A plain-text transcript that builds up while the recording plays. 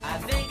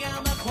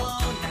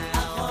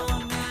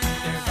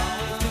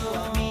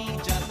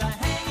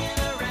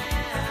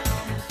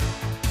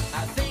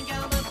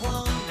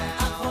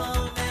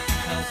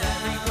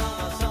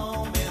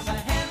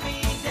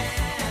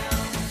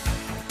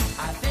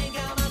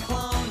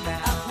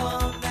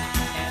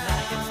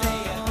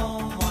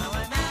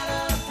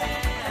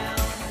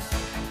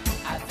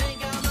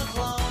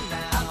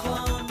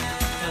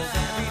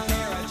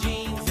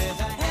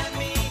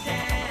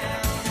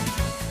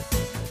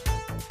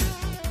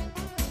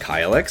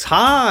Kyle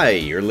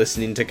XY. You're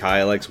listening to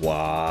Kyle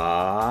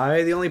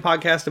XY, the only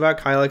podcast about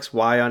Kyle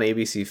XY on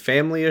ABC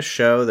Family, a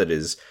show that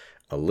is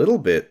a little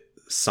bit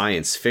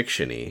science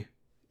fiction-y,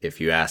 if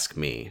you ask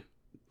me.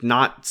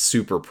 Not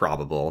super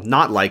probable,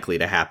 not likely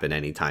to happen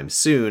anytime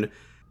soon,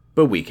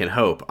 but we can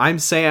hope. I'm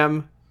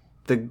Sam,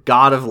 the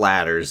god of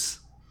ladders.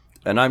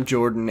 And I'm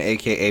Jordan,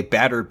 aka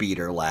Batter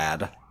Beater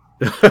Lad.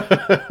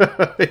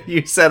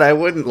 You said I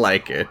wouldn't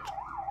like it.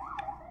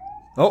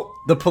 Oh,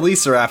 the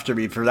police are after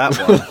me for that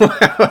one.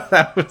 Wow,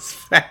 that was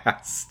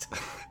fast.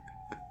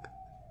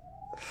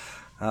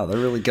 Oh, they're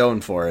really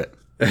going for it.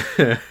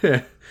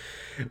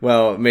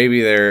 Well,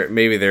 maybe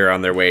they're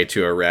on their way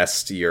to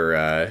arrest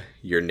your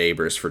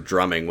neighbors for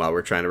drumming while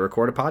we're trying to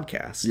record a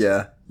podcast.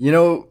 Yeah. You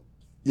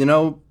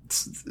know,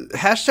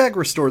 hashtag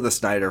restore the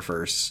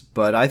Snyderverse,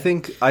 but I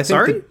think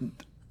Sorry?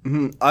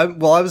 I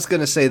was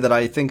going to say that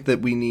I think that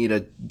we need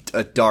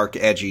a dark,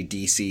 edgy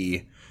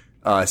DC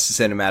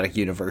cinematic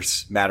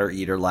universe Matter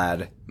Eater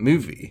Lad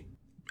movie.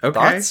 Okay.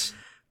 Thoughts?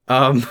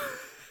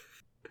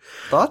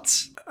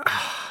 Thoughts?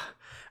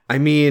 I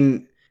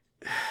mean,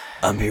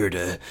 I'm here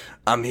to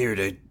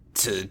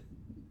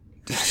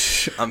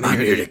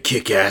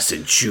kick ass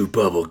and chew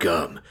bubble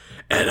gum,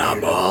 and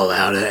I'm all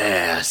out of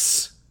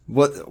ass.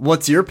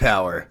 What's your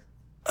power?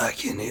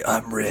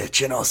 I'm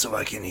rich, and also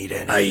I can eat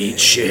anything. I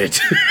eat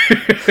shit.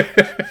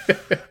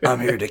 I'm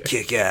here to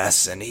kick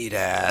ass and eat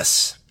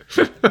ass.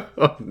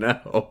 Oh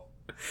no.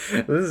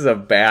 This is a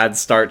bad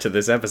start to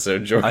this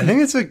episode, Jordan. I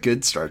think it's a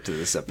good start to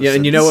this episode. Yeah,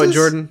 and you know what,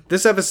 Jordan?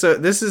 This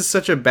is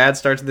such a bad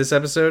start to this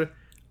episode.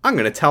 I'm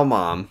going to tell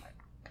Mom.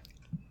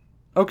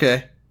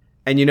 Okay.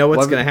 And you know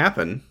what's going to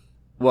happen?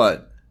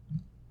 What?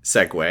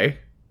 Segue.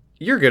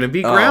 You're going to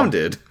be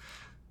grounded.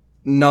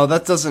 No,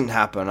 that doesn't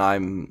happen.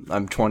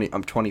 I'm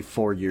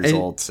 24 years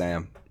old,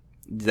 Sam.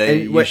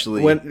 They and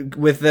usually when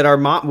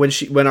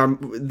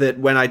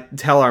I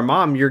tell our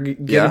mom you're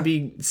gonna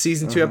be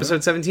season 2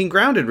 episode 17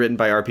 Grounded, written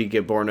by R.P.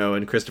 Giborno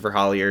and Christopher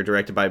Hollier,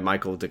 directed by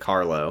Michael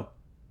DeCarlo.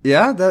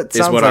 Yeah, that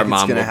sounds what like our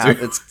mom it's gonna will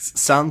do. It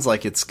sounds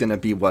like it's gonna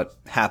be what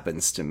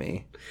happens to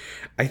me.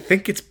 I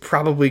think it's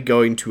probably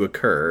going to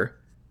occur.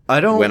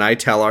 When I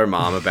tell our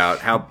mom about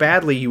how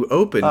badly you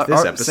opened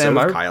this episode Sam,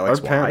 of Kyle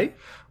XY.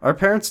 Our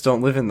parents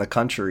don't live in the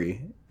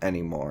country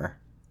anymore.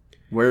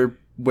 Who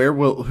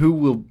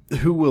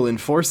will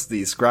enforce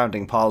these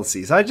grounding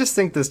policies? I just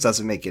think this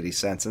doesn't make any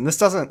sense, and this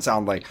doesn't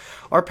sound like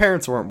our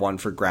parents weren't one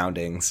for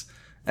groundings,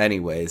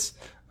 anyways.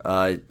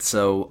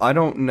 So I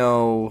don't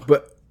know.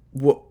 But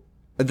what?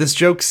 This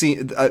joke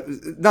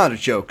not a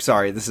joke.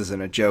 Sorry, this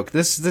isn't a joke.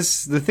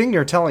 The thing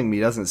you're telling me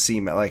doesn't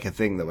seem like a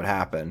thing that would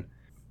happen.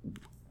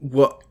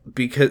 Well,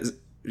 because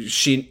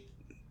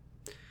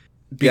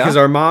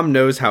our mom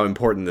knows how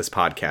important this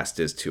podcast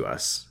is to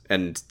us,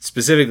 and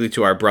specifically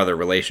to our brother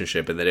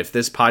relationship, and that if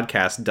this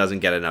podcast doesn't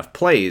get enough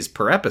plays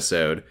per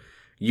episode,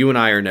 you and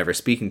I are never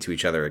speaking to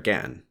each other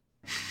again.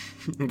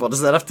 What does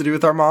that have to do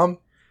with our mom?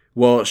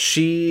 Well,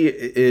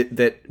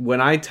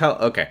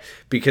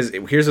 because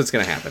here's what's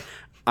going to happen.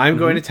 I'm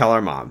going to tell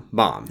our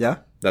mom. Yeah.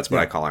 That's what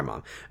I call our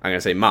mom. I'm going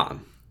to say,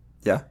 Mom.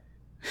 Yeah.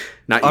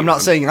 I'm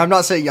not saying I'm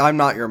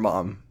not your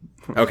mom.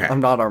 Okay. I'm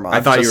not our mom. I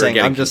thought you were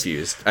getting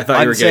confused. I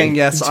thought you were saying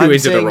getting yes. too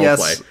into the role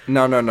play.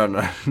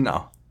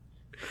 No.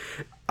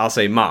 I'll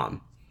say,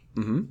 Mom,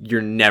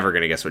 you're never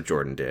going to guess what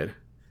Jordan did.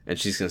 And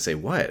she's going to say,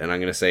 what? And I'm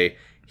going to say,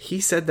 he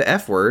said the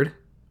F word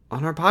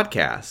on our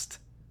podcast.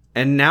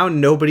 And now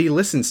nobody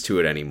listens to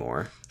it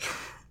anymore.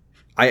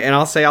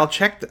 I'll say, I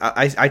checked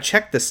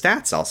the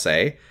stats, I'll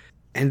say.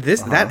 And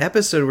that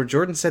episode where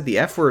Jordan said the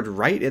F word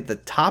right at the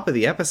top of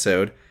the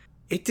episode,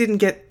 it didn't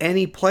get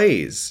any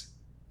plays.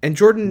 And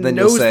Jordan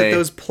knows that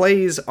those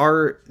plays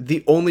are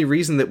the only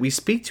reason that we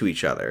speak to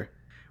each other.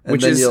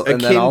 Which is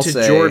akin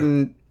to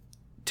Jordan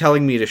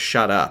telling me to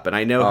shut up. And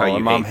I know how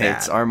you hate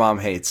that. Our mom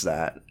hates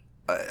that.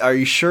 Are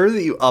you sure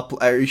that you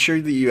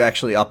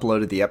actually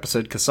uploaded the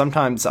episode? Because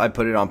sometimes I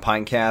put it on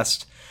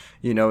Pinecast.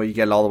 You know, you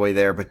get all the way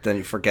there, but then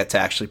you forget to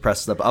actually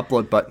press the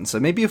upload button. So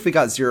maybe if we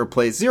got 0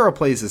 plays,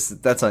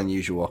 that's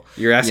unusual.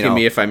 You're asking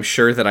me if I'm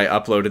sure that I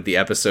uploaded the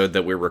episode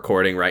that we're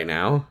recording right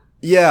now?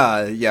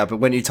 Yeah, but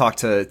when you talk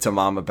to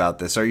Mom about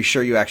this, are you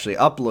sure you actually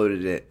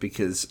uploaded it?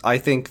 Because I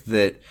think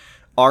that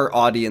our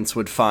audience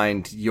would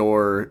find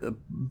your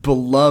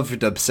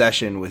beloved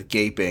obsession with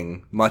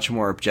gaping much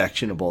more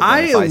objectionable than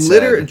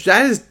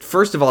that is,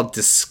 first of all,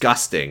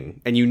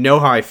 disgusting. And you know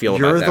how I feel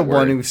about that word. You're the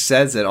one who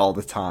says it all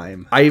the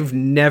time. I've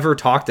never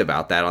talked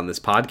about that on this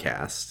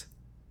podcast.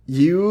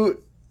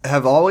 You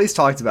have always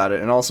talked about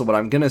it. And also what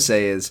I'm going to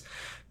say is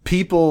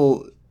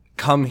people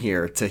come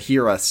here to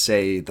hear us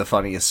say the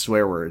funniest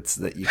swear words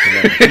that you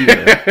can ever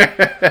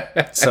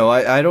hear. So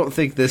I don't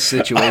think this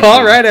situation...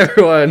 All right,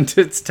 everyone.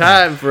 It's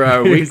time for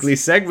our weekly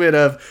segment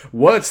of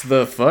What's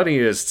the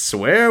Funniest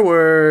Swear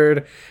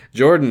Word?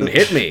 Jordan,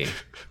 hit me.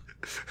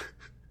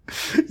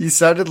 You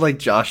sounded like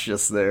Josh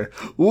just there.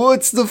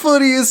 What's the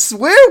funniest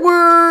swear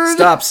word?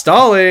 Stop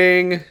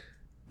stalling.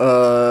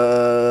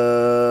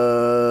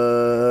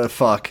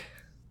 Fuck.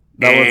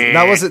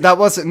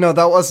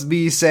 That was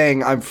me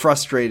saying I'm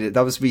frustrated.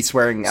 That was me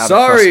swearing out of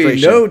Sorry,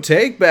 frustration. no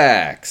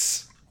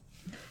takebacks.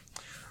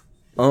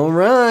 All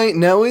right,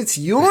 now it's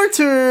your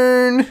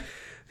turn.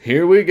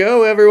 Here we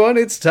go, everyone.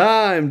 It's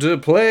time to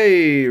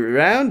play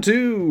round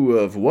 2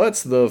 of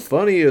What's the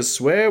Funniest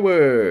Swear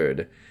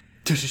Word?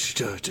 Sam,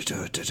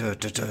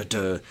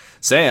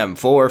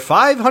 for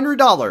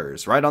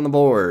 $500, right on the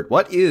board.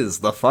 What is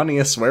the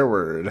funniest swear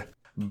word?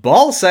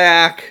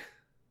 Ballsack!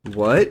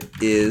 What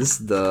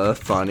is the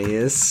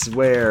funniest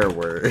swear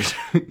word?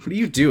 What are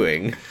you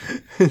doing?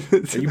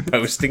 Are you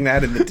posting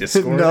that in the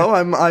Discord? No,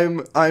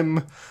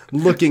 I'm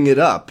looking it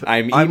up.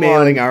 I'm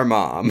emailing our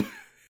mom.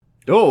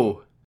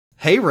 Oh,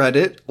 hey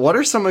Reddit, what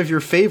are some of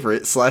your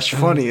favorite /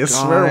 funniest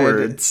swear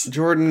words?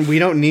 Jordan, we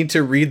don't need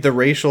to read the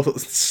racial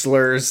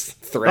slurs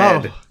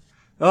thread.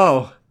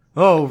 Oh,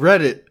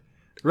 Reddit.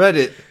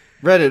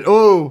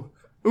 Oh,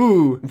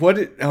 ooh.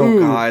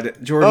 God.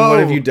 Jordan, what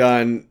have you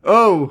done?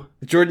 Oh.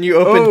 Jordan, you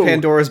opened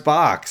Pandora's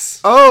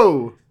box.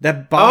 Oh.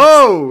 That box.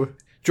 Oh.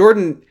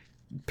 Jordan,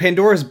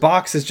 Pandora's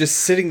box is just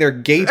sitting there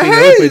gaping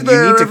hey open.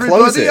 There, you need to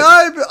close it.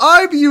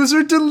 I'm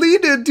user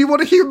deleted. Do you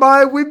want to hear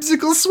my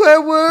whimsical swear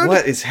word?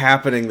 What is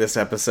happening this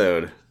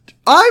episode?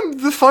 I'm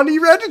the funny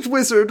Reddit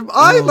wizard.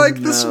 I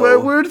like the swear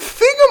word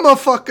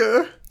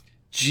thingamafucker.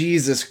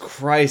 Jesus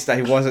Christ,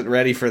 I wasn't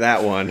ready for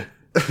that one.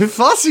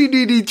 Fussy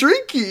needy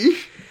drinky.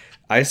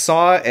 I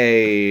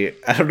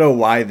don't know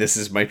why this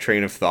is my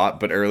train of thought,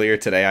 but earlier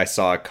today I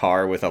saw a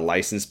car with a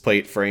license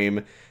plate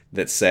frame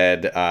that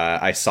said,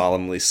 I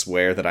solemnly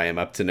swear that I am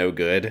up to no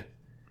good.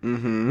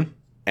 Mm-hmm.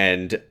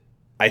 And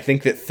I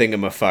think that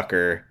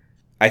thingamafucker,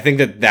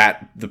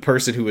 that the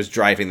person who was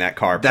driving that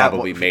car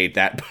probably made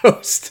that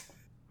post.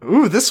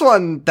 Ooh, this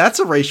one, that's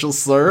a racial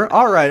slur.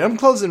 Alright, I'm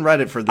closing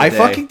Reddit for the day. I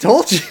fucking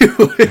told you!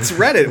 It's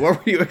Reddit, what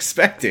were you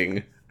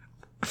expecting?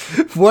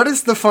 What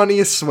is the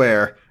funniest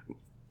swear?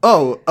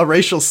 Oh, a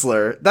racial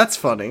slur. That's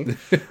funny.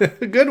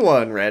 Good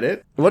one,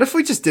 Reddit. What if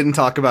we just didn't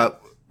talk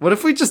about Kyle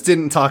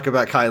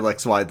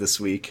XY this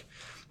week?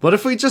 What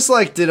if we just,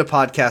 did a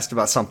podcast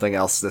about something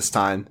else this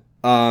time?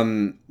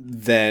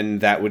 Then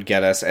that would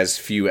get us as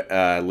few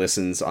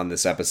listens on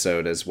this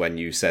episode as when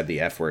you said the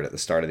F word at the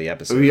start of the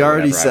episode. I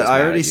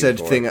already said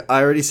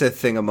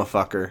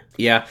thingamafucker.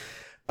 Yeah.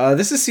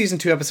 This is season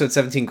 2, episode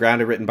 17,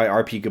 Grounded, written by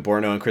R.P.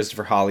 Gaborno and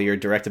Christopher Hollier,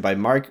 directed by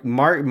Michael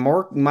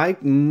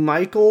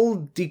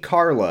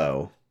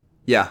DiCarlo.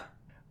 Yeah.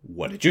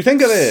 What did you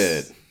think of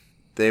it?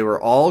 They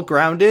were all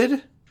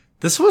grounded.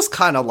 This was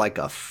kind of like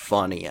a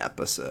funny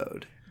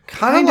episode.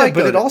 But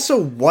it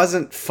also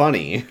wasn't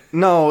funny.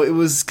 No, it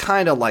was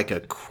kind of like a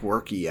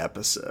quirky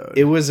episode.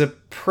 It was a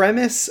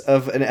premise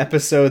of an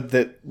episode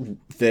that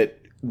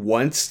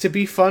wants to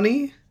be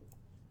funny,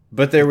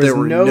 but there was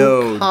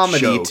no comedy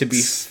jokes to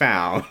be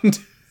found.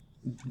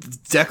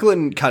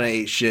 Declan kind of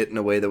ate shit in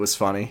a way that was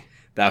funny.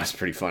 That was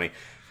pretty funny.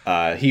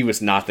 He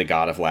was not the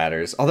god of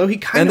ladders, although he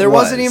kind of was. And there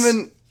wasn't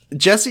even...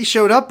 Jessie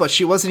showed up, but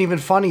she wasn't even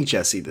funny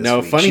Jessie this week.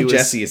 No, funny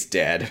Jessie is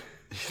dead.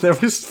 There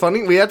was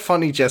funny. We had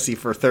funny Jessie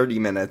for 30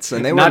 minutes,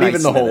 and they were not nice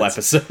even the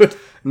minutes. whole episode.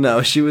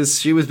 No, she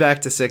was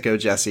back to sicko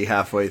Jessie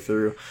halfway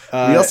through.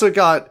 We also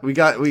got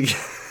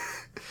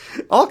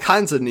all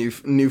kinds of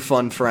new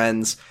fun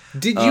friends.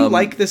 Did you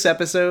like this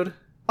episode?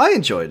 I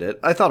enjoyed it.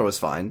 I thought it was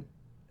fine.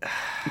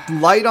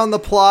 Light on the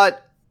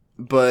plot,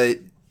 but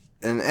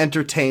an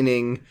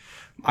entertaining.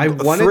 I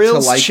wanted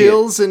thrills, to like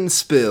chills, it. and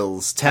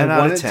spills. 10 I out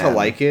wanted of 10. to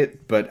like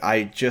it, but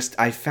I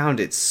found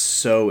it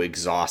so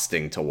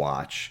exhausting to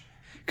watch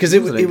because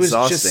it was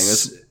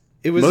just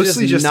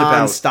mostly just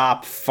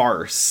nonstop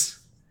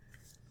farce.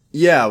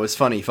 Yeah, it was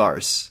funny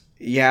farce.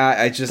 Yeah,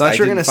 I thought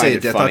you were gonna say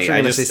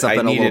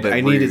something a little bit weird.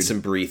 I needed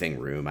some breathing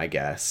room, I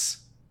guess.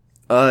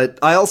 I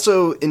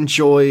also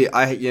enjoy.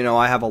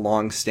 I have a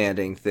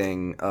long-standing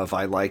thing of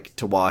I like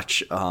to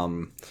watch.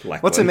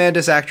 What's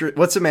Amanda's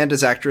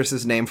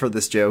actress's name for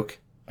this joke?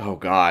 Oh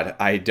God,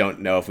 I don't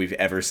know if we've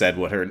ever said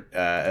what her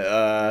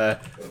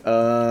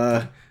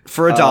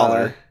for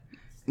 $1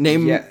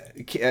 name a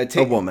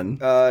woman.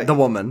 The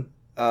woman.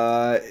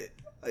 For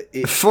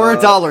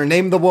 $1,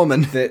 name the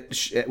woman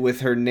that with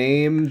her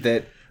name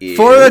that.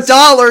 For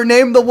 $1,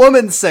 name the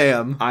woman,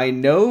 Sam. I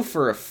know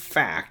for a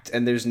fact,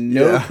 and there's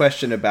no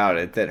question about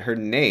it, that her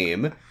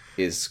name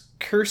is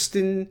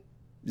Kirsten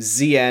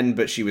ZN,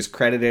 but she was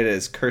credited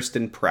as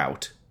Kirsten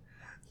Prout.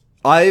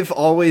 I've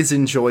always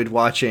enjoyed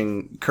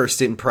watching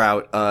Kirsten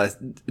Prout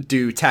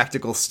do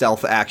tactical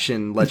stealth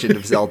action Legend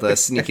of Zelda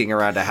sneaking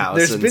around a house.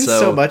 There's been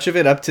so much of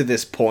it up to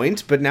this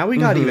point, but now we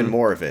got even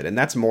more of it, and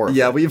that's more of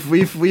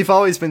it. We've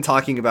always been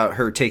talking about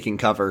her taking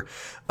cover.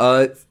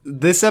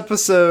 This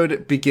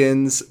episode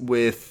begins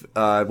with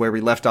where we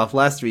left off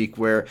last week,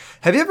 where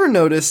have you ever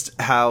noticed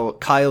how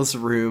Kyle's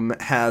room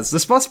has,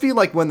 this must be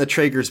like when the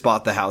Traegers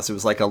bought the house, it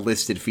was like a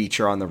listed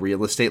feature on the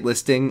real estate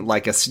listing,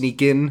 like a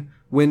sneak-in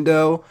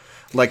window.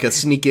 Like a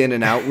sneak in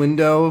and out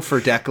window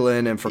for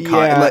Declan and for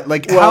Kyle.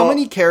 How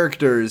many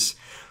characters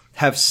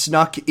have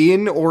snuck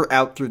in or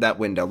out through that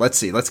window? Let's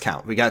see. Let's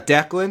count. We got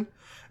Declan.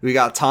 We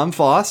got Tom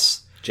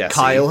Foss. Jesse.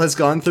 Kyle has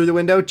gone through the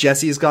window.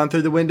 Jesse has gone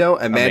through the window.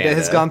 Amanda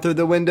has gone through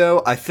the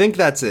window. I think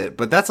that's it,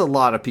 but that's a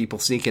lot of people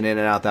sneaking in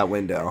and out that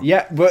window.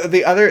 Yeah, but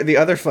the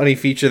other funny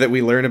feature that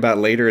we learn about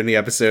later in the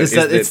episode is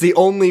that it's the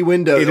only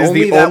window. It is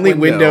the only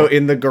window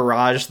in the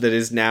garage that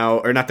is now,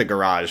 or not the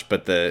garage,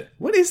 but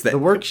what is that?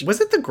 Was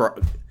it the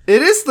garage?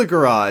 It is the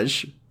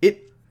garage.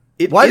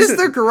 Why does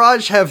their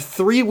garage have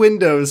 3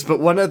 windows, but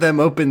one of them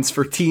opens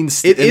for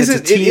teens? It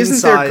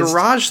isn't their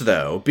garage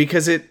though,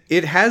 because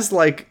it has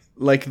like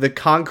the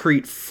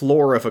concrete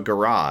floor of a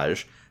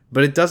garage,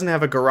 but it doesn't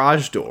have a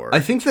garage door. I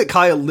think that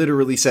Kyle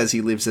literally says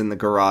he lives in the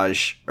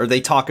garage, or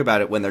they talk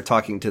about it when they're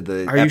talking to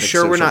the. Are you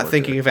sure we're not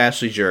thinking of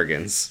Ashley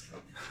Juergens?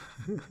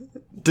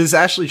 Does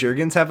Ashley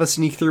Juergens have a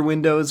sneak through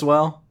window as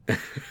well?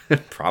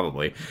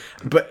 Probably,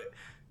 but.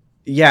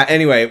 Yeah,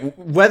 anyway,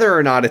 whether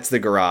or not it's the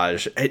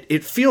garage,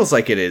 it feels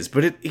like it is,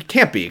 but it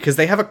can't be, because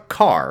they have a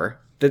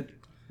car that,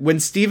 when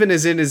Steven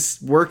is in his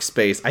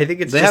workspace, I think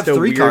it's just a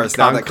weird concrete floor. They have 3 cars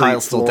now that Kyle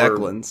still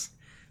Declan's.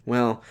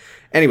 Well,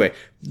 anyway,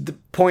 the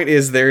point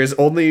is there is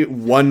only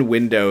one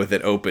window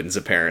that opens,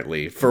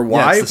 apparently. For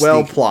why? Yeah,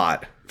 well,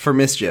 plot. For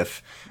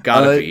mischief.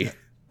 Gotta be.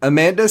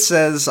 Amanda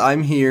says,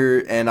 I'm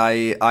here, and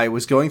I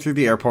was going through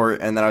the airport,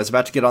 and then I was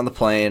about to get on the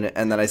plane,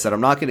 and then I said, I'm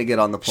not going to get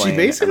on the plane. She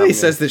basically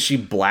says that she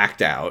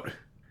blacked out.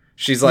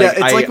 She's like,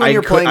 yeah, it's like when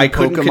you're playing I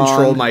couldn't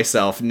control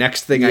myself.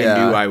 Next thing I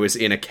knew, I was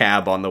in a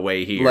cab on the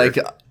way here. Like,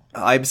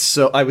 I was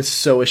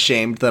so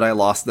ashamed that I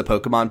lost the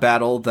Pokemon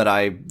battle that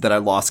I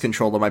lost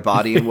control of my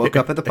body and woke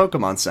up at the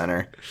Pokemon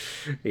Center.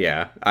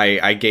 Yeah,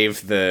 I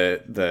gave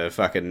the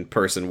fucking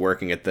person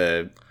working at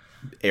the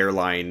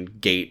airline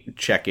gate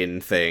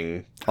check-in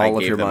thing all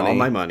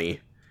my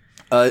money.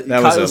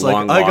 That was a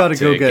long walk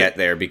to get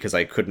there because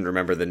I couldn't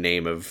remember the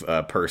name of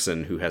a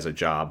person who has a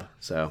job.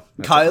 So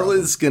Kyle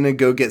is going to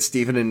go get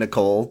Steven and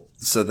Nicole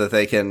so that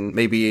they can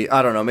maybe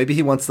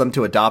he wants them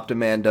to adopt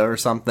Amanda or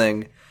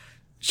something.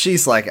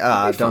 She's like,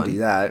 don't do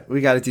that. We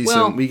got to do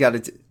I'm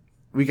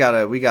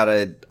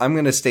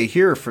going to stay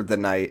here for the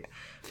night.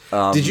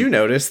 Did you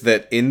notice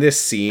that in this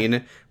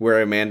scene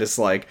where Amanda's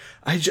like,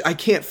 I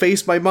can't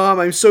face my mom.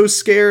 I'm so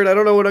scared. I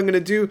don't know what I'm going to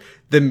do.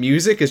 The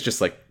music is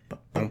just like,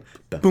 boom,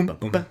 boom,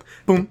 boom,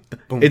 boom.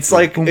 It's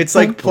like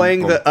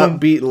playing the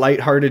upbeat,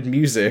 lighthearted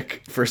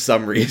music for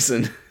some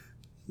reason.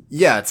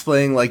 Yeah, it's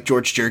playing like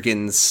George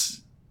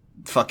Juergens'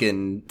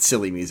 fucking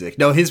silly music.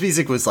 No, his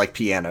music was like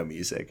piano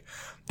music.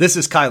 This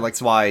is kind of like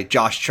why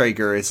Josh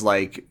Traeger is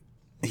like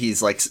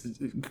he's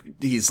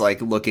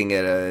like looking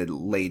at a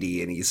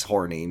lady and he's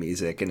horny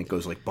music and it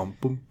goes like boom,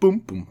 boom, boom,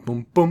 boom,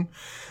 boom,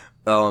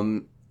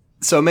 boom.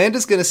 So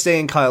Amanda's gonna stay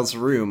in Kyle's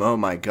room. Oh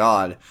my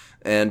god.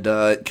 And,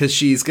 cause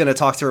she's gonna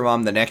talk to her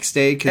mom the next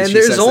day. And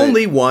there's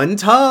only one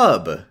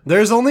tub.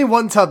 There's only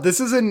one tub. This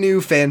is a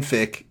new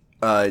fanfic,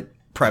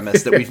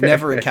 premise that we've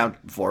never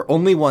encountered before.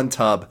 Only one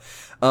tub.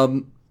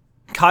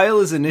 Kyle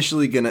is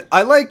initially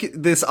I like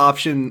this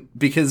option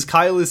because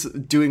Kyle is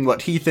doing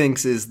what he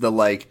thinks is the,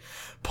 like,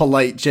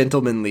 polite,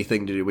 gentlemanly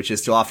thing to do, which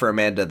is to offer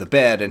Amanda the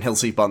bed and he'll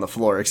sleep on the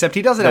floor. Except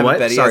he doesn't have a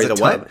bed. He has a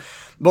tub.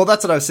 Well,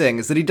 that's what I was saying,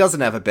 is that he doesn't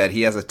have a bed.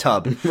 He has a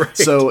tub. Right.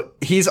 So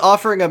he's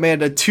offering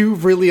Amanda 2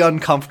 really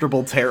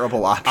uncomfortable,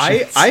 terrible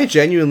options. I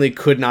genuinely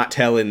could not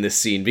tell in this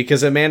scene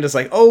because Amanda's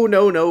like, oh,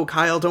 no,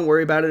 Kyle, don't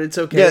worry about it. It's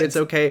okay. Yeah, it's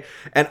okay.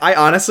 And I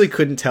honestly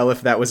couldn't tell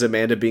if that was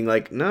Amanda being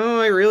like, no,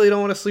 I really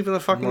don't want to sleep in the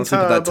fucking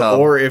tub.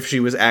 Or if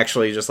she was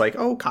actually just like,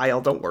 oh,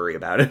 Kyle, don't worry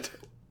about it.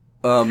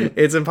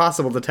 It's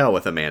impossible to tell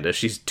with Amanda.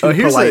 She's too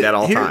polite at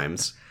all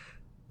times.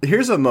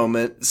 Here's a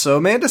moment. So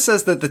Amanda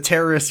says that the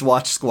terrorist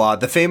watch squad,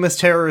 the famous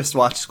terrorist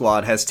watch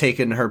squad, has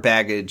taken her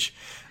baggage.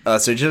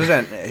 So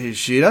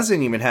she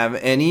doesn't even have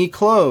any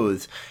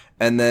clothes.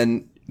 And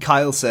then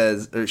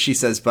she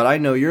says, but I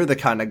know you're the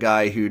kind of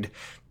guy who'd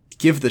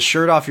give the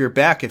shirt off your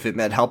back if it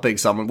meant helping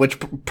someone, which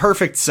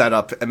perfect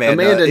setup,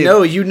 Amanda.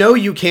 No,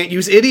 you can't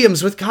use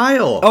idioms with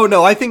Kyle. Oh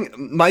no, I think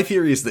my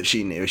theory is that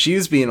she knew. She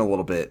was being a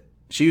little bit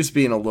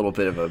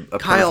of a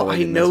Kyle,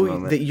 I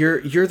know that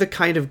you're the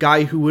kind of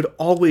guy who would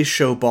always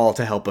show ball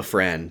to help a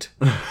friend.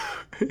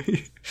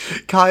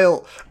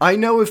 Kyle, I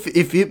know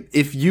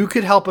if you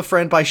could help a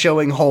friend by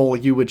showing hole,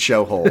 you would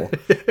show hole,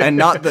 and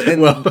not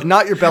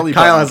not your belly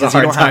button. Kyle has a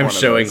hard time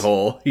showing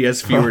hole. He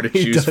has fewer to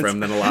choose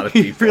from than a lot of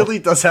people. He really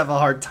does have a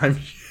hard time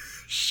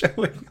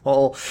showing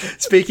hole.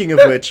 Speaking of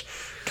which,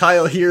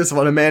 Kyle hears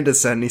what Amanda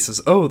said, and he says,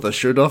 oh, the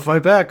shirt off my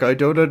back, I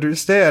don't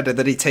understand. And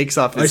then he takes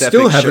off his epic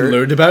shirt. I still haven't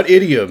learned about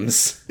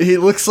idioms. He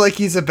looks like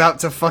he's about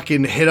to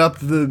fucking hit up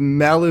the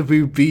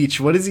Malibu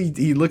beach. What is he?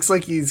 He looks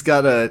like he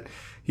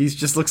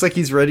just looks like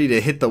he's ready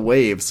to hit the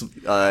waves.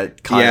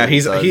 Kyle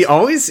he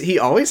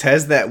always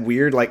has that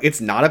weird, like,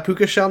 it's not a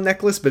puka shell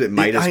necklace, but it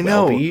might as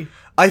well be.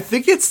 I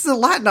think it's the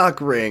Latnock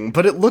ring,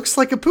 but it looks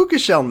like a puka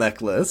shell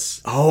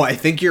necklace. Oh, I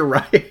think you're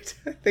right.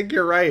 I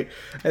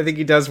think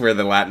he does wear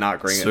the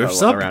Latnock ring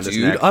around his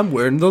neck. I'm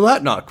wearing the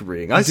Latnock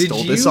ring. I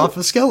stole this off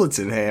a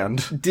skeleton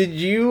hand. Did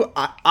you?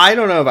 I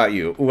don't know about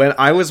you. When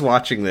I was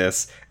watching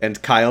this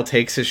and Kyle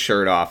takes his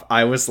shirt off,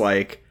 I was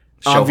like,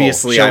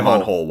 obviously I'm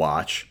on hole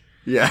watch.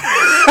 Yeah.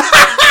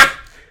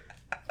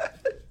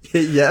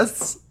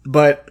 Yes.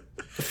 But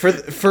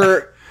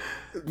for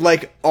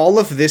like all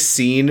of this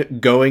scene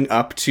going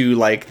up to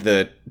like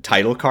the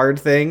title card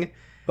thing.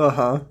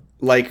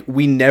 Like,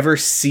 we never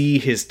see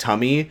his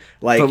tummy.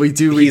 Like, but we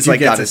do he's like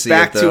get got to his see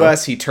back it, to though.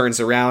 us. He turns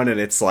around and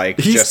it's like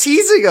he's just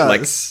teasing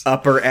us. like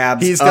upper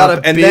abs. He's up, got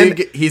a and big.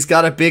 then, He's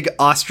got a big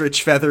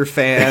ostrich feather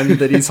fan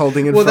that he's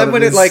holding in well, front then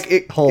when of his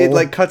it hole.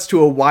 like cuts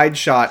to a wide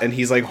shot and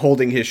he's like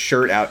holding his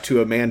shirt out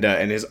to Amanda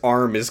and his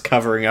arm is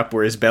covering up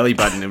where his belly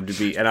button would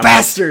be. And I'm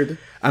Bastard! Like,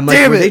 I'm like,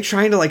 Damn were it. they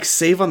trying to like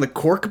save on the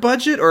cork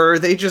budget or are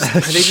they just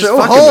Show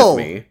fucking hole.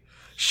 with me?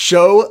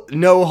 Show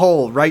no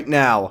hole right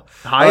now.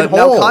 Hide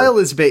now hole. Kyle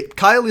is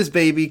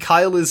baby.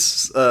 Kyle is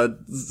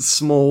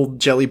small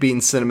jelly bean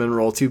cinnamon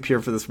roll, too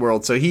pure for this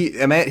world. So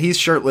he's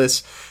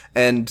shirtless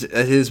and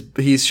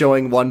he's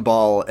showing one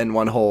ball and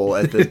one hole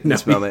at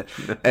this moment.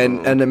 No.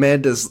 And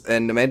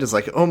Amanda's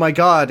like, oh my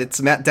god, it's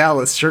Matt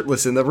Dallas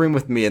shirtless in the room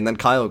with me. And then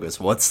Kyle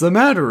goes, what's the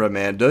matter,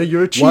 Amanda?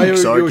 Your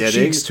cheeks are your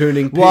getting. cheeks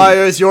turning pink? Why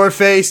is your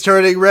face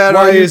turning red?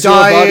 Why are you is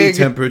dying? your body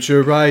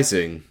temperature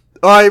rising?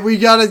 All right, we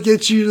gotta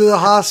get you to the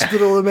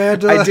hospital,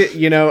 Amanda.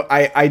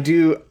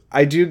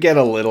 I do get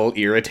a little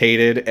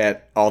irritated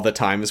at all the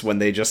times when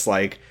they just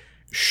like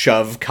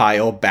shove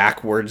Kyle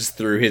backwards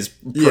through his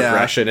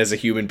progression as a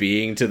human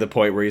being to the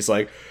point where he's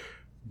like,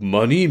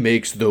 money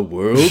makes the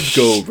world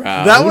go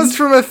round. That was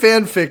from a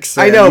fanfic.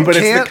 Sam. I know, You but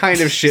it's can't- the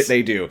kind of shit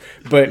they do.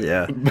 But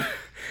Yeah.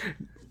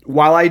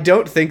 while I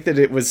don't think that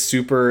it was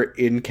super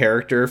in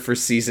character for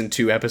season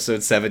 2,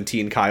 episode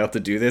 17, Kyle to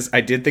do this, I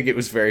did think it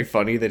was very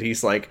funny that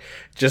he's like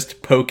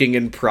just poking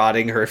and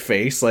prodding her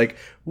face, like,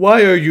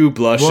 why are you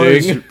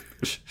blushing?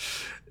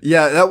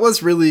 Yeah, that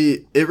was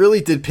really. It really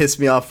did piss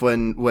me off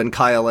when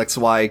Kyle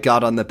XY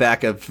got on the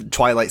back of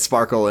Twilight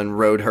Sparkle and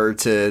rode her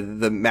to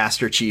the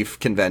Master Chief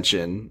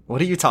convention.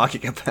 What are you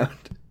talking about?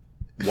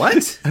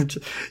 What?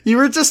 You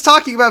were just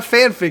talking about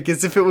fanfic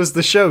as if it was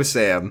the show,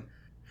 Sam.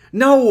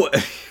 No.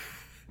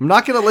 I'm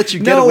not gonna let you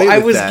get No, away with I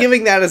was that.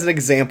 giving that as an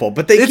example,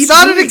 but they It's keep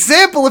not an doing-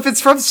 example if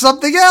it's from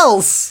something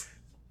else.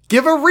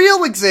 Give a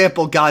real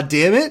example,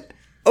 goddammit.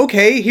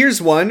 Okay,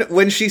 here's one.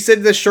 When she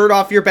said the shirt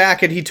off your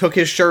back and he took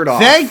his shirt off.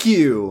 Thank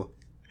you.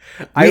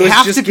 I We was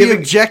have just to be giving-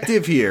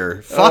 objective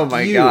here. Fuck Oh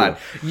my you. god.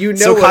 You know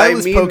So what Kyle I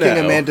is mean, poking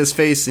though. Amanda's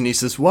face and he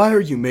says, why are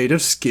you made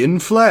of skin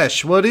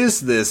flesh? What is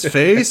this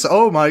face?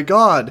 Oh my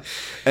god.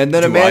 And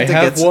then Do Amanda I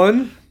have gets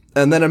one?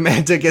 and then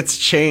Amanda gets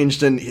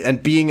changed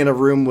and being in a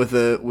room with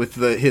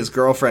his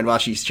girlfriend while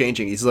she's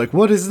changing, he's like,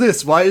 what is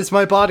this? Why is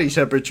my body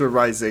temperature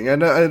rising?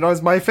 And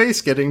is my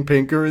face getting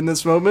pinker in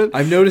this moment?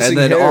 I'm noticing and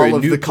then hair all in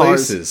of new the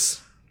cars,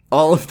 places.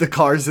 all of the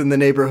cars in the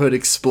neighborhood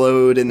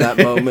explode in that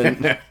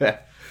moment.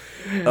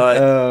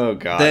 Oh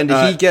god. Then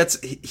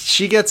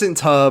she gets in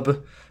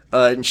tub,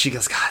 and she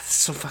goes, God, this is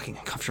so fucking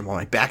uncomfortable.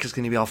 My back is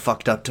going to be all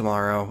fucked up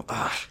tomorrow.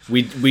 Ugh.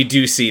 we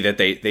do see that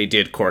they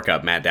did cork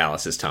up Matt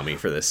Dallas's tummy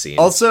for this scene.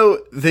 Also,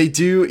 we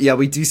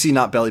do see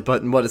not belly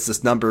button. What is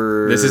this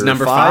number? This is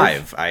number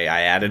 5. I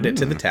added it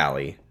to the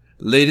tally.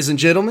 Ladies and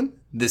gentlemen,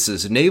 this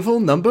is navel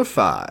number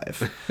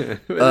 5.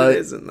 It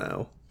isn't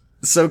though.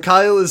 So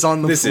Kyle is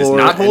on the This floor.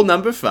 is not hole and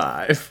number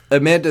 5.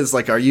 Amanda's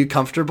like, are you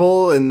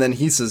comfortable? And then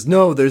he says,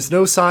 no, there's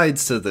no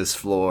sides to this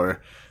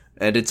floor.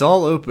 And it's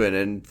all open.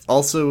 And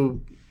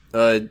also,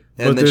 and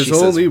then there's she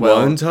says, only well,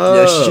 one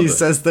tub. Yeah, she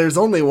says there's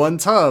only one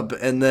tub.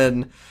 And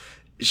then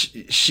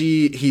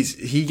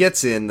he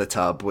gets in the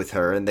tub with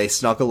her and they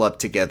snuggle up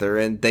together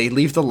and they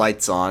leave the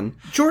lights on.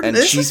 Jordan, and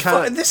this she is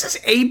fun. This is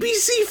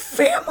ABC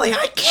Family.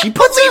 I can't She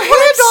puts her believe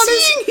hand what I'm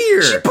on seeing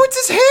here. She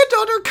puts his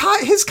hand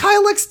on his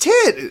Kylex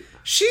tit.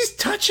 She's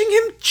touching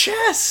him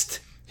chest.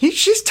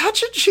 She's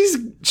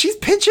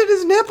pinching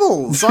his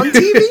nipples on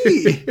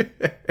TV.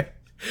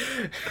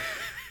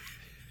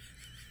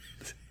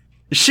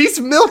 She's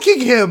milking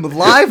him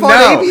live on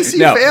ABC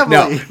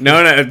Family.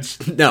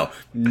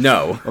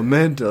 No.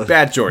 Amanda,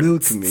 Bad Jordan.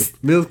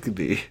 milk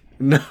me.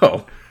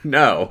 No.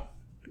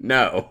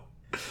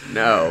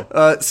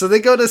 So they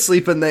go to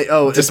sleep and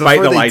Despite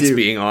before the they lights do-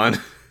 being on.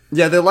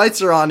 Yeah, the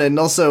lights are on, and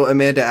also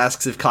Amanda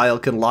asks if Kyle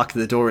can lock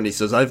the door, and he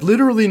says, I've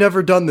literally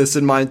never done this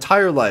in my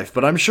entire life,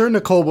 but I'm sure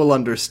Nicole will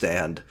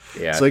understand.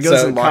 Yeah. So he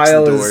goes and locks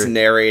Kyle the door. is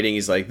narrating.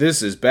 He's like,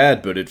 "This is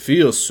bad, but it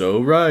feels so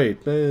right."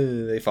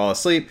 They fall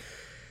asleep,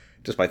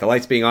 despite the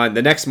lights being on.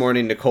 The next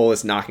morning, Nicole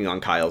is knocking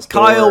on Kyle's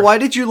door. Kyle, why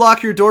did you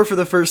lock your door for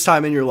the first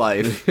time in your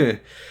life?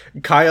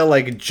 Kyle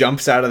like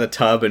jumps out of the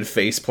tub and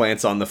face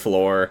plants on the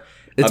floor.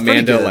 It's pretty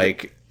Amanda good.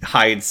 like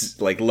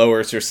hides, like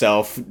lowers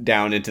herself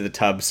down into the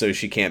tub so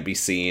she can't be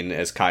seen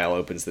as Kyle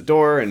opens the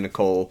door, and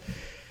Nicole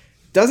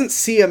doesn't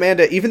see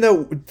Amanda, even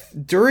though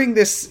during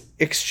this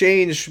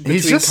exchange between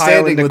He's just Kyle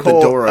standing and with the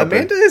Nicole, door open.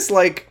 Amanda is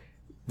like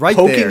Right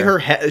poking there. her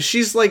head.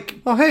 She's like,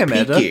 Oh, hey,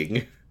 Amanda.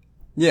 peeking.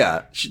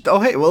 Yeah.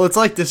 Hey, well, it's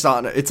like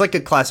Dishonored. It's like a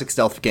classic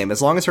stealth game. As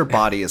long as her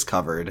body is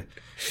covered.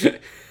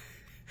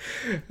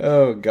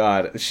 Oh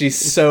god, she's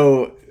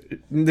so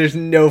There's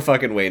no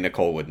fucking way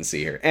Nicole wouldn't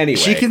see her. Anyway.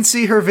 She can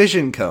see her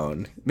vision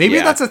cone. Maybe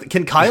Yeah.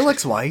 can Kyle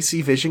XY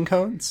see vision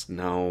cones?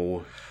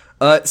 No.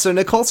 So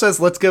Nicole says,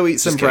 let's go eat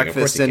some kidding, of course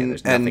breakfast he can.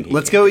 There's nothing and he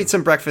let's can't go do. eat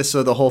some breakfast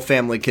so the whole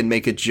family can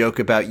make a joke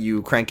about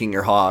you cranking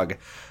your hog.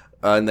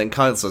 And then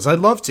Kyle says, I'd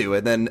love to.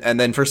 And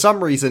then for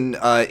some reason,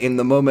 in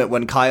the moment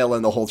when Kyle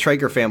and the whole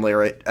Traeger family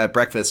are at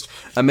breakfast,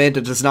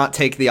 Amanda does not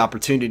take the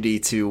opportunity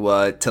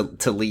to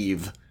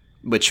leave,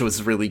 which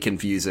was really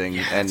confusing.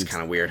 And It's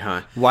kind of weird,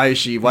 huh? why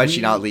she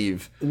not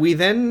leave? We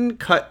then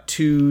cut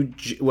to,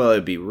 well,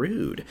 it'd be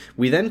rude.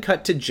 We then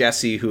cut to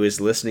Jesse, who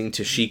is listening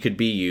to She Could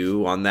Be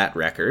You on that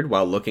record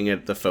while looking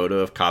at the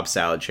photo of Cobb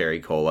Salad Cherry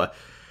Cola.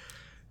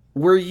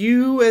 Were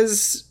you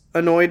as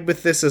annoyed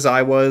with this as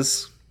I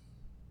was?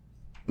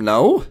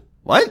 No?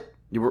 What?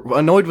 You were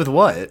annoyed with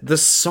what? The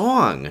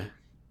song.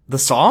 The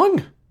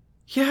song?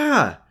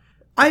 Yeah.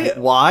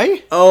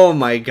 Why? Oh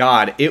my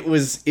god. It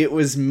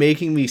was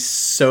making me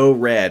so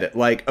red.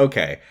 Like,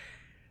 okay.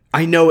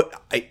 I know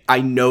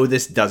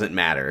this doesn't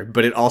matter,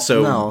 but it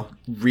also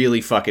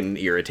really fucking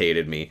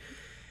irritated me.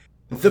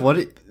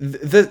 The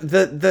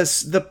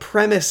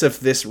premise of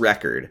this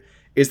record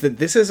is that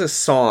this is a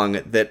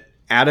song that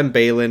Adam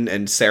Balin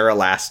and Sarah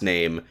Last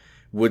Name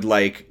would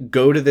like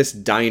go to this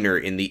diner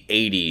in the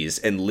 80s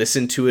and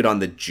listen to it on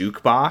the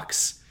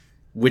jukebox,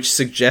 which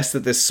suggests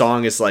that this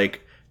song is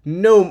like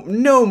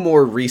no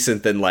more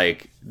recent than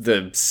like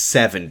the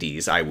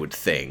 70s, I would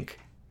think.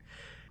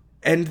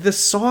 And the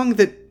song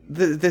that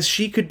the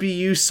She Could Be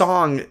You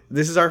song,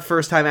 this is our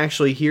first time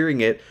actually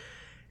hearing it,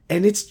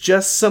 and it's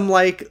just some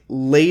like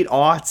late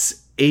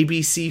aughts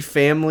ABC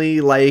Family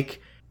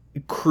like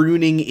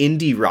crooning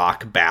indie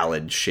rock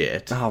ballad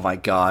shit. Oh my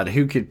god,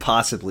 who could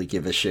possibly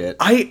give a shit?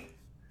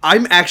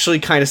 I'm actually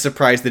kind of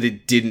surprised that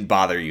it didn't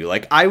bother you.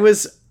 Like I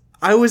was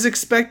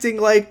expecting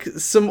like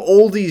some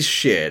oldies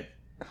shit.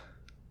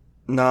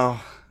 No.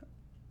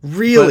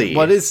 Really?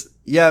 But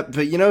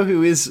but you know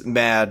who is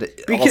mad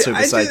also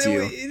besides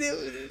you?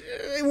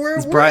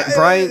 It's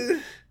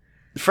Brian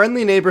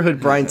Friendly Neighborhood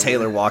Brian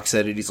Taylor walks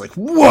in and he's like,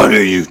 "What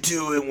are you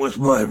doing with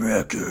my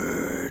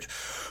record?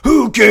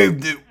 Who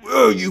gave the...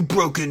 Oh, you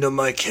broke into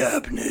my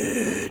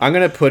cabinet." I'm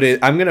gonna put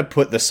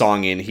the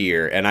song in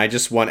here, and I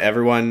just want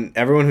everyone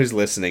who's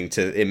listening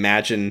to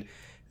imagine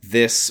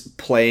this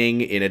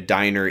playing in a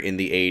diner in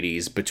the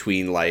 80s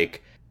between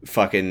like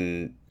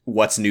fucking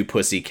What's New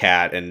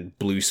Pussycat and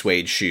Blue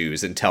Suede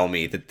Shoes, and tell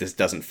me that this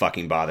doesn't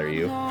fucking bother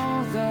you.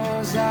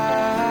 Those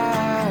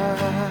eyes,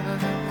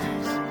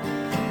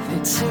 they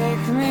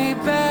take me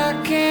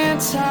back in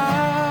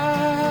time.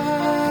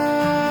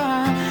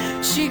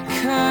 She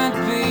could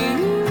be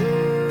you.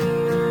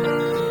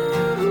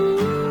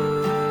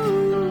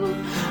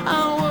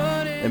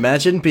 I wouldn't.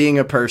 Imagine being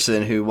a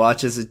person who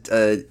watches a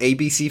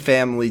ABC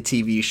Family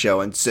TV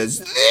show and says,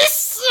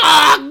 "This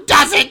song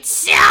doesn't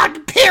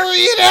sound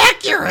period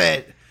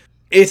accurate."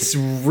 It's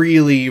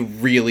really,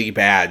 really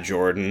bad,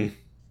 Jordan.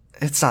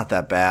 It's not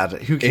that bad.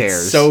 Who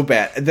cares? It's so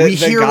bad. We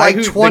hear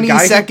like 20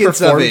 seconds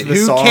of it.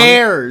 Who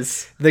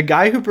cares? The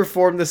guy who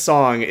performed the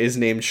song is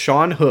named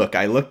Sean Hook.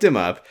 I looked him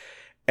up,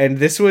 and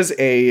this was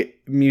a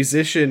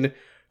musician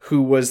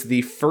who was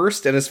the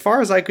first, and as far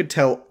as I could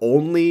tell,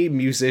 only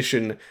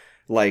musician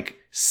like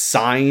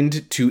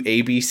signed to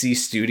ABC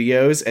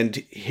Studios, and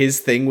his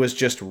thing was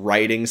just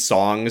writing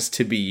songs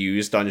to be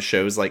used on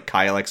shows like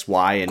Kyle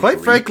XY and Quite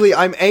Freak. frankly,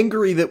 I'm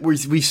angry that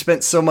we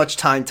spent so much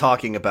time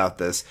talking about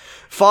this.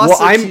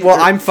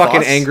 I'm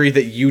fucking angry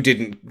that you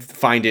didn't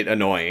find it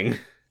annoying.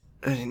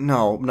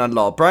 No, not at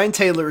all. Brian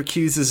Taylor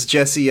accuses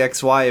Jessie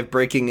XY of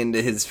breaking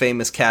into his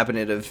famous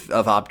cabinet of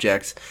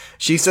objects.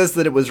 She says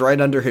that it was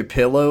right under her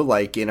pillow,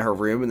 like in her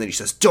room, and then he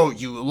says,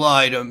 "Don't you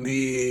lie to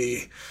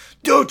me.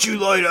 Don't you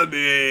lie to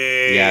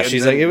me." Yeah, and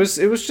she's then, like,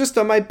 it was just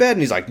on my bed,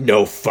 and he's like,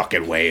 "No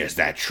fucking way is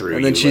that true."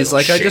 and then she's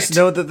like, "I just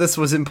know that this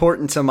was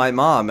important to my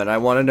mom, and I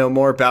want to know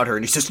more about her."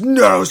 And he says,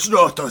 "Now's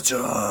not the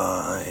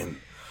time."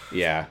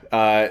 Yeah.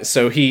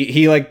 So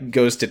he like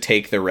goes to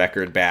take the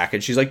record back,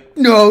 and she's like,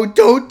 "No,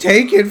 don't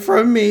take it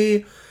from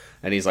me."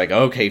 And he's like,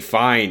 "Okay,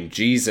 fine,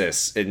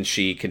 Jesus." And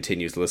she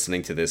continues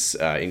listening to this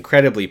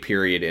incredibly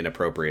period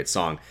inappropriate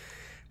song.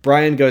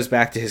 Brian goes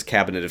back to his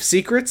cabinet of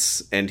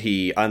secrets, and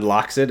he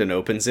unlocks it and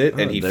opens it,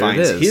 and he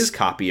finds his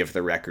copy of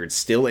the record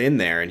still in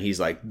there, and he's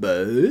like,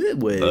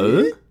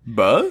 "What?"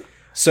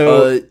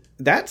 So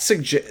that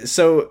suggests.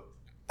 So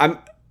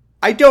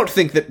I don't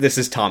think that this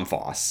is Tom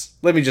Foss.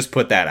 Let me just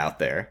put that out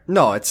there.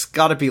 No, it's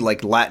got to be like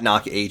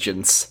Latnock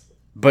agents.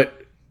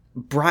 But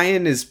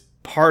Brian is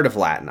part of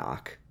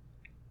Latnock.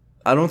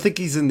 I don't think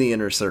he's in the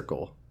inner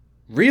circle.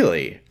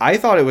 Really? I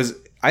thought it was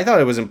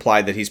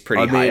implied that he's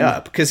pretty high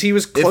up because he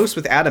was close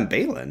with Adam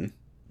Balin.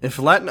 If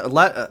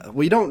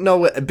we don't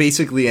know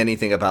basically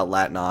anything about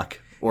Latnock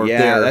or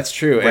that's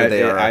true. Where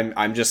they are.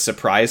 I'm just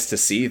surprised to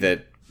see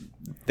that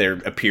there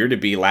appear to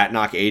be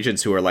Latnock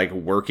agents who are like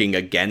working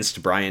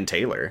against Brian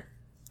Taylor.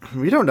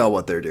 We don't know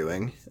what they're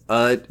doing.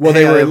 They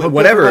were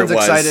whatever it was.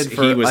 Excited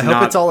for, he was I hope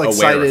not it's all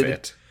excited. aware of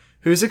it.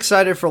 Who's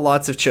excited for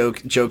lots of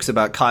jokes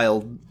about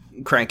Kyle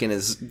cranking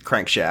his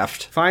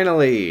crankshaft?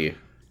 Finally.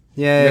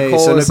 Yay. Nicole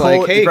so is Nicole,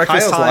 like, hey, breakfast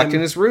Kyle's time. locked in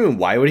his room.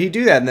 Why would he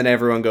do that? And then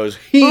everyone goes,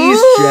 he's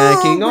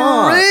jacking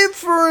off.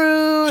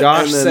 Grapefruit.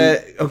 Josh And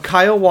then- said,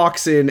 Kyle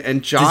walks in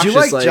and Josh Did you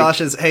is like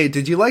Josh's? Hey,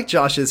 did you like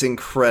Josh's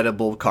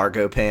incredible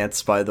cargo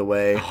pants? By the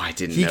way, Oh, I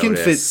didn't He can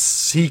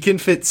notice. fit. He can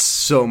fit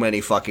so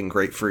many fucking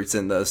grapefruits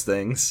in those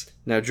things.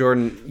 Now,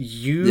 Jordan,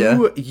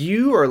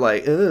 you are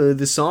like,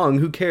 the song,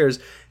 who cares?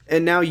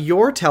 And now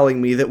you're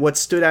telling me that what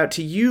stood out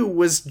to you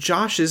was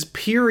Josh's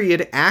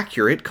period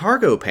accurate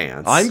cargo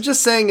pants. I'm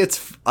just saying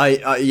it's.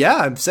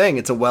 I'm saying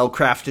it's a well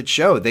crafted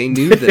show. They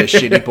knew that a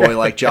shitty boy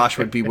like Josh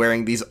would be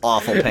wearing these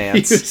awful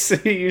pants.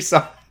 you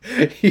saw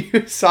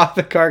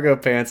the cargo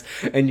pants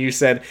and you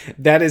said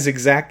that is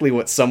exactly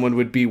what someone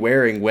would be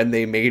wearing when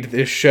they made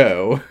this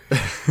show.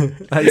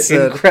 I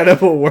said.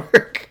 Incredible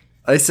work.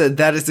 I said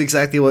that is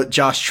exactly what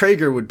Josh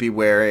Traeger would be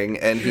wearing,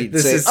 and he'd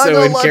This say, is "I so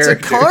got in lots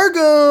character. of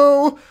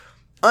cargo.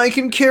 I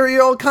can carry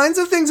all kinds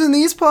of things in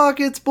these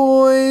pockets,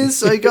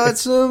 boys. I got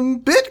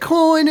some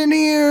Bitcoin in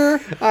here."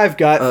 I've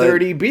got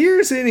 30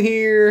 beers in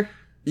here.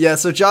 Yeah,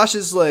 so Josh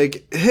is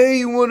like, "Hey,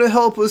 you want to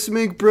help us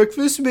make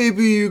breakfast?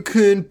 Maybe you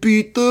can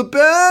beat the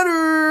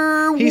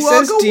batter." He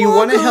Waka says, do you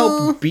want to waka."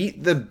 help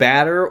beat the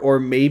batter or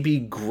maybe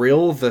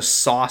grill the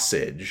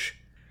sausage?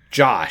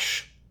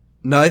 Josh,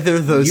 Neither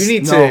of those. you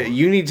need no. to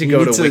go need to to-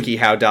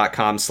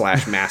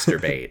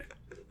 wikihow.com/masturbate.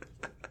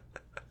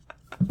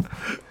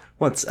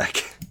 One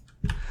sec.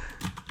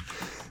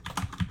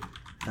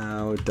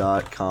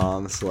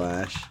 How.com/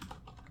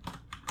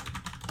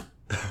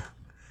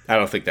 I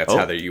don't think that's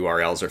how their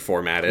URLs are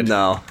formatted.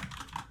 No.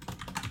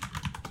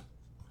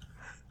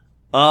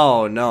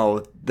 Oh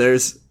no,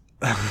 there's Do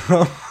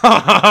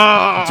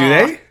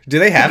they? Do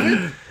they have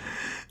it?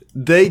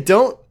 they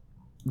don't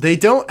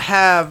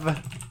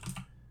have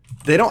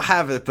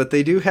it, but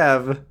they do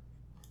have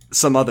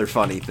some other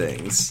funny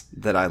things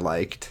that I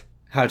liked.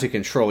 How to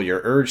control your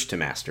urge to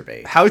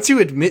masturbate. How to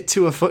admit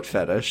to a foot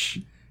fetish.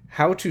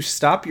 How to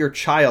stop your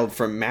child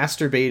from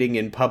masturbating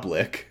in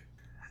public.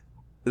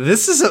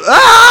 This is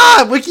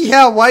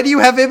WikiHow, why do you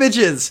have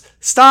images?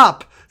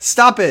 Stop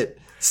it.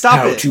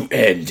 Stop it. to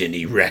end an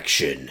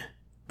erection.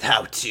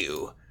 How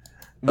to.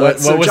 What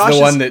so was Josh the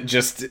is- one that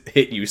just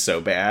hit you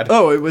so bad?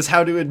 Oh, it was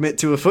how to admit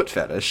to a foot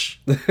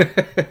fetish. How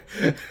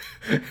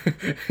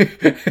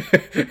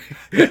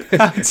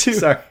to.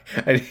 Sorry.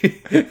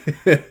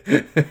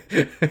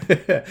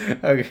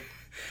 Okay.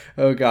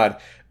 Oh, God.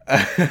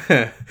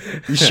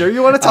 You sure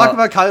you want to talk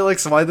about Kyle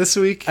XY this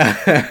week?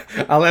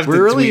 I'll have We're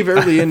to really tweet.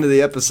 early into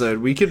the episode.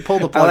 We could pull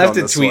the plug I'll have on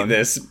to this tweet one.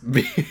 this.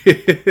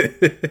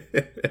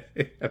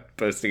 I'm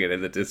posting it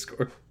in the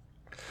Discord.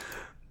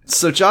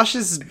 So Josh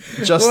is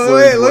just Wait,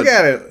 learned look what-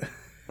 at it.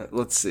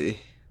 Let's see.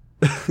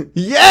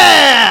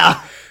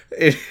 Yeah!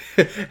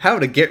 How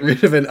to get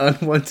rid of an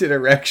unwanted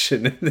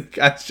erection. And the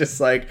guy's just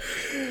like,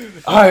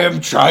 I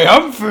am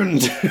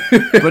triumphant.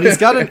 But he's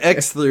got an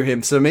X through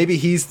him, so maybe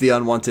he's the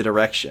unwanted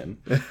erection.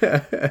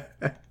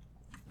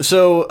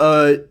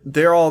 So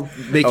they're all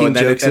making and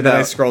then jokes I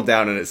about. scroll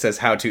down and it says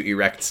how to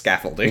erect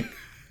scaffolding.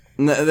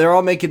 They're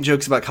all making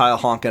jokes about Kyle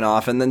honking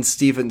off, and then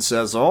Steven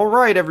says, "All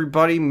right,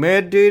 everybody,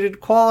 mandated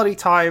quality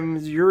time.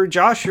 You're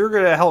Josh. You're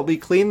gonna help me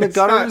clean the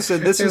gutters,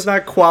 and this It's is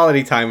not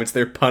quality time, it's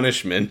their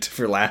punishment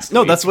for last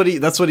no. week.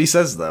 That's what he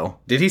says though.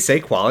 Did he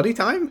say quality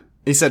time?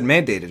 He said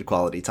mandated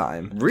quality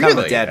time. Kind of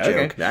Really? a dad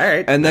Okay. joke. All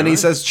right. And then he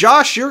says,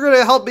 Josh, you're going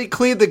to help me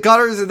clean the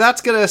gutters, and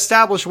that's going to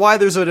establish why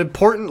there's an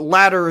important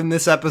ladder in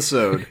this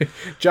episode.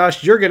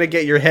 Josh, you're gonna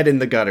get your head in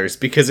the gutters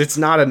because it's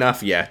not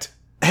enough yet.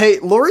 Hey,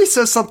 Lori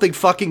says something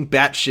fucking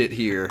batshit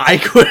here. I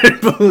couldn't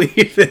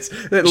believe this.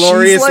 That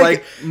Lori She's is like,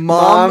 like,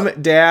 "Mom,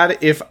 Mom, Dad,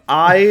 if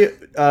I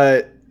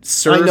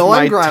serve know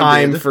I'm my grounded."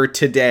 time for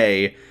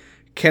today,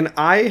 can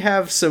I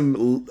have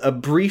a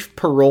brief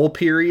parole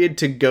period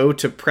to go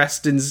to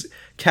Preston's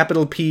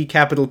capital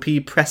P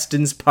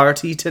Preston's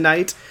party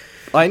tonight?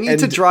 I need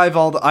to and- drive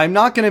I'm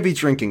not going to be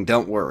drinking,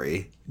 don't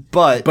worry.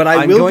 But But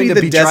I I'm will going be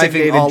to the driving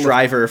designated all of-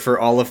 driver for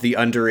all of the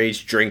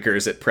underage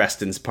drinkers at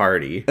Preston's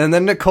party. And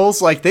then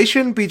Nicole's like, they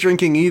shouldn't be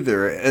drinking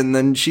either. And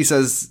then she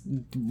says,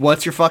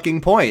 what's your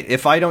fucking point?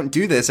 If I don't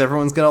do this,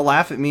 everyone's going to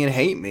laugh at me and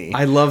hate me.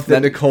 I love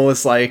that Nicole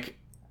is like,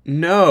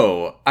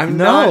 no, I'm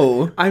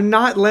No.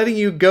 not letting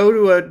you go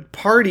to a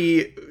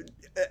party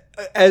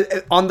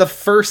on the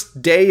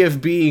first day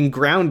of being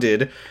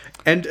grounded,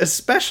 and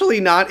especially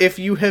not if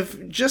you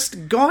have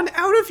just gone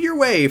out of your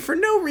way for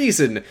no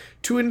reason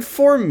to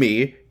inform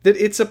me that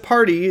it's a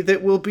party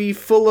that will be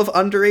full of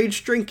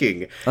underage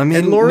drinking. I mean,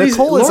 and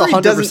Nicole is Lori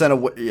 100%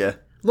 aware. Yeah.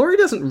 Lori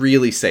doesn't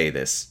really say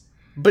this,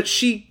 but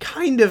she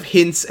kind of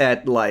hints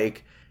at,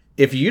 like,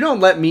 if you don't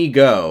let me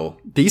go,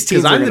 These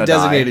teens because are I'm the gonna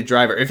designated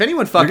driver, if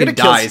anyone fucking gonna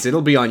kill dies,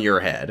 it'll be on your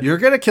head. You're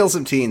going to kill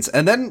some teens.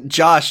 And then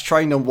Josh,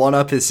 trying to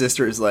one-up his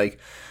sister, is like,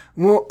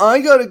 well, I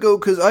got to go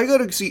because I got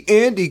to see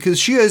Andy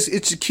because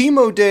it's a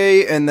chemo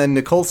day. And then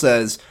Nicole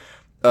says,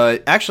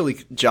 actually,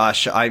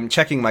 Josh, I'm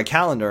checking my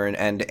calendar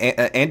and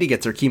Andy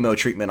gets her chemo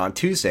treatment on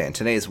Tuesday and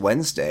today is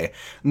Wednesday.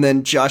 And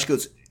then Josh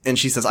goes, and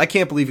she says, "I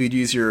can't believe you'd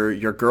use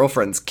your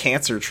girlfriend's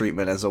cancer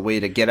treatment as a way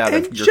to get out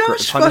And of your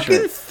Josh fucking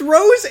punishment."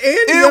 throws Andy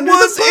It under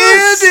was the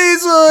bus.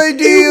 Andy's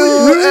idea, It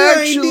was her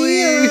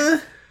actually.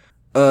 idea.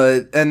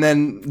 And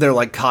then they're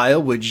like,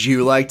 "Kyle, would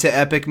you like to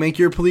epic make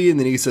your plea?" And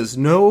then he says,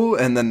 "No."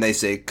 And then they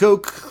say, "Go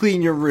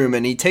clean your room."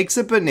 And he takes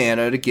a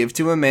banana to give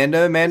to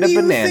Amanda. You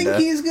banana. think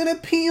he's gonna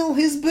peel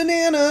his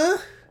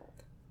banana?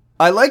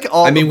 I like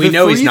all. I mean, we the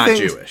know he's three not things-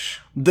 Jewish.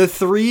 The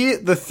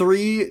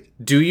three.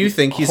 Do you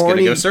think he's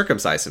Horny- gonna go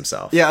circumcise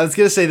himself? Yeah, I was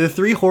gonna say the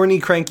three horny,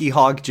 cranky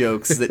hog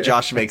jokes that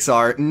Josh makes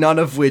are none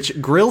of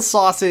which grill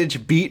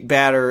sausage, beet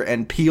batter,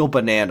 and peel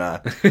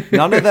banana.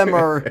 None of them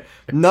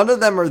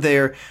are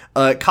there.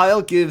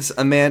 Kyle gives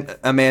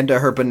Amanda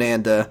her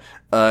banana,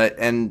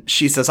 and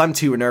she says, "I'm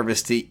too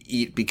nervous to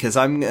eat because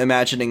I'm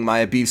imagining my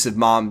abusive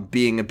mom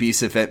being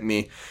abusive at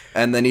me."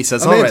 And then he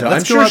says, "All right,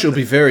 let's go out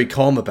be very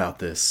calm about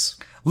this."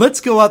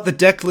 Let's go out the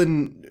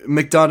Declan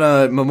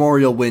McDonough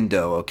Memorial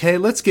window, okay?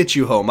 Let's get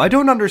you home. I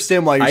don't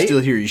understand why you're still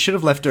here. You should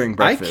have left during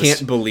breakfast." I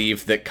can't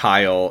believe that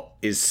Kyle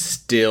is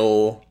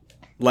still,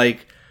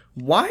 like,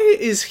 why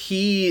is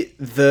he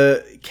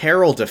the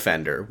Carol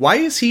defender? Why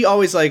is he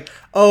always like,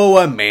 "Oh,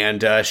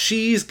 Amanda,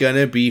 she's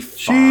gonna be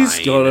fine.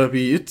 She's gonna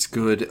be, it's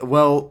good.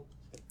 Well,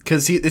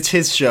 because it's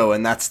his show,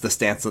 and that's the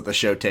stance that the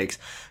show takes.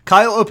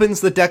 Kyle opens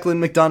the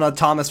Declan McDonough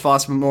Thomas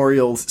Foss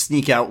Memorial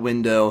sneak out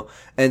window,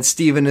 and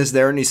Steven is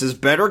there, and he says,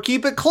 "Better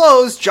keep it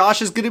closed. Josh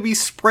is gonna be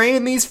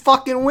spraying these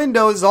fucking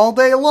windows all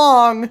day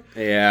long."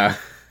 Yeah.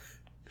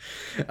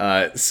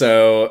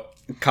 So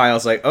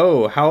Kyle's like,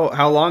 "Oh,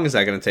 how long is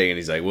that going to take?" And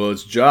he's like, "Well,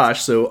 it's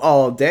Josh, so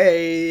all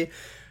day."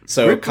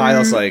 So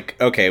Kyle's like,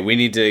 "Okay, we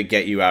need to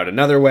get you out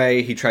another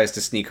way." He tries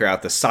to sneak her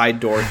out the side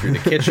door through the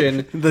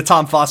kitchen. The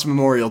Tom Foss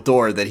Memorial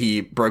door that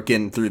he broke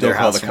in through their Don't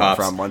call house the cops.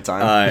 from one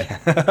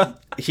time.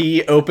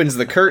 He opens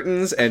the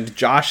curtains, and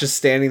Josh is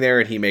standing there,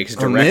 and he makes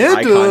direct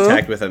eye Amanda.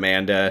 contact with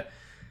Amanda.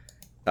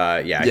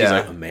 He's Yeah.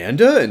 like,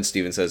 "Amanda?" And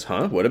Steven says,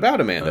 "Huh? What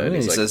about Amanda?" And he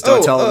he's like, says,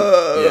 "Don't tell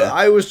him." Yeah.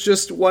 I was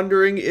just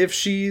wondering if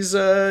she's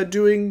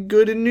doing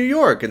good in New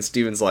York." And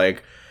Steven's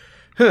like,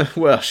 "Huh,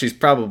 well, she's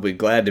probably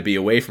glad to be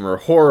away from her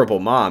horrible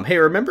mom. Hey,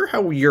 remember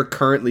how you're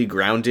currently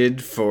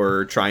grounded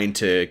for trying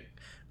to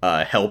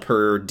help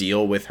her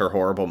deal with her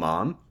horrible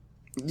mom?"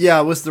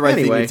 Yeah, it was the right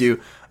Anyway. thing to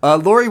do.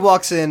 Lori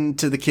walks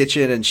into the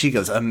kitchen and she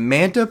goes,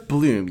 "Amanda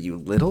Bloom, you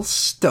little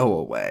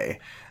stowaway."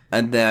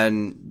 And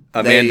then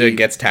Amanda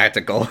gets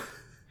tactical.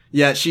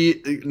 Yeah,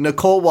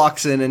 Nicole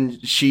walks in and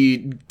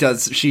she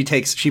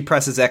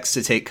presses X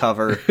to take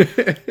cover.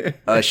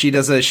 She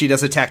does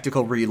a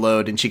tactical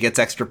reload and she gets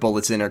extra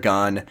bullets in her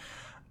gun.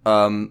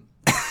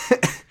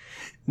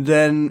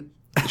 Then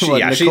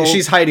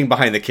She's hiding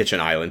behind the kitchen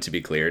island, to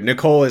be clear.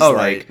 Nicole is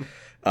right.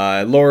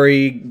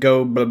 Lori,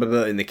 go blah, blah,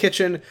 blah in the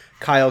kitchen.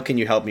 Kyle, can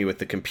you help me with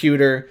the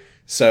computer?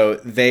 So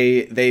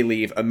they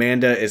leave.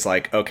 Amanda is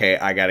like, "Okay,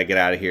 I gotta get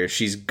out of here."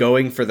 She's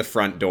going for the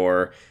front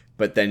door,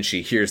 but then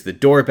she hears the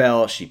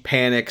doorbell. She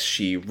panics.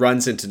 She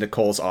runs into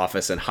Nicole's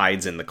office and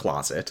hides in the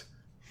closet.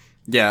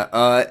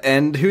 Yeah,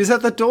 and who's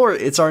at the door?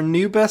 It's our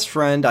new best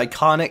friend,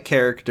 iconic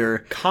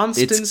character.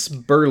 Constance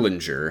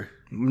Berlinger.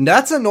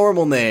 That's a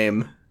normal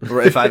name,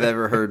 if I've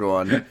ever heard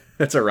one.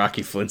 That's a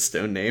Rocky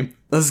Flintstone name.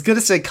 I was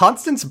gonna say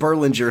Constance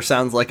Berlinger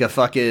sounds like a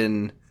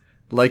fucking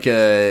like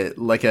a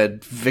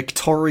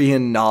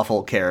Victorian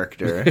novel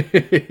character.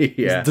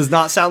 Yeah. Does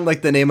not sound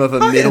like the name of a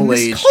I am Miss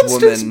middle-aged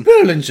Constance woman.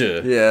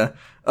 Berlinger.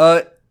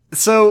 Yeah.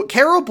 So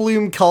Carol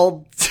Bloom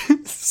called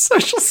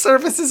social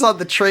services on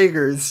the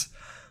Traegers.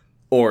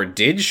 Or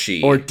did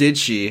she? Or did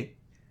she?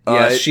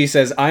 Yes, she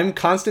says, "I'm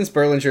Constance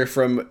Berlinger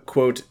from,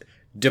 quote,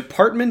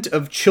 Department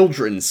of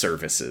Children's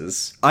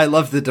Services." I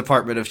love the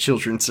Department of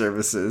Children's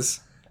Services.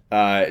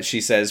 She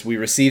says, "We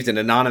received an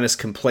anonymous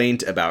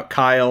complaint about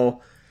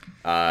Kyle.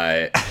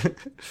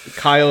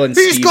 Kyle and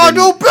He's Steven, got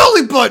no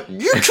belly button!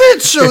 You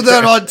can't show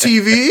that on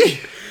TV!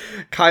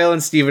 Kyle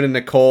and Steven and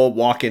Nicole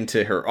walk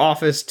into her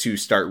office to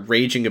start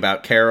raging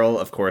about Carol.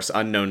 Of course,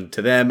 unknown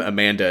to them,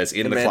 Amanda is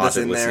in the Amanda's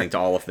closet in listening there. to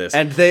all of this.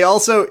 And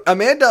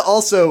Amanda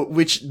also,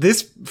 which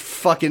this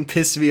fucking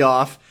pissed me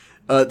off.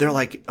 They're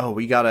like, "Oh,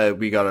 we gotta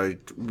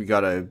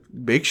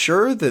make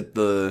sure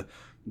that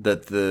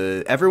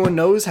everyone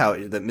knows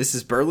that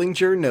Mrs.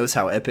 Berlinger knows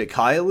how epic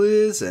Kyle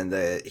is, and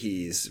that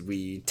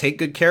we take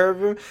good care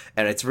of him,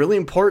 and it's really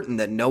important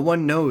that no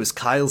one knows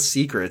Kyle's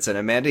secrets." And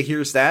Amanda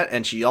hears that,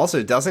 and she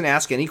also doesn't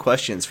ask any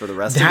questions for the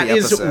rest of the That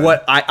episode. is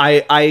what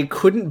I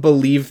couldn't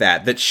believe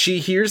that she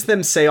hears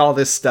them say all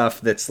this stuff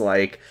that's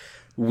like,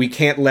 we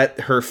can't let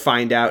her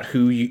find out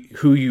who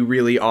you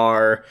really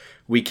are.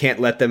 We can't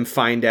let them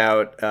find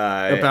out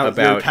about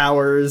your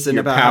powers and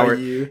your about power.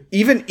 how you...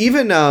 Even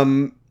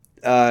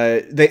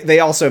they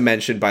also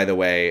mentioned, by the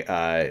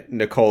way,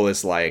 Nicole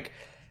is like,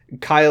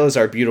 "Kyle is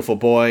our beautiful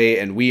boy,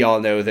 and we all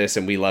know this,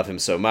 and we love him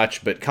so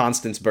much. But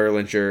Constance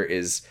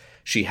Berlinger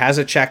she has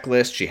a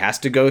checklist. She has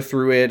to go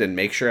through it and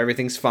make sure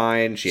everything's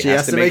fine. She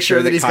has to make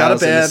sure that he's Kyle's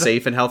got a in a bed.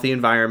 safe and healthy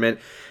environment.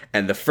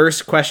 And the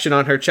first question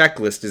on her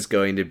checklist is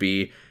going to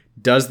be,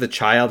 Does the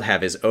child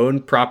have his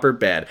own proper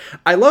bed?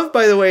 I love,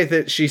 by the way,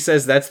 that she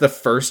says that's the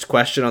first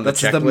question on the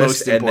That's the checklist,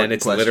 most and then important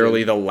it's question.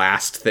 literally the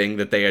last thing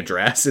that they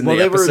address in Well,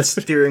 the they were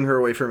episode. steering her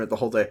away from it the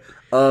whole day.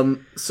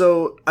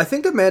 So I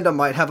think Amanda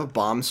might have a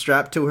bomb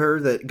strapped to her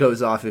that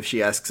goes off if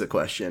she asks a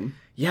question.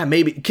 Yeah,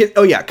 maybe.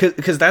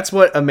 Because that's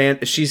what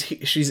Amanda. She's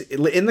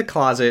in the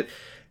closet,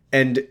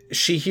 and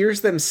she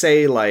hears them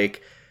say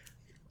like,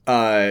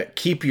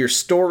 "Keep your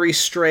story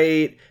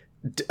straight.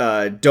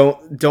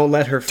 Don't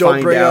let her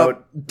find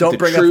out. Don't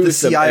bring up the truth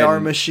CIR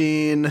and-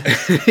 machine.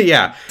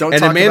 Yeah, Don't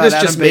and talk Amanda's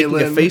about just Adam making a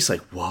Balin. face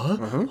like, "What?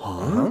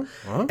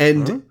 Huh?"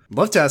 And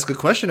Love to ask a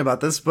question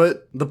about this,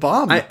 but the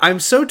bomb. I'm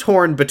so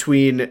torn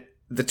between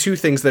the two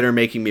things that are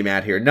making me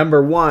mad here.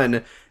 Number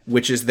one,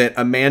 which is that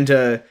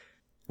Amanda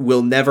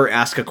will never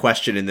ask a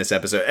question in this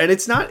episode, and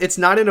it's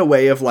not in a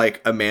way of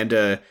like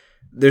Amanda.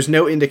 There's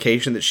no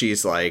indication that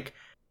she's like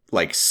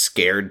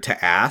scared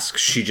to ask.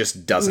 She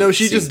just doesn't. no,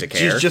 she seem to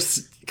care. she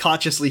just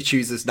consciously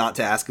chooses not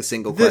to ask a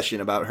single question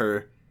about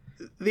her.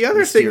 The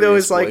other thing though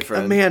mysterious is like,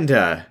 boyfriend.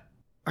 Amanda,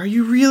 are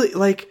you really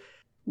like?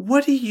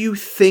 What do you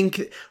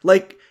think?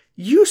 Like,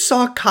 you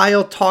saw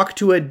Kyle talk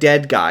to a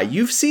dead guy.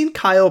 You've seen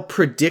Kyle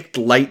predict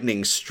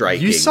lightning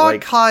striking. You saw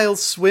like, Kyle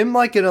swim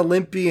like an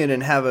Olympian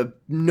and have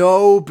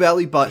no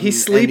belly button. he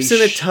sleeps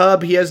and in a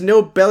tub. He has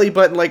no belly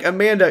button. Like,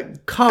 Amanda,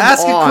 come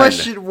Ask on. a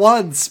question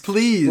once,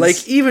 please.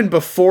 Like, even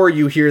before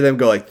you hear them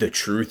go like the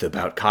truth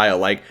about Kyle,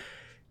 like,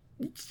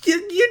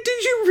 did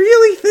you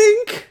really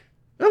think,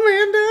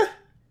 Amanda,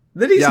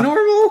 that he's Yeah.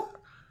 normal?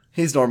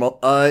 He's normal.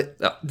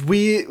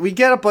 We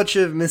get a bunch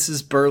of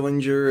Mrs.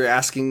 Berlinger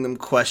asking them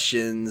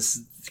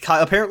questions.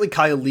 Apparently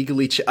Kyle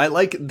legally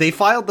they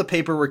filed the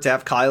paperwork to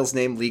have Kyle's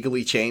name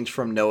legally changed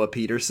from Noah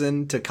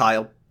Peterson to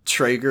Kyle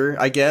Traeger,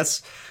 I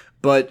guess.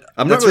 But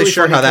I'm not that's really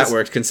sure funny how that 'cause-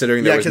 worked,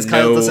 considering Yeah, there because was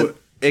Kyle no doesn't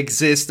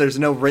exist. There's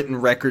no written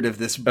record of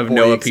this of boy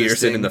Noah existing.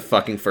 Peterson in the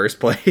fucking first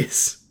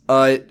place.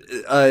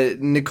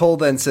 Nicole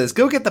then says,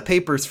 "Go get the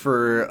papers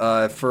for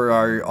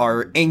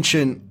our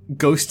ancient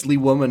ghostly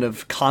woman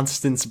of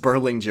Constance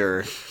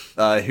Berlinger,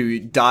 who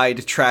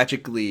died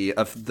tragically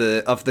of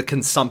the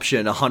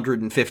consumption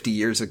 150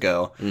 years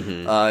ago."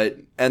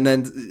 And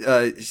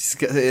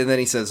then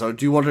he says, "Oh,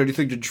 do you want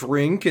anything to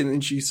drink?" And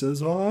then she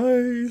says,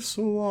 "Ice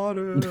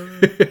water."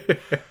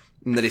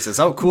 And then he says,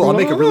 "Oh, cool! I'll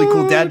make a really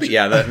cool dad.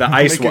 Yeah, the I'll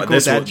ice make a water. cool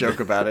dad joke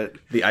about it."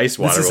 The ice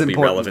water is will be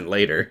important. relevant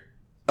later.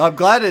 I'm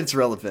glad it's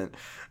relevant.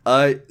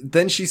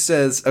 Then she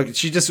says, okay,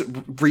 she just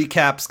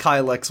recaps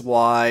Kyle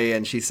XY,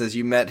 and she says,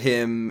 "You met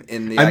him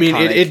in the." I mean,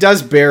 iconic- it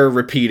does bear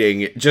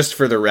repeating, just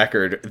for the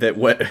record, that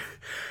what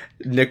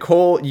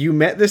Nicole, you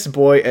met this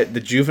boy at the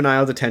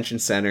juvenile detention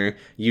center.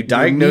 You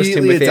diagnosed him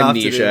immediately with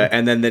adopted amnesia, him.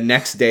 and then the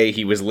next day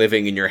he was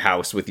living in your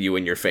house with you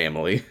and your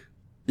family.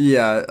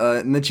 Yeah,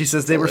 and then she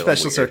says they were little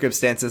special weird.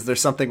 circumstances.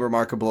 There's something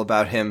remarkable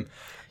about him.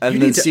 And You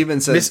then need to- Steven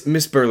says,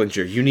 Miss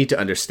Berlinger, you need to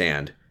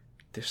understand.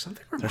 There's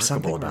something remarkable "There's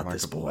something about remarkable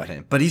this boy. about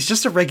him, but he's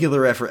just a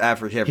regular average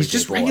everyday He's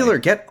just boy." regular.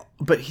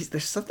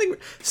 There's something.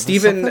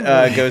 Steven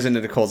something goes into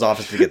Nicole's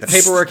office to get the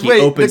paperwork. He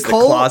Wait, opens the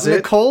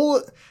closet.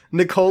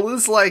 Nicole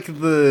is like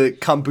the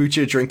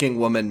kombucha drinking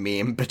woman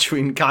meme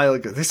between Kyle.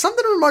 There's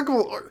something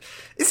remarkable. Or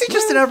is he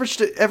just an average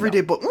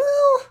everyday boy?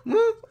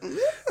 Well,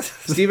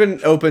 Steven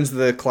opens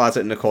the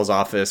closet in Nicole's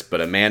office,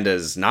 but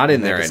Amanda's not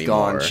in there Amanda's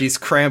anymore. gone. She's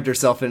crammed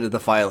herself into the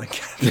filing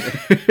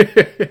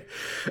cabinet.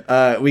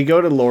 We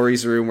go to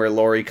Lori's room where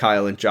Lori,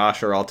 Kyle, and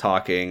Josh are all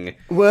talking.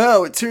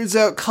 Wow, it turns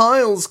out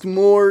Kyle's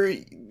more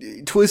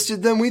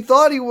twisted than we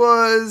thought he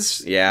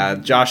was. Yeah,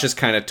 Josh is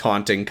kind of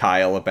taunting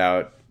Kyle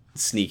about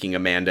sneaking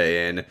Amanda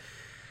in.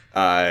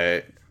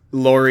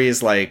 Lori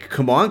is like,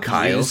 "Come on,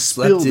 Kyle, You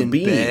spill slept the in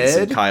beans." bed?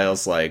 And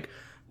Kyle's like,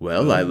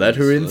 "Well, I let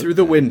her in through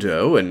the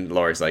window." And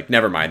Lori's like,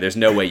 "Never mind. There's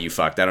no way you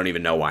fucked. I don't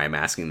even know why I'm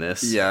asking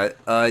this." Yeah,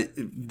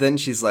 then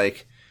she's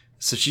like,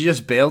 so she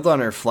just bailed on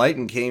her flight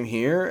and came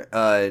here?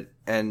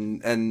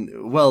 And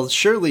well,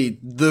 surely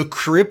the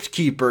crypt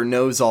keeper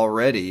knows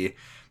already.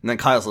 And then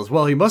Kyle says,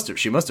 "Well,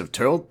 she must have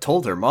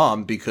told her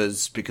mom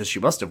because she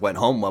must have went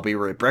home while we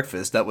were at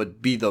breakfast. That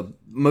would be the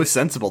most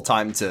sensible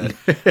time to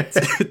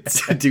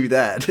do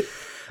that."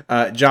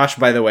 Josh,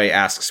 by the way,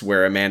 asks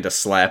where Amanda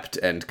slept,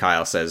 and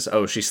Kyle says,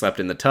 "Oh, she slept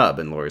in the tub."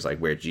 And Lori's like,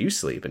 "Where'd you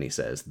sleep?" And he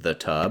says, "The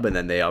tub." And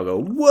then they all go,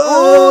 "Whoa,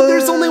 Oh,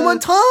 there's only one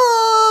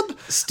tub!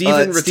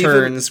 Steven Steven-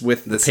 returns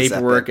with the this is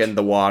paperwork epic. and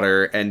the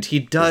water, and he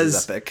This does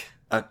is epic.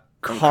 a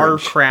car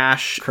Cringe.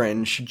 crash.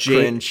 Cringe.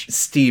 Cringe.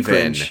 Steven.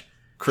 Cringe.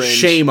 Cringe.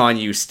 Shame on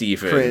you,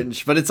 Steven.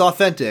 Cringe. But it's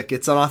authentic.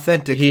 It's an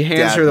authentic He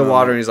hands dad her the moment.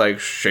 water and he's like,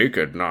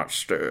 "Shaken, not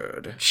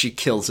stirred." She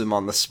kills him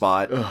on the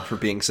spot for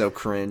being so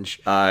cringe.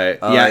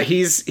 Yeah,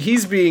 he's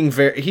being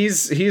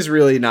he's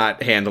really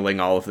not handling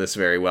all of this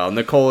very well.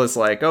 Nicole is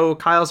like, "Oh,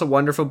 Kyle's a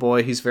wonderful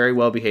boy. He's very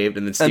well behaved."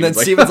 And then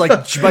Steven's like,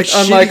 "My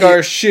unlike shitty-" our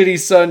shitty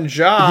son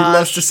Josh, He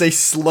loves to say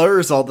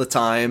slurs all the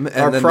time. And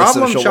our then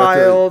problem the social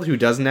child who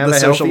doesn't have the a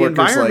social healthy worker's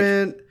like,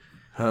 environment.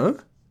 Huh?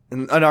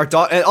 And our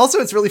daughter, and also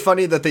it's really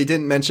funny that they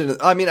didn't mention.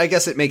 I mean, I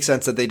guess it makes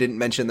sense that they didn't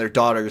mention their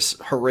daughter's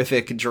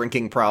horrific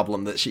drinking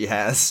problem that she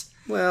has.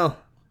 Well,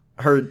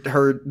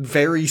 her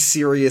very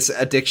serious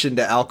addiction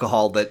to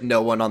alcohol that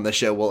no one on the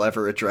show will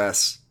ever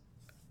address.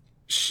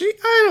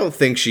 I don't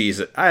think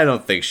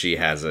she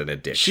has an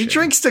addiction. She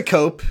drinks to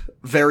cope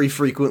very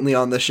frequently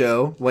on the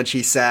show. When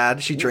she's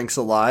sad, she drinks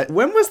a lot.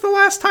 When was the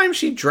last time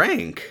she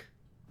drank?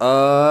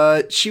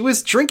 She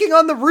was drinking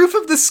on the roof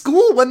of the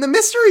school when the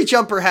mystery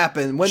jumper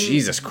happened. When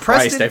Jesus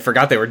Christ, I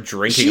forgot they were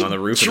drinking on the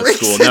roof of the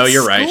school. drinks No, at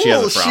you're right. She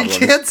has a school. problem.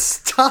 She can't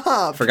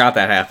stop. Forgot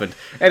that happened.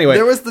 Anyway,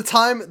 There was the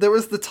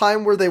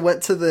time where they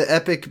went to the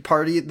epic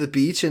party at the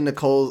beach, and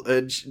Nicole,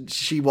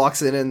 she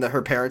walks in and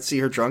her parents see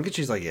her drunk, and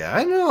she's like, "Yeah,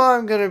 I know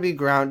I'm gonna be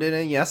grounded,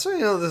 and yes, I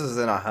know this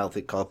isn't a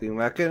healthy coping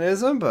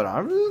mechanism, but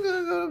I'm just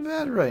gonna go to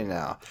bed right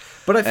now."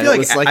 but I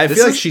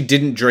feel like she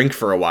didn't drink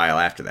for a while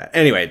after that.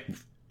 Anyway,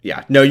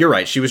 yeah, no, you're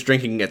right. She was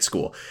drinking at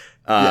school.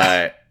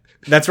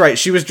 That's right.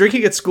 She was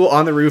drinking at school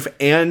on the roof,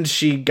 and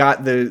she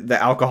got the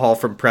alcohol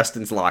from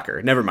Preston's locker.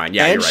 Never mind.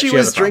 Yeah, And you're right. she has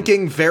was a problem.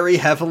 drinking very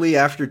heavily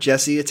after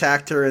Jesse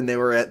attacked her, and they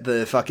were at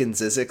the fucking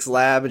Zizix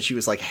lab, and she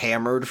was like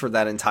hammered for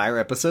that entire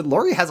episode.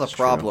 Lori has a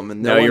problem,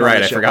 and No, one you're on the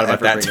right. I show forgot will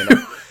about ever that bring it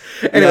too. up.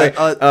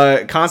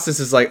 Anyway,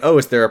 Constance is like, "Oh,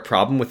 is there a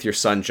problem with your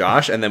son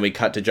Josh?" And then we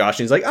cut to Josh,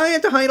 and he's like, "I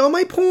have to hide all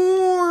my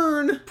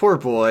porn." Poor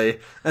boy.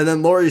 And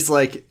then Lori's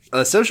like,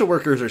 social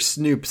workers are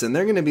snoops, and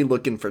they're going to be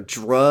looking for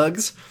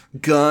drugs,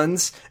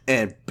 guns,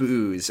 and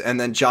booze. And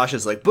then Josh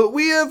is like, "But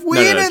we have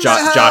weed in the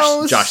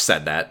house. Josh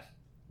said that.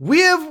 We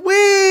have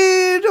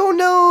weed. Oh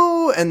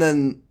no!" And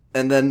then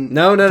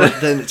No. But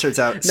then it turns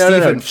out No.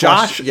 Stephen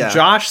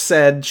Josh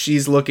said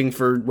she's looking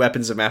for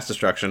weapons of mass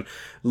destruction.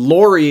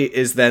 Lori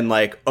is then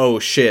like, "Oh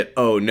shit!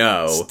 Oh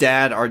no!" Our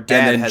dad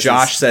And then has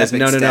Josh this says, epic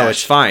 "No, stash.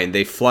 it's fine.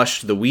 They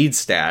flushed the weed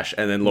stash."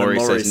 And then Lori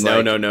Lori's says,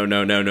 "No,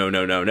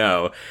 like-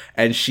 no.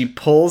 And she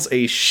pulls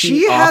a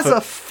sheet She off has of-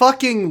 a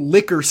fucking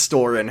liquor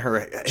store in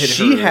her.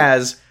 She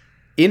has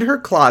in her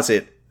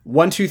closet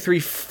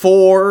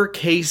 4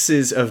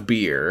 cases of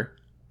beer.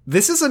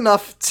 This is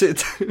enough to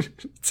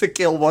to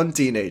kill one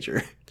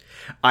teenager.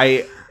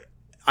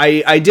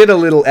 I did a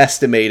little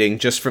estimating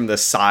just from the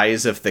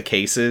size of the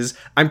cases.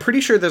 I'm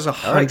pretty sure there's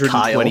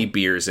 120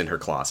 beers in her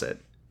closet.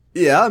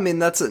 Yeah, I mean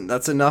that's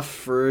enough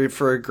for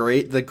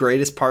the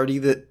greatest party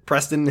that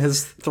Preston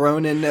has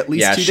thrown in at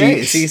least 2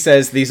 days. She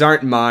says these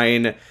aren't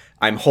mine.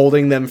 I'm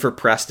holding them for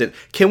Preston.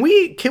 Can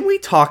we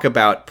talk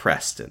about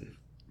Preston?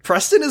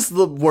 Preston is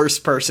the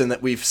worst person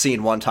that we've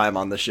seen one time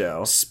on the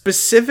show.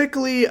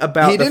 Specifically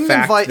about the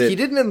fact that he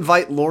didn't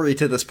invite Lori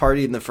to this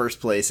party in the first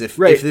place. If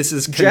this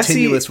is Jesse,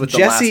 continuous with the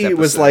last episode.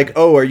 was like,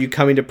 "Oh, are you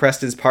coming to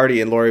Preston's party?"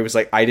 And Lori was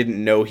like, "I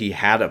didn't know he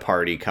had a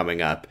party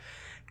coming up."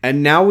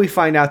 And now we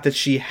find out that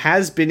she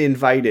has been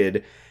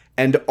invited,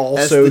 and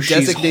also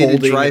she's designated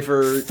holding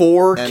driver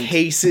 4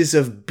 cases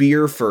of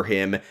beer for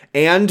him,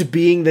 and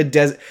being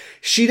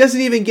she doesn't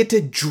even get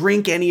to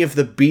drink any of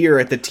the beer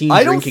at the teen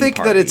I don't drinking think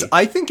party. that it's.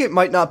 I think it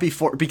might not be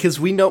because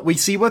we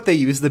see what they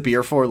use the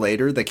beer for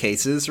later, the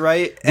cases,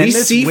 right? And we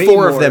there's see way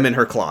 4 of more. them in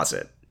her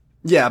closet.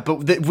 Yeah,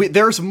 but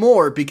there's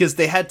more because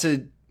they had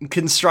to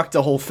construct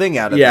a whole thing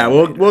out of. Yeah, them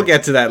later. we'll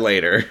get to that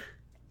later.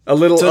 A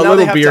little now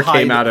they have beer to hide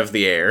came it. out of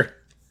the air.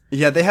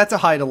 Yeah, they had to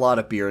hide a lot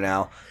of beer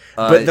now.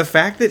 But the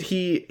fact that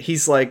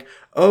he's like,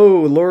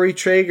 "Oh, Lori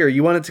Traeger,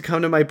 you wanted to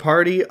come to my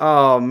party?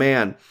 Oh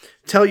man,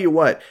 tell you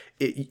what,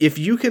 if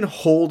you can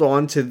hold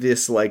on to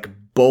this like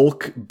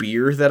bulk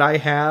beer that I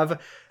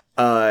have,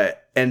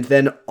 and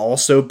then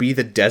also be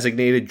the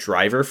designated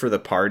driver for the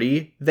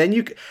party,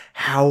 then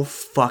how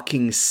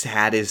fucking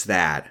sad is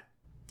that?"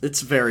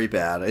 It's very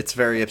bad. It's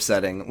very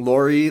upsetting.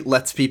 Lori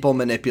lets people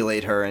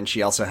manipulate her, and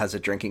she also has a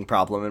drinking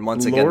problem. And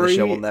once again, the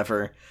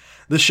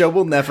show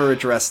will never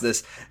address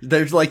this.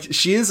 There's like,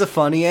 she is a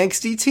funny,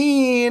 angsty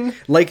teen.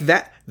 Like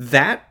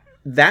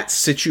that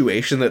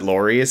situation that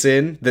Lori is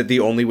in, that the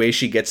only way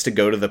she gets to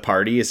go to the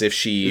party is if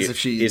she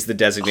is the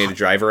designated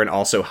driver and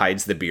also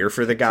hides the beer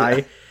for the guy.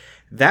 Yeah.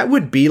 That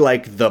would be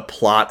like the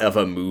plot of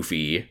a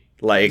movie.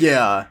 Like,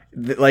 yeah,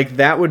 like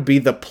that would be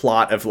the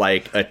plot of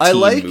like a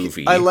teen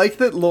movie. I like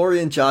that Lori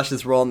and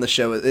Josh's role in the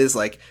show is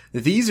like,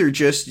 these are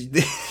just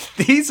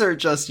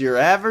your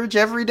average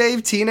everyday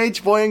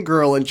teenage boy and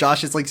girl, and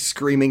Josh is like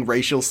screaming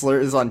racial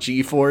slurs on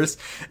G-Force,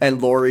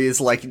 and Lori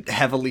is like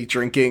heavily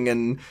drinking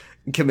and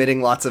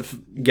committing lots of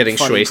getting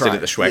shwasted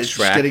at the Schweck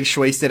Schwack. Getting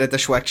shwasted at the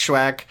Schweck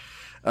Schwack.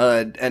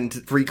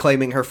 And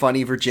reclaiming her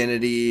funny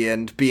virginity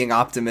and being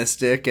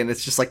optimistic, and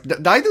it's just like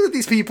neither of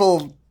these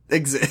people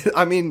exist.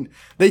 I mean,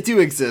 they do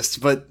exist,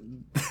 but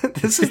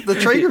this is the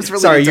Traegers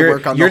really need to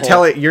work on.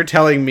 You're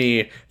telling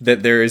me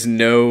that there is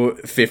no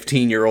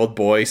 15-year-old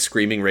boy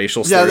screaming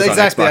racial slurs on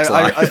Xbox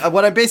Live.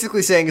 What I'm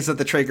basically saying is that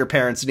the Traeger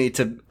parents need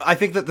to. I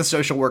think that the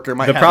social worker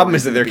might. The problem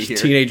is that their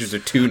teenagers are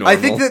too normal. I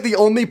think that the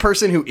only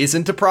person who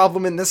isn't a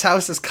problem in this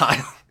house is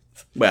Kyle.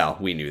 Well,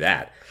 we knew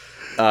that.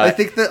 I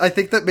think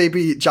that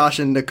maybe Josh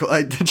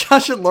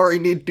and Lori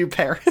need new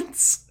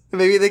parents.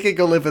 Maybe they could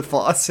go live with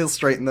Foss. He'll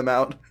straighten them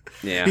out.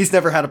 Yeah. He's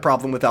never had a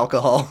problem with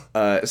alcohol.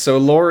 So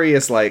Lori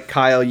is like,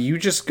 "Kyle, you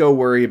just go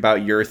worry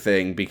about your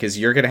thing because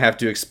you're going to have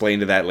to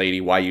explain to that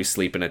lady why you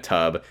sleep in a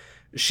tub.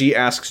 she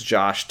asks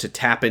Josh to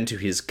tap into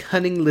his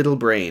cunning little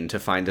brain to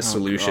find a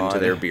solution to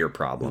God. their beer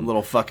problem.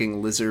 Little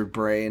fucking lizard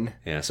brain.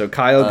 Yeah, so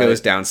Kyle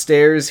goes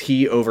downstairs.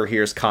 He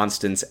overhears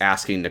Constance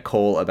asking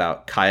Nicole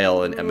about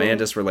Kyle and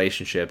Amanda's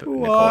relationship.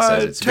 Nicole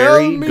says it's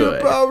very good.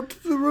 About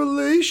the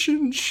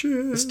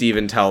relationship.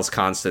 Steven tells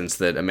Constance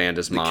that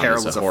Amanda's mom Carol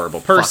is was a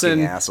horrible fucking person.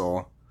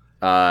 asshole.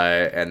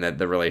 And that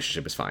the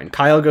relationship is fine.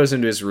 Kyle goes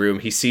into his room.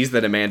 He sees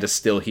that Amanda's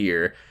still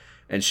here.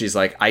 And she's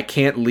like, I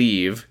can't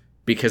leave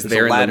because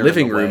they're in the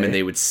living room and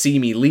they would see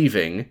me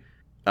leaving.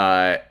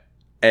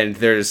 And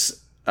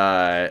there's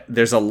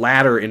a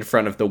ladder in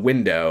front of the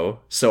window,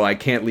 so I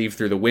can't leave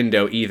through the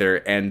window either.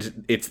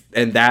 And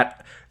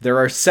there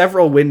are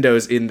several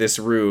windows in this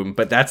room,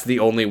 but that's the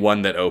only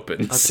one that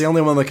opens. That's the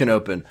only one that can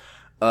open.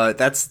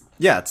 It's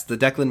the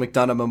Declan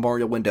McDonough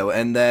Memorial window.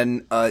 And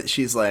then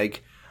she's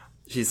like,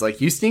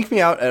 you sneak me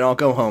out and I'll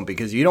go home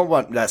because you don't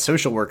want that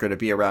social worker to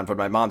be around when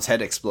my mom's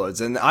head explodes.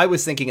 And I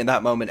was thinking in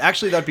that moment,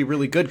 actually, that'd be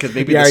really good because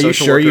maybe yeah, the are you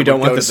social sure worker you don't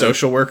would want go the to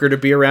social worker to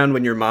be around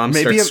when your mom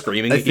starts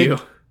screaming at you?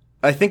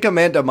 I think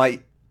Amanda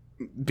might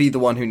be the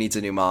one who needs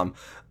a new mom.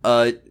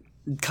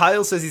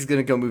 Kyle says he's going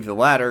to go move the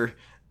ladder.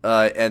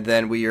 And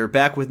then we are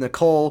back with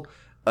Nicole.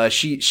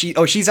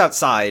 She's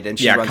outside and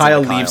she runs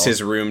Kyle into leaves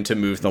his room to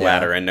move the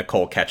ladder and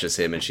Nicole catches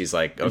him and she's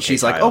like, okay, and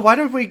she's Kyle. like, oh, why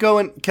don't we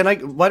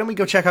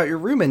go check out your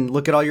room and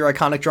look at all your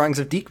iconic drawings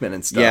of Diekman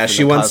and stuff? Yeah, and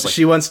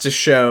she wants to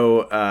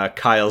show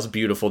Kyle's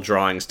beautiful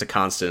drawings to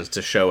Constance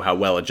to show how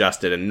well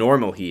adjusted and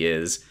normal he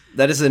is.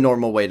 That is a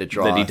normal way to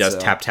draw. That he does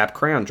tap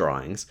crayon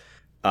drawings.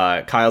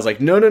 Kyle's like,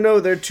 no,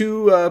 they're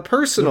too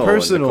personal.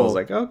 And Nicole's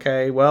like,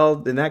 okay,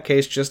 well, in that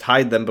case, just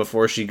hide them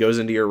before she goes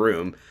into your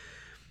room.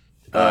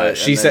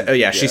 She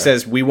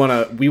says we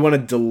want to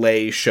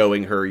delay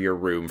showing her your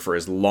room for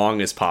as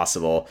long as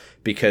possible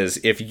because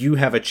if you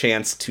have a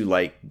chance to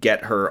like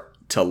get her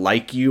to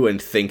like you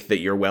and think that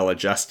you're well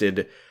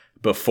adjusted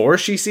before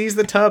she sees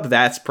the tub,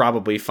 that's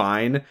probably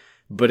fine.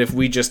 But if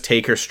we just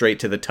take her straight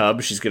to the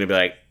tub, she's gonna be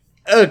like,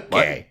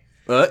 okay.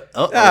 All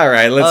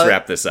right, let's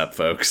wrap this up,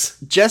 folks.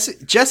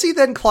 Jesse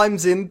then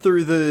climbs in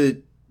through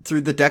the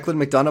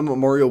Declan McDonough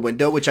Memorial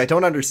window, which I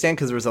don't understand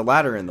because there was a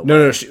ladder in the way.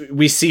 No,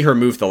 we see her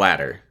move the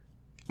ladder.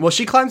 Well,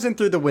 she climbs in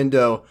through the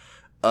window,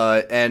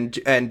 and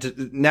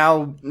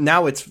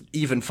now it's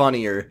even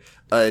funnier.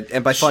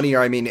 And by funnier,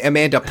 I mean,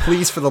 Amanda,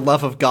 please, for the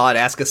love of God,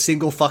 ask a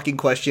single fucking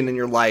question in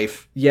your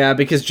life. Yeah,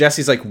 because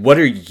Jesse's like, what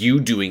are you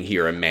doing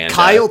here, Amanda?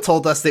 Kyle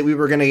told us that we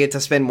were going to get to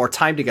spend more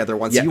time together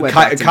once you went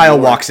back to Kyle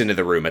New York. walks into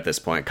the room at this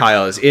point.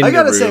 Kyle is in the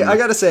room. I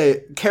gotta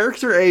say,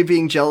 character A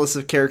being jealous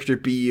of character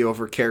B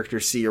over character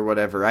C or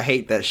whatever, I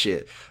hate that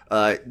shit.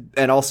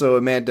 And also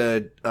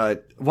Amanda,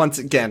 once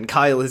again,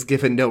 Kyle has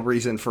given no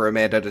reason for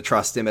Amanda to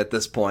trust him at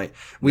this point.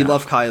 We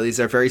love Kyle. He's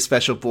our very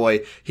special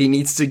boy. He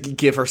needs to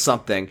give her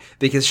something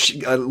because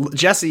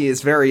Jesse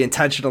is very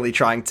intentionally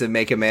trying to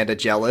make Amanda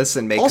jealous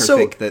and make her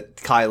think that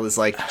Kyle is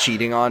like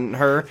cheating on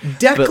her.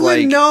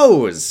 Declan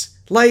knows.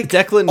 Like,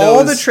 Declan knows.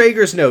 All the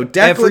Traegers know.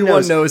 Declan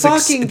Everyone knows.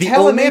 Fucking The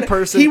tell only Amanda.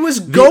 person- He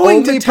was the going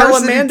only to tell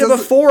person who Amanda doesn't-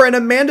 before, and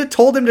Amanda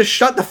told him to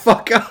shut the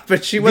fuck up,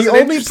 and she wasn't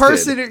The only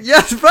interested. person,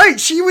 yes,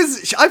 right.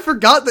 I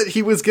forgot that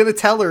he was gonna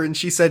tell her, and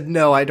she said,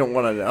 "No, I don't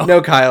want to know."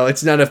 No, Kyle,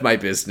 it's none of my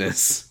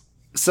business.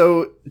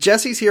 So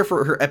Jesse's here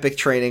for her epic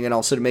training, and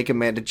also to make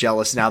Amanda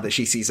jealous now that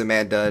she sees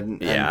Amanda. And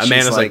she's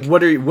Amanda's like,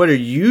 "What are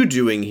you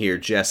doing here,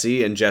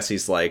 Jesse?" And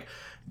Jesse's like,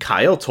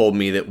 "Kyle told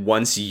me that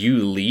once you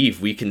leave,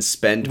 we can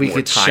spend more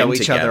could time show each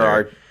together." other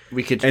our.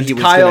 We could. And he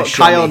was gonna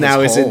show Kyle me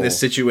now his is in hole. this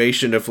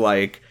situation of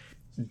like,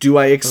 do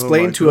I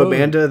explain to God.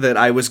 Amanda that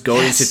I was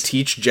going to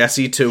teach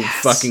Jesse to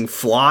fucking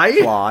fly?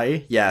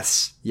 Fly.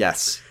 Yes.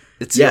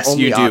 It's Yes, your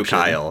only you do, option.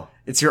 Kyle.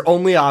 It's your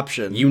only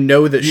option. You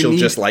know that she'll need-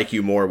 just like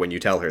you more when you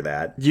tell her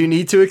that. You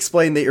need to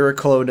explain that you're a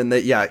clone and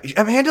that,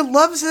 Amanda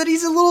loves that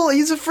he's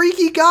a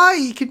freaky guy.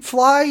 He can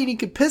fly and he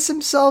can piss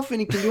himself and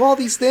he can do all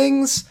these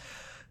things.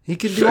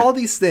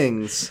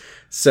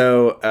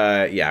 So,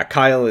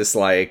 Kyle is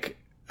like,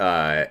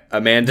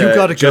 Amanda, You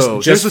gotta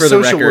go. Just There's for a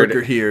the social record,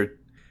 worker here.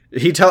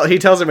 He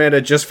tells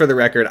Amanda, just for the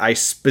record, I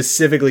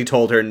specifically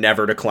told her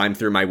never to climb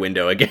through my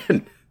window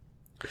again.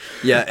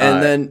 Yeah,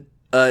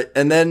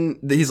 and then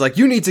he's like,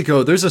 you need to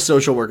go. There's a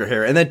social worker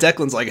here. And then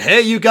Declan's like,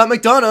 hey, you got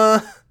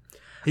McDonough.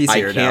 He's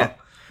here now.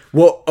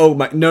 Well,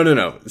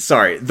 no.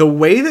 Sorry. The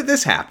way that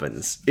this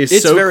happens is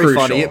It's so very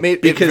crucial. funny.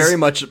 It very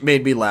much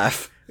made me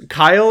laugh.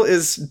 Kyle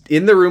is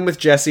in the room with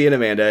Jesse and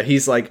Amanda.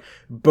 He's like,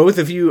 both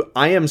of you,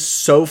 I am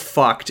so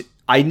fucked.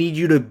 I need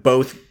you to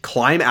both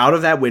climb out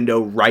of that window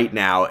right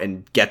now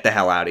and get the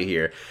hell out of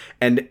here.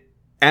 And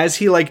as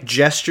he like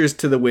gestures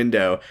to the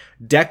window,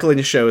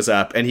 Declan shows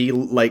up and he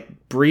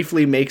like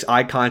briefly makes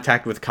eye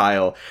contact with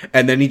Kyle,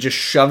 and then he just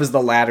shoves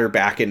the ladder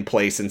back in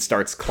place and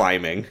starts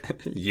climbing.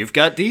 You've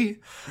got D.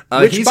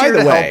 Which, He's by here the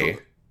to way,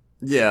 help.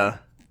 Yeah.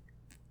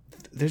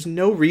 There's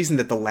no reason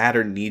that the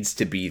ladder needs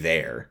to be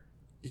there.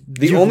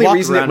 The You only walk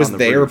reason it around was on the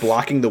there roof.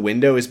 blocking the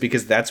window is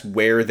because that's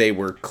where they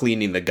were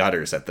cleaning the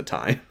gutters at the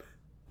time.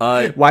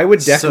 Why would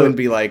Declan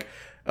be like,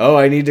 oh,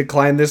 I need to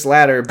climb this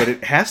ladder, but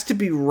it has to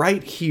be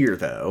right here,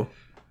 though?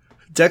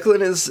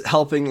 Declan is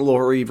helping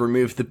Lori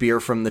remove the beer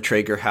from the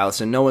Traeger house,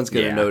 and no one's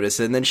gonna Yeah. notice.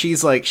 And then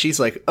she's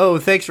like, "Oh,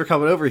 thanks for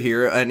coming over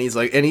here." And he's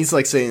like,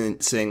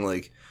 saying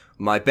like,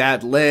 "My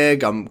bad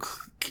leg. I'm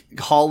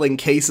hauling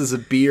cases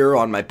of beer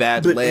on my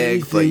bad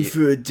leg."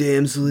 for a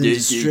damsel in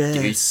There's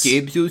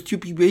damsels to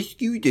be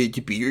rescued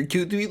and beer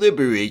to be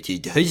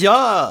liberated.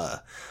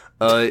 Huzzah!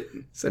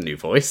 It's a new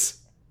voice.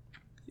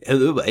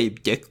 Hello, I am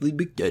Declan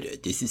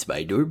McDonough. This is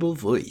my normal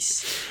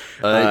voice.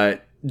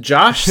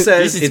 Josh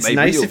says This is it's my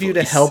nice real of you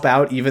to voice. help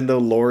out even though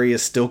Lori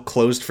is still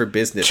closed for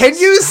business. Can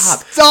you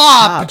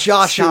stop,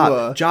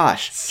 Joshua? Stop.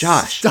 Josh.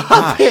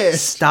 Stop it.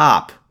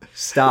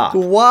 Stop.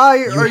 Why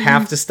You are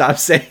have to stop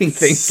saying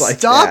things like that.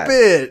 Stop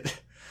it!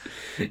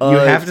 You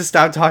have to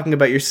stop talking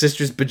about your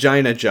sister's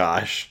vagina,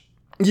 Josh.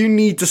 You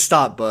need to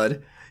stop,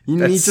 bud. You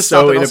That's need to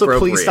so stop. And also, please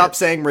inappropriate. stop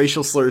saying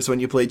racial slurs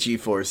when you play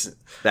G-Force.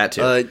 That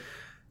too.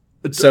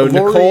 So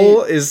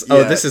Nicole is...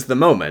 Oh, yeah. this is the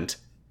moment.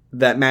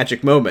 That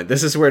magic moment.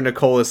 This is where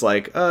Nicole is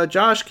like,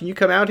 Josh, can you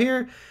come out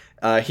here?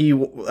 He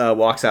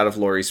walks out of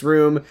Lori's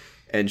room,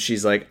 and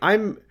she's like,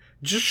 I'm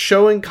just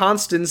showing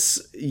Constance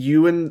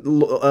you and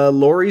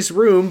Lori's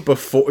room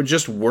before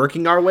just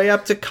working our way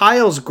up to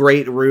Kyle's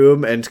great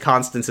room. And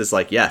Constance is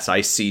like, yes,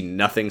 I see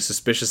nothing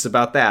suspicious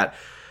about that.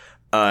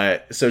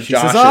 So She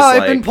Josh says, is I've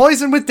like... been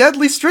poisoned with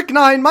deadly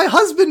strychnine. My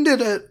husband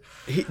did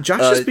it.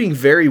 Josh is being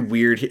very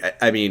weird.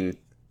 I mean,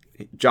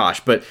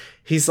 Josh, but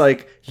he's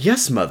like,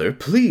 yes, mother,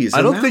 please.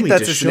 I don't allow think me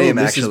that's to his show name,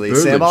 Mrs. actually.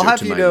 Sam, I'll Berlinger have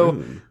to you my know,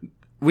 room."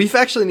 we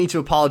actually need to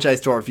apologize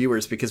to our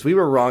viewers because we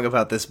were wrong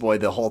about this boy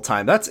the whole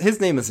time. His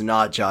name is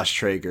not Josh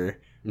Traeger.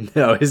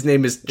 No, his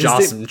name is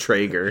Jossam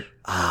Traeger.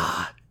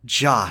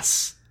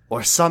 Joss.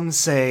 Or some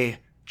say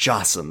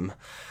Jossam.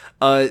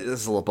 This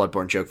is a little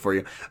Bloodborne joke for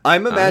you.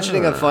 I'm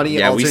imagining a funny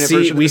Yeah, we alternate see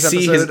version of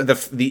this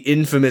episode. the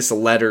infamous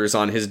letters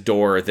on his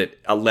door that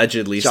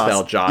allegedly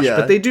spell Josh, yeah.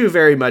 but they do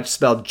very much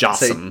spell Say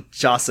Jossam.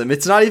 Jossam.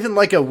 It's not even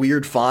like a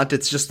weird font.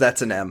 It's just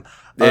that's an M.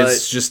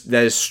 It's just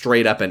that is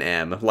straight up an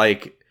M.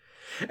 Like,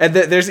 and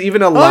there's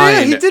even a Oh line.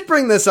 yeah, he did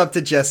bring this up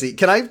to Jesse.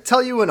 Can I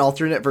tell you an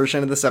alternate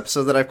version of this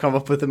episode that I've come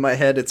up with in my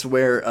head? It's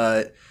where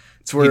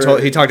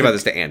He talked about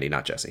this to Andy,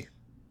 not Jesse.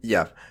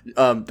 Yeah,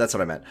 that's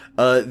what I meant.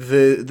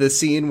 The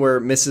scene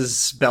where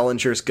Mrs.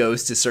 Bellinger's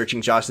ghost is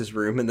searching Josh's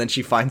room, and then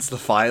she finds the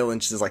file,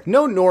 and she's like,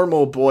 "No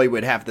normal boy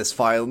would have this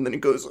file." And then it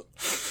goes,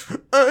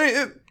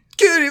 "I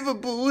can't even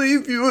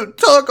believe you would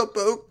talk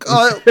about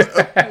Kyle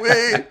that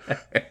way.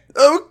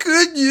 How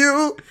could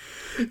you?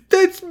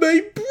 That's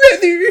my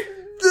brother.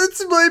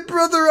 That's my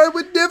brother. I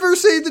would never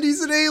say that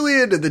he's an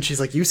alien." And then she's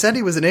like, "You said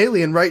he was an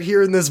alien right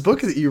here in this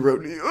book that you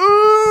wrote."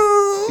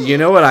 You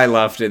know what I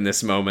loved in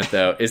this moment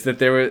though is that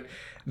there were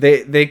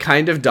they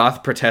kind of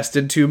doth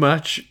protested too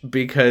much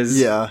because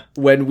Yeah.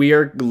 when we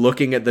are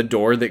looking at the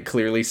door that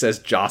clearly says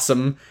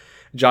Jossam,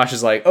 Josh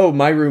is like, "Oh,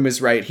 my room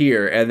is right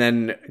here," and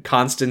then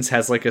Constance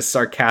has like a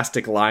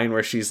sarcastic line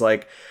where she's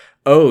like,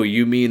 "Oh,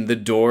 you mean the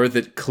door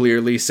that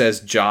clearly says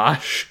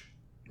Josh?"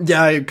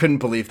 Yeah, I couldn't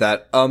believe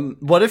that.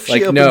 What if she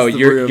Like, opens no, the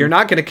you're room? you're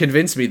not going to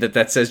convince me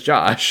that says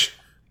Josh.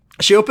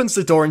 She opens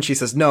the door and she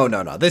says, "No,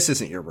 this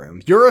isn't your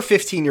room. You're a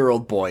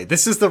 15-year-old boy.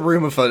 This is the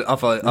room of a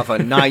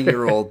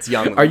 9-year-old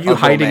young. Are you of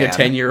hiding a man.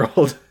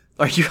 10-year-old?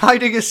 Are you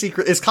hiding a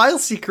secret? Is Kyle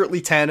secretly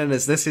 10? And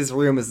is this his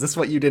room? Is this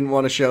what you didn't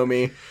want to show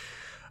me?"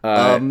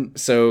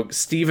 So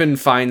Steven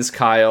finds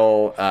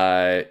Kyle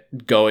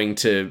going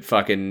to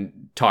fucking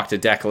talk to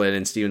Declan,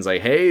 and Steven's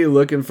like, "Hey,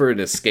 looking for an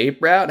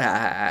escape route?"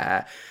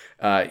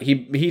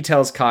 He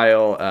tells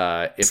Kyle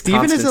if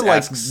Steven is Constance in like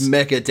asks-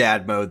 mega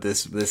dad mode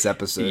this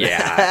episode.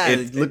 yeah,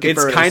 Looking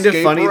it's for an kind of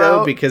escape funny though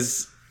route?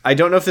 because I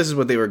don't know if this is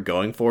what they were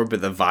going for,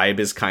 but the vibe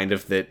is kind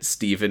of that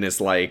Steven is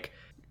like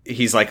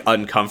he's like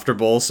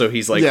uncomfortable, so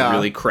he's like Yeah.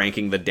 really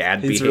cranking the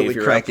dad He's behavior really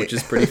up, cranky. which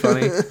is pretty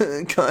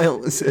funny.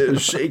 Kyle is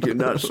Shaken,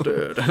 not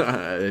stirred.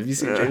 Have you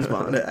seen James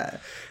Bond?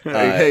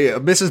 hey,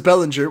 Mrs.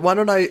 Bellinger, why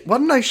don't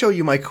I show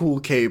you my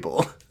cool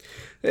cable?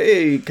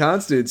 Hey,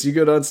 Constance, you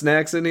good on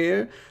snacks in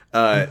here?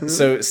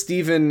 So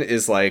Steven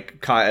is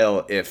like,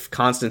 "Kyle, if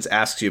Constance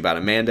asks you about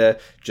Amanda,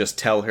 just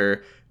tell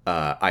her,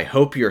 I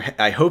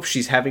hope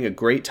she's having a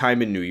great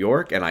time in New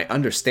York, and I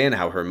understand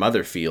how her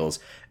mother feels,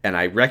 and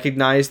I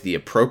recognize the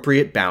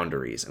appropriate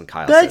boundaries." And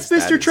Kyle Thanks,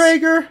 says, Mr.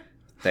 Traeger.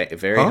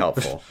 Very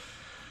helpful.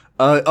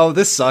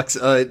 This sucks.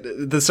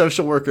 The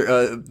social worker,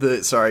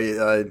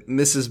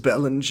 Mrs.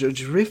 Bellinger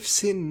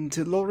drifts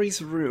into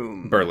Lori's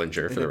room.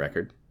 Berlinger, for the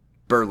record.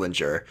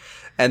 Berlinger.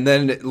 And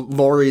then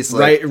Lori's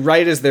like,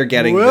 Right as they're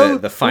getting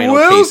the final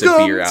case of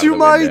beer out of the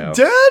Welcome window. to my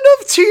den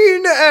of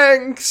teen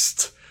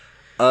angst.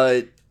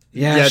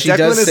 Yeah, she Declan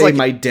does is say like-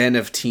 my den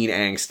of teen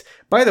angst.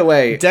 By the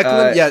way,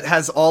 Declan,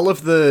 has all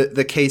of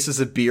the cases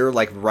of beer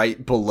like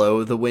right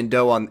below the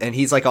window and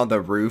he's like on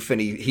the roof,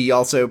 and he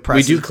also we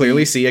presses. do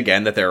clearly see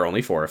again that there are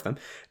only 4 of them.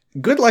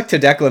 Good luck to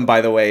Declan,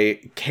 by the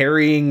way,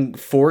 carrying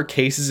 4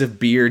 cases of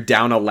beer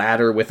down a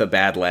ladder with a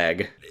bad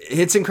leg.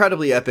 It's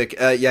incredibly epic.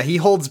 He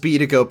holds B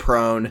to go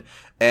prone,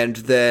 and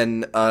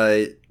then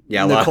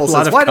Yeah, a Nicole lot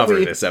says, of "Why don't cover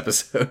we- this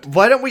episode.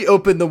 Why don't we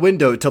open the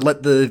window to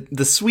let the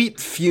sweet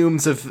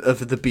fumes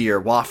of the beer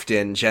waft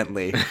in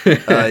gently?"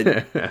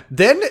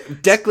 Then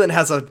Declan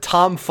has a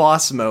Tom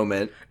Foss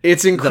moment.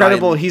 It's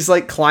incredible. I- He's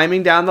like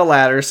climbing down the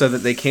ladder so that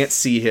they can't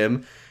see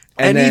him.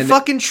 And then, he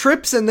fucking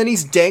trips, and then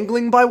he's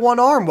dangling by one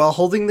arm while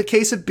holding the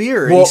case of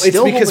beer. and well, he's it's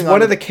still because holding one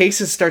on of to the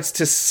cases starts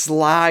to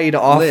slide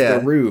off Yeah.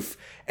 the roof.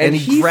 And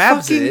he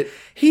grabs fucking, it.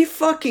 He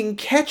fucking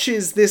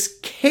catches this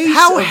case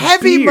How of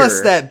heavy beer.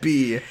 must that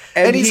be?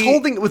 And he's he-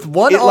 holding it with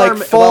one It arm.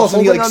 like falls while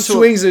and he holding like onto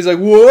swings and he's like,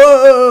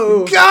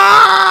 whoa!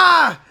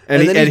 Gah!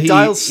 And, then he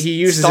dials he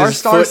uses star, his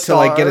star, foot to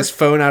like get star. his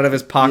phone out of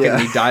his pocket Yeah.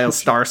 and he dials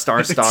star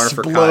star star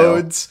for Kyle.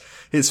 Explodes.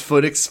 His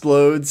foot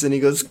explodes, and he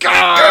goes,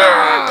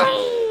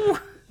 Gah!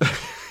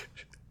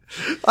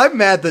 I'm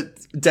mad that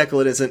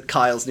Declan isn't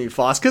Kyle's new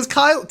Foss, because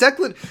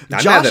Declan, I'm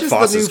Josh mad that is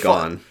Foss the new is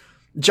gone.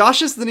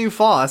 Josh is the new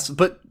Foss,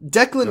 but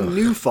Declan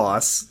knew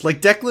Foss.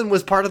 Like, Declan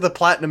was part of the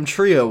Platinum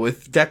Trio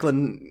with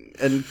Declan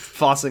and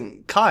Foss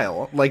and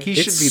Kyle. Like, he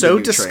should It's be the so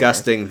new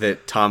disgusting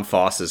that Tom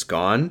Foss is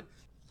gone.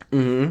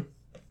 trainer.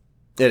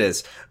 It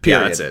is. Period.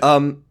 Yeah, that's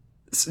it.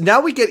 So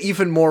now we get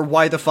even more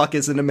why the fuck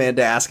isn't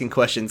Amanda asking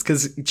questions,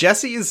 because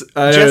Jesse is...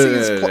 No, Jesse no,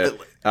 is... no, pl- no, no.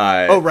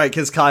 Oh, right,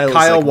 because Kyle is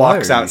Kyle like, "Why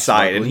walks are you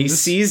outside and smuggling he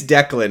this?" sees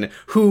Declan,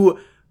 who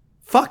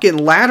fucking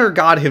ladder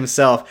god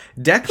himself.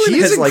 Declan He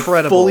is has like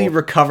incredible. fully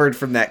recovered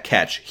from that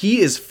catch. He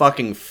is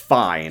fucking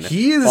fine.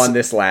 He is on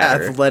this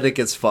ladder. athletic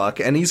as fuck,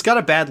 and he's got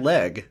a bad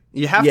leg.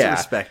 You have to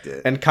respect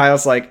it. And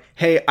Kyle's like,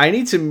 "Hey, I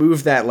need to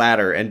move that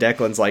ladder," and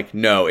Declan's like,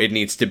 "No, it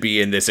needs to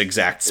be in this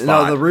exact spot.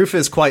 No, the roof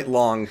is quite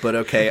long, but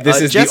okay. This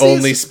is Jesse the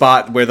only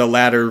spot where the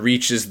ladder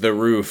reaches the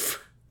roof."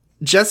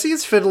 Jesse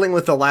is fiddling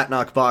with the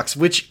Latnock box,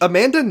 which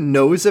Amanda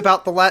knows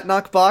about the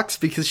Latnock box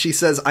because she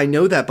says, "I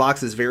know that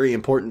box is very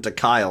important to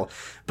Kyle,"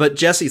 but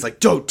Jesse's like,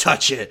 "Don't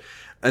touch it."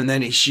 And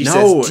then she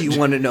No. says, "Do you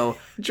want to know?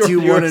 Do Jordan,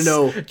 you want to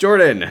know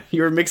Jordan?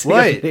 You're mixing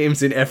What? up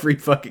names in every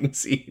fucking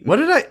scene. what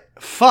did I?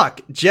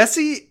 Fuck,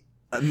 Jesse,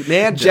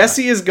 Amanda.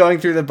 Jesse is going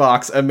through the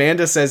box.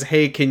 Amanda says,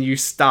 "Hey, can you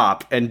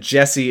stop?" And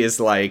Jesse is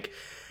like,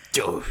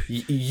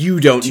 "You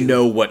don't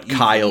know what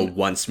Kyle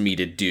wants me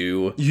to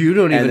do." You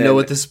don't even And know then-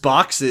 what this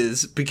box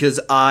is because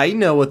I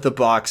know what the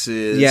box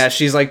is. Yeah,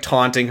 she's like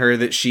taunting her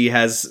that she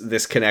has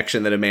this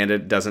connection that Amanda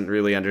doesn't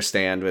really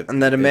understand with.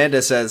 And then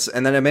Amanda says,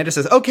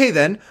 "Okay,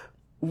 then,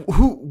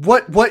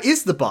 what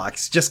is the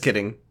box?" Just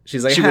kidding.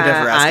 She's like, she would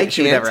never ask.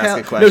 She would never ask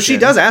a question. No, she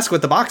does ask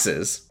what the box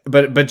is,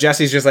 but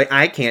Jesse's just like,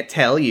 "I can't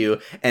tell you,"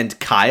 and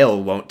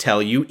Kyle won't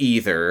tell you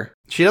either.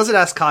 She doesn't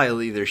ask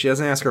Kyle either. She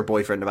doesn't ask her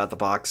boyfriend about the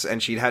box,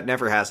 and she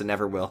never has and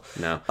never will.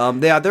 No.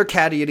 They're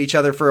catty at each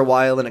other for a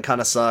while, and it kind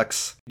of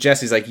sucks.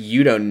 Jesse's like,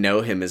 "You don't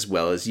know him as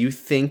well as you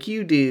think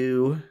you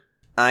do."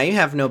 I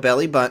have no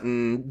belly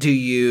button. Do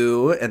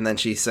you? And then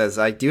she says,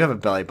 "I do have a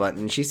belly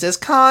button." She says,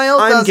 "Kyle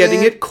I'm doesn't."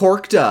 getting it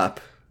corked up.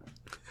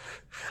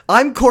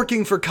 I'm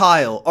corking for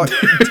Kyle.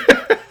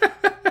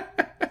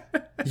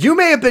 You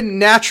may have been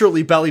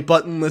naturally belly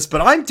buttonless,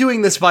 but I'm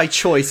doing this by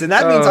choice, and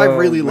that means I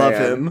really love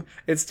man. him.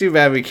 It's too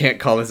bad we can't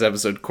call this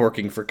episode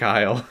 "Corking for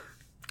Kyle."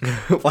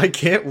 Why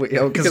can't we?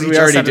 Oh, Because we just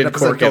already had an did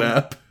episode Cork It called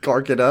Up.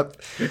 Cork It Up.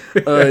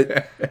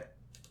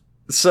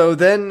 So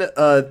then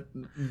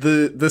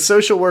the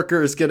social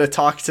worker is going to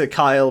talk to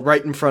Kyle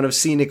right in front of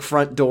Scenic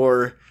front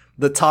door,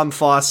 the Tom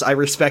Foss, "I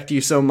respect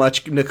you so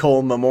much,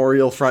 Nicole"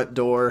 memorial front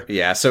door.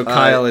 Yeah, so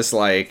Kyle is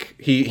like,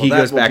 he that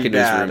goes will back be into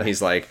his bad. room.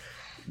 He's like,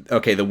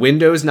 "Okay, the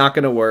window's not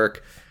going to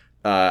work.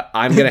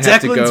 I'm going to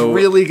have to Declan's go."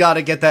 really got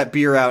to get that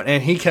beer out,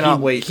 and he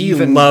cannot wait. He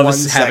even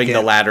loves 1 having the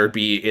second. ladder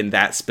be in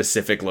that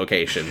specific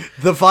location.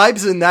 The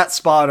vibes in that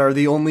spot are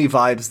the only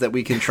vibes that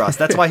we can trust.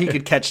 That's why he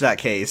could catch that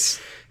case.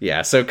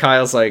 Yeah, so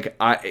Kyle's like,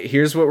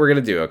 "Here's what we're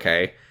going to do,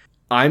 okay?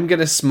 I'm going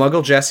to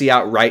smuggle Jesse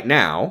out right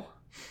now.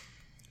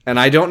 And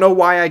I don't know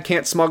why I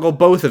can't smuggle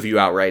both of you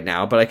out right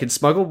now, but I can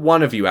smuggle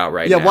one of you out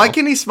right now. Yeah, why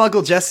can he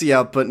smuggle Jesse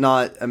out but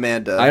not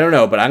Amanda? I don't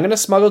know, but I'm going to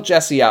smuggle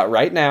Jesse out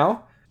right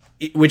now,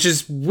 which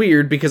is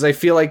weird because I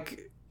feel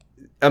like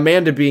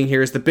Amanda being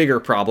here is the bigger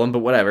problem, but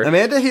whatever.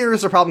 Amanda here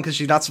is a problem because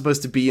she's not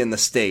supposed to be in the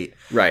state.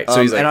 Right,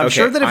 so he's like, and I'm okay,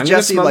 sure that if I'm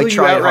Jesse gonna smuggle like you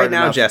tried out hard right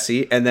now, enough,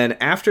 Jesse, and then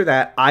after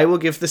that, I will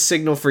give the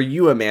signal for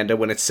you, Amanda,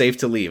 when it's safe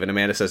to leave. And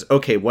Amanda says,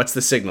 "Okay, what's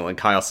the signal?" And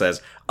Kyle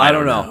says, "I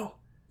don't know."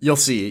 You'll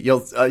see.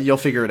 You'll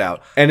figure it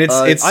out. And it's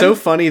so I'm-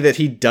 funny that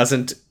he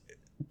doesn't,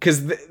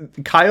 because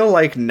Kyle,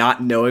 like,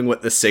 not knowing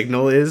what the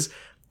signal is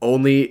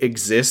only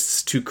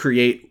exists to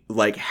create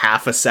like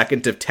half a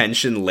second of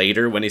tension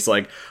later when he's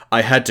like,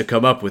 "I had to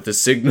come up with a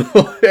signal,"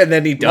 and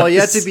then he does. Well, you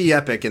had to be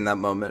epic in that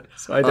moment.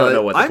 So I don't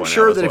know what the I'm point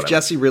sure was, that if whatever.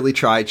 Jesse really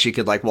tried, she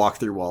could like walk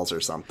through walls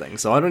or something.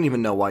 So I don't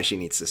even know why she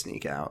needs to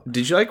sneak out.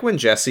 Did you like when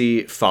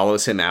Jesse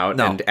follows him out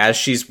No. and as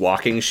she's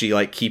walking, she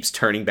like keeps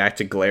turning back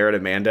to glare at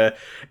Amanda,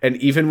 and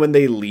even when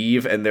they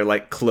leave and they're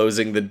like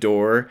closing the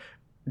door,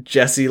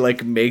 Jesse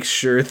like makes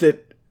sure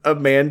that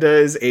Amanda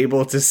is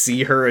able to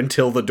see her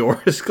until the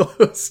door is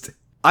closed.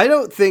 I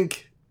don't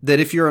think that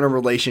if you're in a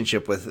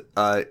relationship with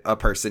a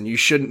person, you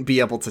shouldn't be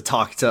able to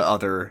talk to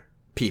other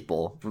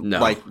people. No,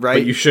 like, right?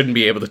 But you shouldn't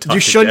be able to talk. You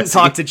to shouldn't Jesse.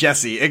 talk to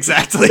Jesse.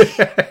 Exactly.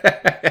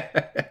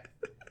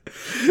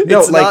 No,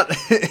 it's like-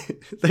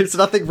 not. There's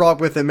nothing wrong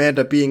with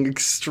Amanda being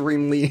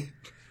extremely.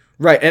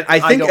 Right, and I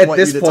think don't at want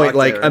this you to point, talk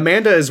like, to her.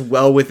 Amanda is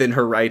well within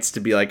her rights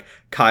to be like,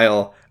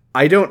 Kyle,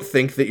 I don't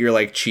think that you're,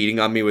 like, cheating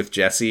on me with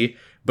Jesse,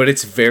 but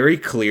it's very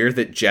clear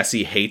that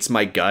Jesse hates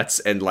my guts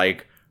and,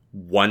 like,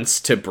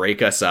 wants to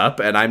break us up,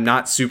 and I'm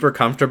not super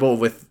comfortable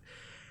with,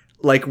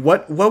 like,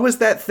 what was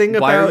that thing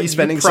about? Why are you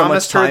spending so much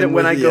promised her that time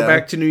when I with- go yeah.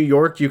 back to New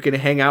York, you can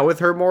hang out with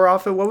her more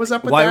often? What was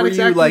up with Why that were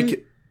exactly? you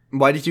like?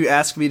 Why did you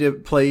ask me to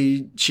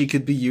play She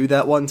Could Be You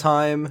that one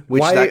time? Which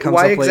why, that comes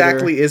why up later.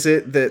 exactly is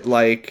it that,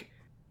 like,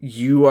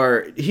 you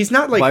are... He's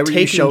not, Why like, were you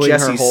taking showing her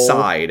Jesse's whole-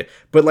 side,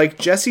 but, like,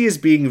 Jesse is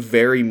being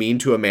very mean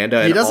to Amanda,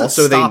 and doesn't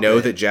also they stop know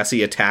it. that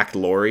Jesse attacked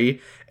Lori,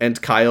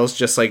 and Kyle's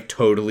just, like,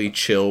 totally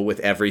chill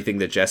with everything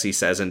that Jesse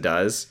says and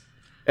does.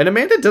 And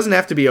Amanda doesn't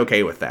have to be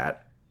okay with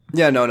that.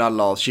 Yeah, no, not at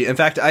all. In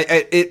fact,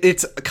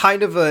 it's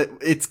kind of a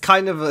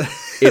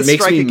It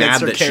makes strike me against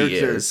mad her that she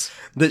character is.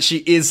 That she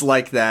is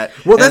like that.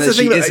 Well, and that's the that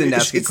thing. she That, isn't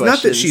asking it's not that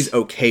questions. she's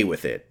okay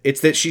with it.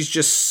 It's that she's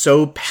just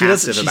so She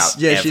doesn't. passive about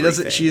Yeah, everything. she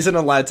doesn't. She isn't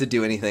allowed to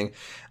do anything.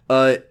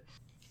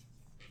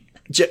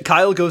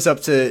 Kyle goes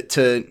up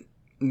to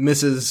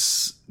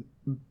Mrs.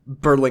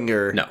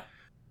 Berlinger. No,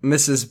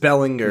 Mrs.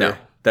 Bellinger. no,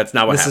 that's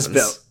not what Mrs.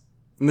 happens.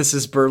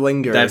 Mrs.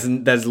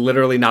 Berlinger. That's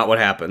literally not what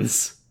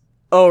happens.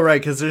 Oh,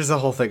 right, because there's a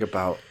whole thing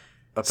about.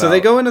 So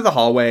they go into the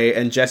hallway,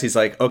 and Jesse's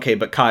like, okay,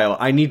 but Kyle,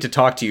 I need to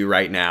talk to you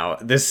right now.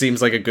 This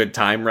seems like a good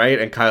time, right?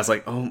 And Kyle's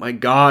like, oh my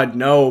god,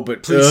 no,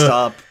 but Please ugh."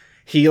 stop.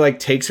 He, like,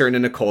 takes her into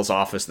Nicole's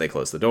office, and they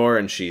close the door,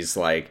 and she's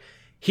like,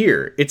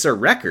 here, it's a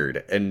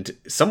record, and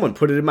someone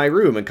put it in my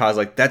room. And Kyle's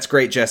like, that's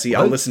great, Jesse,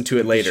 I'll What? listen to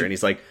it later. And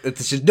he's like, It's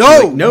just, she's no,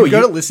 like, no, you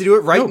gotta you- listen to it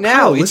right no, now.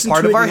 Kyle, It's listen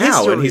part to of it our now.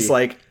 history. And he's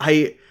like,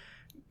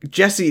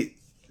 Jesse,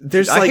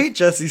 there's I like, hate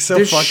Jessie so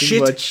there's fucking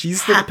shit much.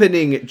 She's the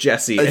happening,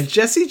 Jesse. And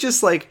Jesse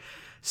just, like,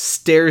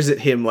 stares at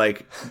him,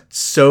 like,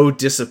 so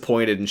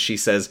disappointed, and she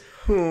says,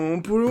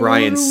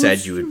 Brian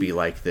said you would be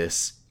like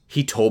this.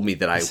 He told me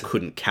that I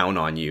couldn't count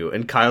on you.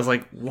 And Kyle's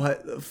like,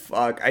 what the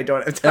fuck? I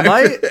don't have time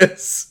Am for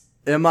this.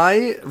 Am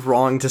I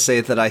wrong to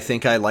say that I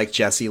think I like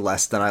Jesse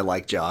less than I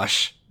like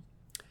Josh?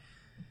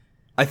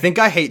 I think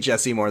I hate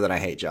Jesse more than I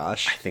hate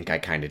Josh. I think I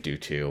kind of do,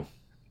 too.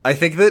 I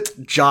think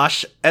that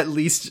Josh at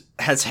least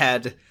has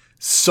had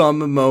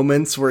some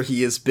moments where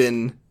he has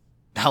been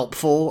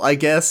helpful, I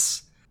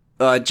guess.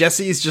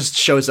 Jesse's just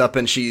shows up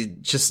and she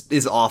just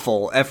is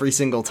awful every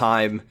single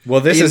time.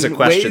 Well, this In is a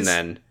question, ways-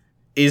 then.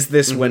 Is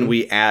this when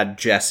we add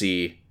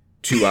Jesse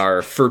to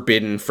our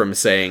forbidden from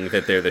saying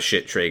that they're the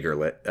shit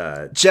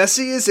Traeger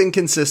Jessie is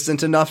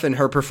inconsistent enough in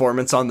her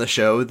performance on the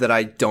show that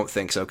I don't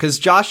think so. Because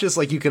Josh is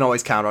like, you can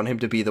always count on him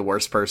to be the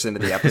worst person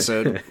in the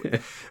episode.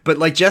 But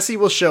like, Jessie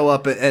will show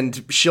up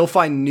and she'll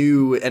find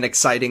new and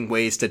exciting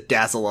ways to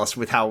dazzle us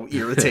with how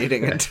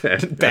irritating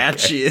and bad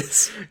she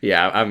is.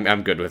 Yeah,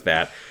 I'm good with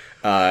that.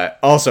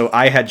 Also,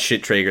 I had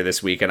shit Traeger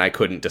this week and I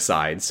couldn't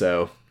decide,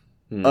 so...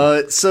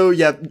 So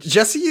yeah,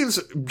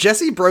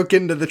 Jessie broke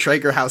into the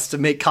Traeger house to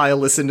make Kyle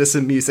listen to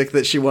some music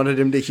that she wanted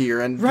him to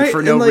hear, and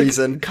for no and, like,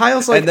 reason.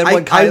 Kyle's like, and then I,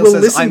 when I Kyle will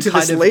says, listen "I'm to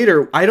kind this of-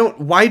 later.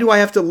 Why do I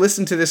have to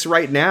listen to this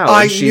right now?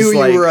 I And she's knew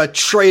like, you were a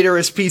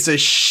traitorous piece of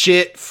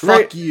shit. Fuck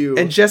right. you.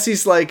 And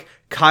Jesse's like,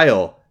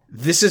 Kyle,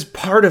 this is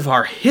part of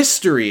our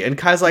history. And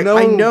Kyle's like, No,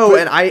 I know, but-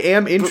 and I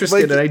am interested,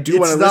 like, and I do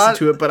want to it's listen not-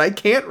 to it, but I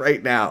can't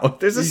right now.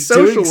 There's a He's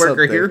social doing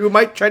worker something. here who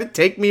might try to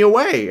take me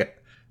away.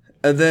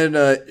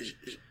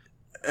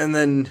 And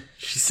then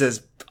she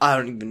says, I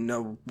don't even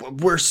know.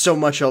 We're so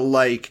much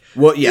alike.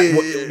 Well, yeah.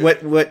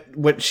 Eh.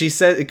 What she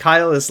said,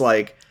 Kyle is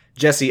like,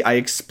 Jesse, I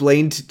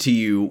explained to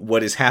you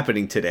what is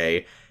happening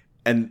today,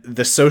 and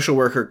the social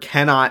worker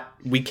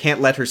we can't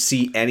let her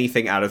see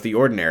anything out of the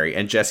ordinary.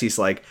 And Jesse's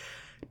like,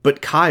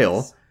 but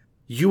Kyle,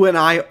 you and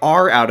I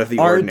are out of the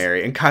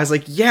ordinary. And Kyle's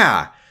like,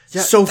 yeah,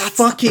 so that's the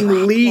fucking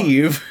problem.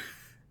 leave.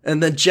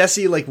 And then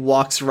Jessie like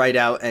walks right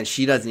out, and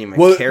she doesn't even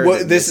care.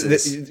 Well,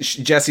 that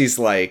Jesse's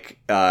like,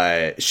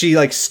 she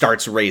like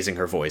starts raising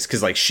her voice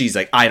because like she's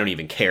like, I don't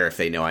even care if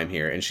they know I'm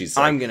here, and she's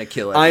like, I'm gonna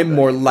kill I'm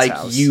more everybody in this like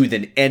house." you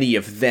than any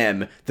of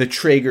them, the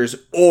Traegers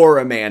or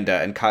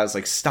Amanda. And Kyle's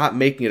like, stop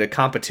making it a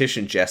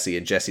competition, Jesse.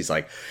 And Jesse's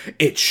like,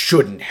 it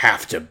shouldn't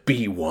have to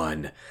be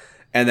one.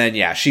 And then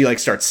yeah, she like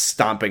starts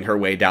stomping her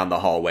way down the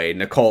hallway.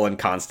 Nicole and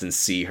Constance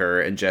see her,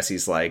 and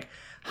Jesse's like,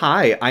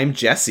 hi, I'm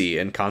Jesse.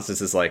 And Constance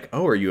is like,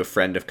 oh, are you a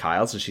friend of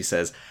Kyle's? And she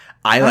says,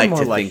 I like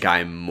to think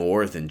I'm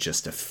more than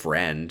just a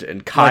friend. And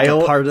like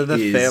Kyle a part of the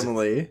is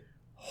family.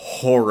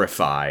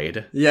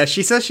 horrified. Yeah,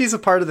 she says she's a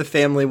part of the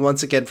family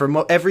once again.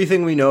 From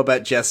everything we know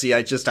about Jessie,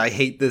 I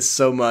hate this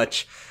so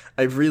much.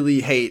 I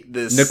really hate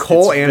this.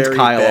 Nicole It's and very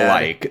Kyle bad.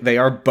 alike. They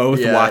are both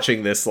Yeah.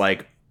 watching this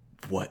like,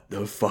 what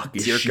the fuck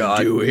is Dear she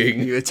God,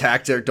 doing? you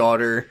attacked their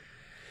daughter.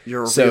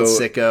 You're a So, real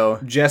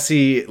sicko.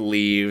 Jessie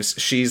leaves.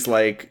 She's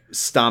like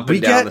stomping We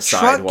down get the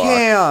truck sidewalk.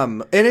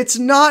 cam, and it's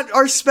not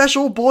our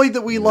special boy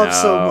that we love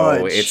so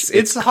No, much.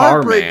 it's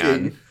heartbreaking.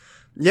 Carman.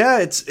 Yeah,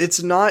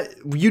 it's not.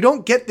 You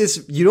don't get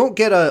this. You don't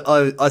get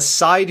a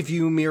side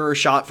view mirror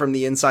shot from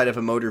the inside of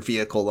a motor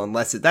vehicle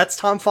unless that's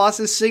Tom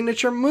Foss's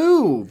signature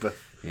move.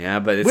 Yeah,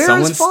 but it's Where's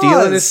someone Foz?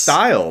 stealing his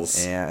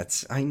styles. Yeah,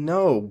 I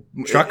know.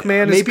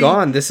 Truckman is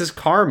gone. This is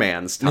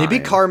Carman's time. Maybe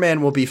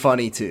Carman will be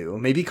funny too.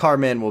 Maybe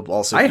Carman will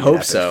also. I be an hope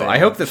epic so. fail- I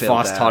hope that fail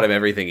Foss down. taught him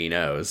everything he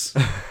knows.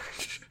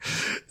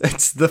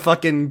 It's the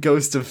fucking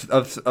ghost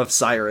of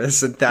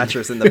Cyrus, and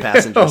Thatcher's in the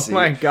passenger Oh seat.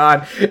 my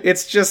god.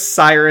 It's just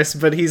Cyrus,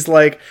 but he's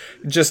like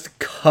just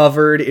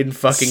covered in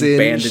fucking Singed.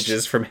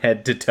 bandages from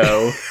head to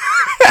toe.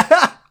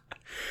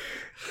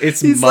 It's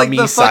He's Mummy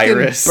like the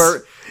Cyrus.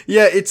 fucking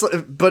yeah,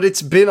 but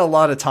it's been a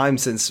lot of time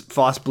since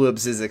Foss blew up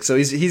Zizek, so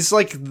he's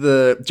like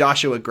the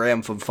Joshua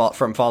Graham from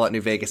Fallout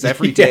New Vegas.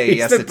 Every day he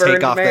he's has the to take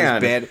burned off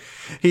man. those bandages.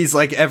 He's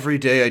like, every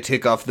day I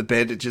take off the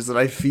bandages and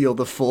I feel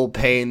the full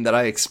pain that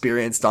I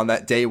experienced on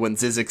that day when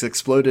Zizix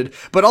exploded.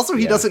 But also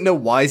he doesn't know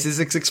why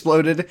Zizix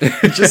exploded.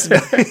 He's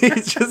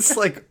just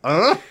like,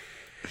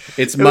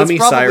 It's was Mummy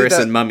probably Cyrus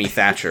that- and Mummy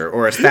Thatcher,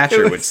 or as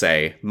Thatcher would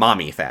say,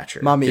 Mommy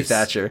Thatcher. Mommy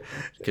Thatcher.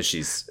 Because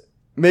she's...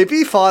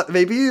 Maybe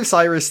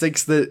Cyrus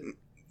thinks that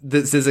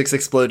Zizix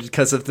exploded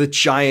because of the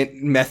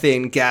giant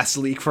methane gas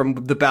leak from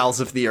the bowels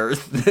of the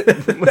earth.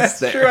 That's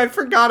true, I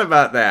forgot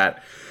about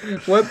that.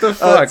 What the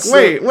fuck? so-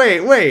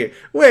 Wait.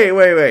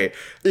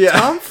 Yeah.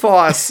 Tom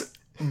Foss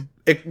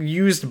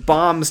used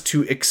bombs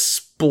to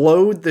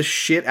explode the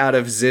shit out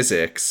of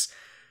Zizix,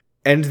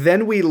 and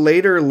then we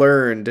later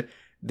learned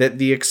that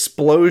the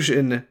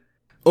explosion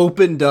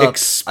Opened up,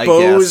 exposed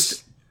I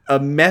guess, a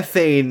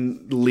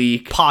methane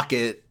leak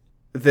pocket.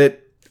 that,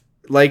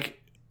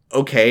 like,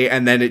 okay,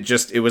 and then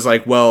it was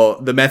like,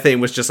 well, the methane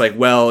was just like,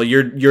 well,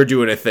 you're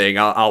doing a thing,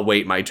 I'll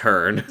wait my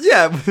turn.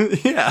 Yeah,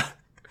 yeah.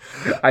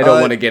 I don't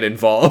want to get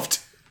involved.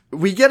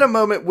 We get a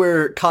moment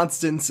where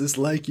Constance is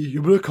like,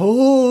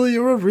 Nicole,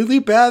 you're a really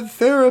bad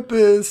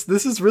therapist.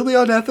 This is really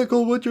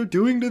unethical what you're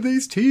doing to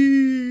these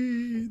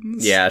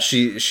teens. Yeah,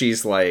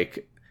 she's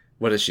like,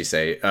 what does she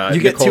say? You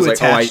get too Nicole's like,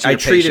 attached to I your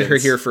treated her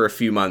patients." here for a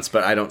few months,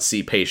 but I don't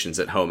see patients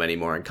at home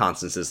anymore. And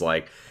Constance is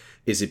like,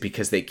 is it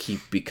because they keep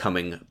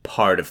becoming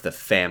part of the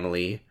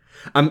family?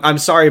 I'm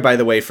sorry, by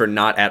the way, for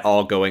not at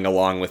all going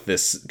along with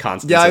this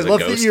Constance Yeah, as a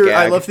ghost gag.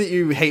 I love that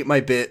you hate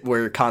my bit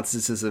where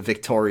Constance is a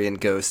Victorian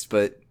ghost,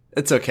 but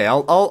it's okay.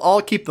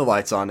 I'll keep the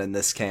lights on in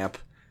this camp.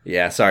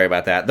 Yeah, sorry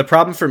about that. The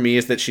problem for me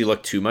is that she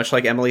looked too much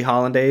like Emily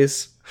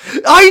Hollandaise.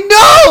 I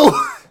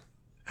know.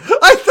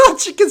 I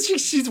thought because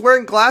she's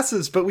wearing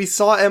glasses, but we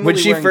saw Emily When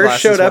she wearing first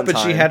glasses showed up one and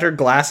she time. had her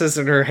glasses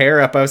and her hair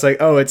up, I was like,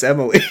 oh, it's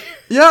Emily.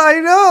 Yeah, I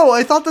know.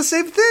 I thought the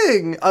same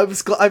thing. I'm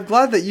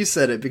glad that you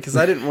said it because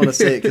I didn't want to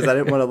say it because I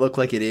didn't want to look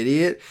like an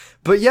idiot.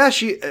 But yeah,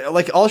 she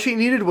like all she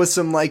needed was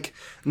some like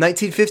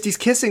 1950s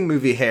kissing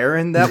movie hair,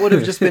 and that would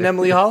have just been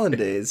Emily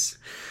Hollandaise.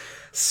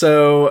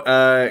 So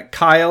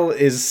Kyle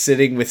is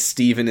sitting with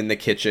Steven in the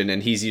kitchen,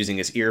 and he's using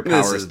his ear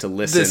powers to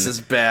listen. This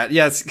is bad.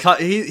 Yes,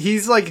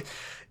 he's like.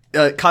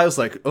 Kyle's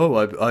like, oh,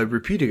 I'm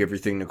repeating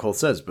everything Nicole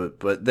says,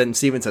 but then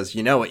Steven says,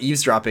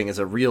 eavesdropping is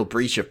a real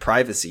breach of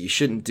privacy. You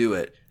shouldn't do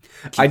it.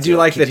 I do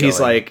like that he's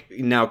going. like,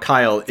 now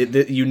Kyle,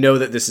 you know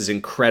that this is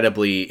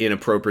incredibly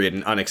inappropriate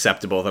and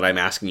unacceptable that I'm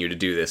asking you to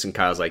do this. And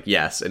Kyle's like,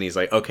 yes. And he's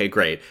like, okay,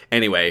 great.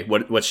 Anyway,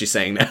 what's she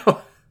saying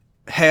now?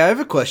 Hey, I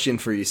have a question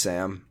for you,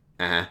 Sam.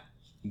 Uh-huh.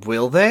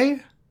 Will they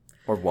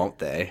or won't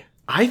they?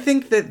 I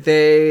think that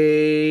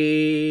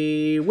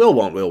they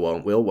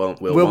won't.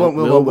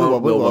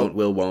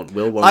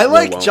 I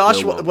like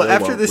Josh. Well,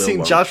 after this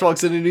scene, Josh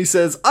walks in and he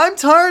says, "I'm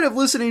tired of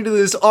listening to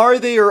this. Are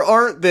they or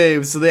aren't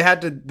they?" So they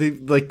had to.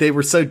 They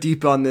were so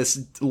deep on this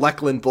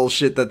Lachlan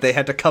bullshit that they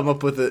had to come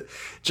up with it.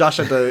 Josh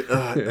had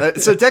to.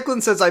 So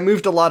Declan says, "I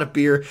moved a lot of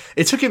beer.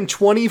 It took him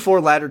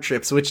 24 ladder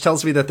trips, which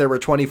tells me that there were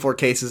 24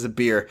 cases of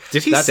beer."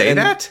 Did he say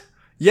that?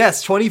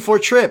 Yes, 24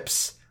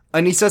 trips.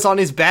 And he says on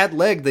his bad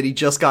leg that he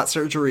just got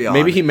surgery on.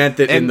 Maybe he meant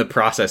that in the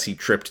process he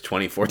tripped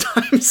 24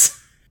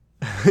 times.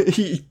 Can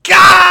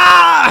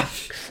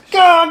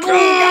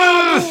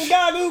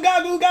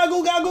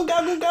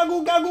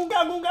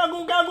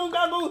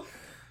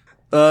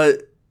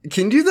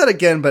you do that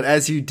again, but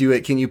as you do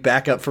it, can you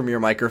back up from your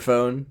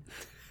microphone?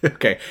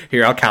 Okay,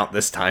 here, I'll count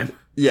this time.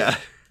 Yeah.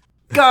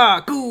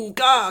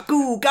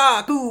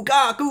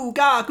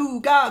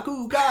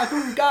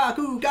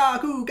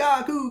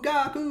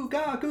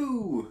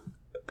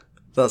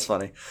 That's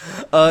funny.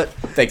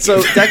 Thank So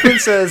you. Declan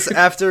says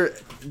after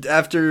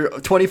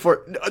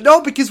 24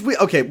 because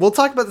we'll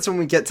talk about this when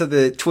we get to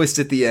the twist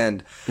at the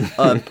end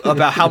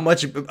about how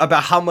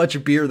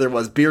much beer there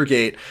was,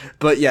 Beergate.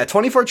 But yeah,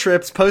 24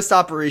 trips post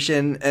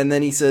operation, and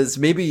then he says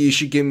maybe you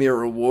should give me a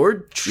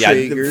reward.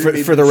 Traeger.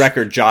 Yeah, for the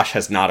record, Josh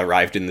has not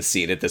arrived in the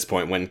scene at this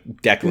point when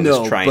Declan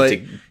is trying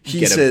to he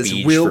get says, a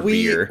beach will for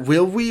beer.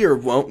 we or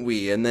won't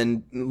we? And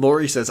then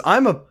Lori says,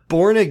 I'm a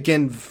born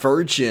again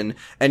virgin,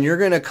 and you're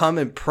gonna come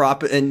and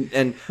prop and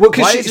well,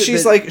 because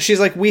she's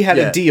like we had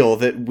a deal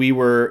that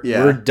we're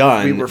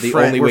done. The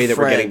only way that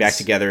we're getting back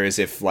together is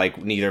if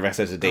like neither of us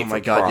has a date. Oh my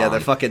god, yeah, the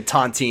fucking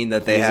tontine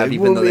that they have,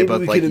 even though they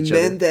both like each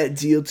other. That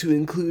deal to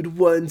include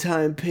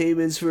one-time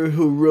payments for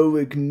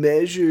heroic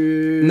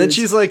measures. And then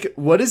she's like,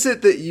 why is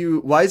it that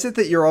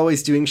you're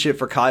always doing shit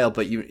for Kyle,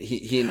 but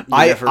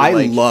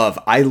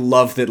I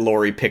love that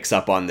Lori picks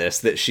up on this,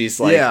 that she's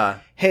like,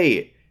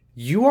 hey,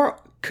 you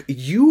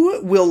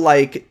will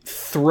like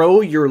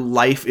throw your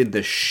life in the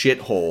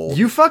shithole.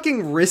 You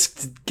fucking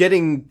risked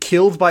getting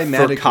killed by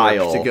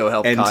Kyle to go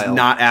help and Kyle.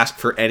 Not ask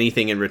for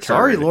anything in return.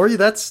 Sorry, Lori,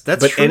 that's but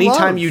true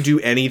anytime love. you do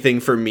anything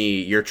for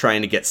me, you're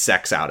trying to get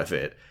sex out of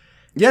it.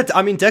 Yeah,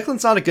 I mean,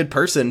 Declan's not a good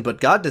person,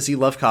 but God, does he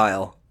love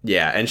Kyle.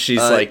 Yeah, and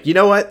she's like, you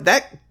know what?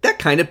 That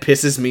kind of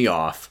pisses me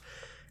off.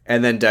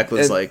 And then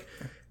Declan's like,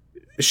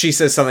 she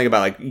says something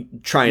about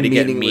like trying to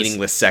get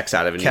meaningless sex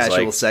out of it. And casual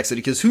he's like, sex,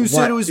 because who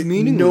said it was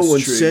meaningless? No one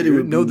said it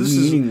would be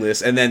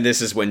meaningless. And then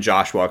this is when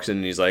Josh walks in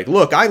and he's like,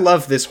 look, I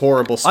love this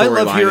horrible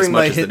storyline as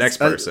much as the next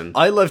person.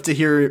 I love to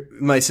hear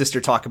my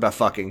sister talk about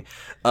fucking.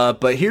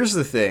 But here's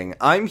the thing.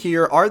 I'm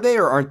here. Are they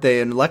or aren't they?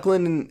 And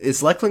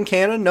is Lachlan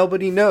canon?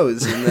 Nobody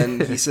knows. And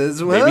then he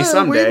says, well, maybe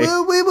someday.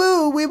 We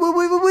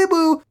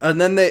will. And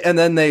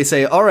then they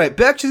say, all right,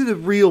 back to the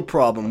real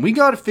problem. We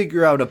got to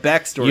figure out a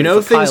backstory. You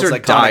know, for things Kyle's are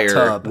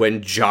dire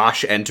when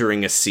Josh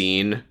entering a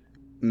scene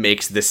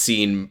makes the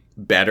scene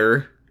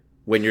better.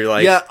 When you're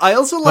like, yeah, I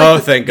also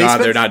like. Thank God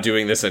they're not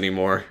doing this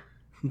anymore.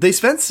 They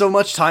spent so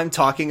much time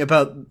talking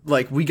about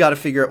like we got to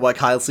figure out why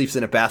Kyle sleeps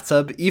in a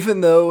bathtub,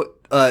 even though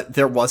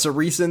there was a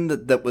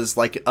reason that was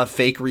like a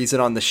fake reason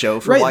on the show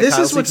for why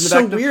Kyle sleeps in the bathtub. This is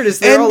what's so weird is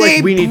they're all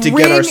like, we need to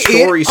get our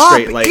story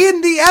straight. Like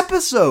in the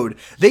episode,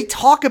 they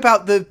talk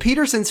about the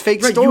Petersons'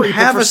 fake story. You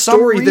have a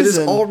story that is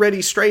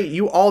already straight.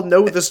 You all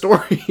know the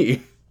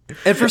story,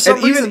 and for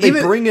some reason they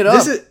bring it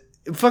up.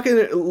 Fucking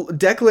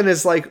Declan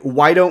is like,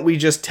 why don't we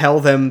just tell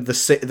them the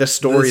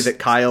story that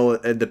Kyle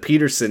and the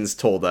Petersons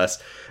told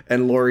us?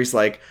 And Lori's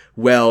like,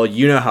 well,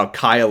 you know how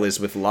Kyle is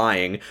with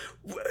lying.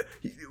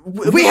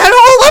 We had a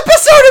whole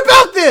episode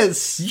about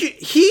this.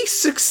 He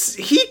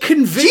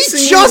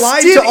convincingly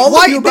lied to all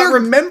of you about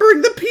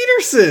remembering the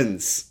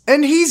Petersons.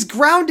 And he's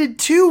grounded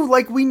too.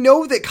 Like, we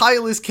know that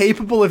Kyle is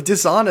capable of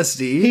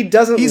dishonesty.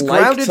 He's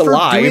grounded to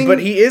lie, but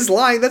he is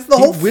lying. That's the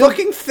whole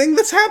fucking thing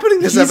that's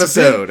happening this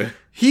episode.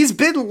 He's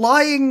been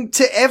lying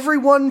to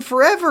everyone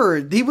forever.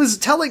 He was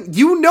telling...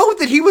 You know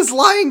that he was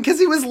lying because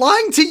he was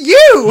lying to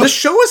you! The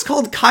show is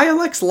called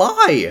Kyle X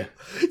Lie.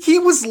 He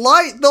was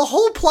lying... The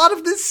whole plot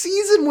of this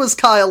season was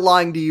Kyle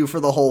lying to you for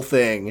the whole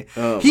thing.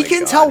 He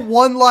can tell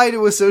one lie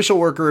to a social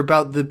worker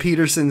about the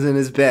Petersons in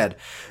his bed.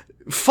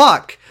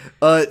 Fuck.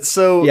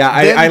 So... Yeah,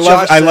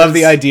 I love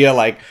the idea,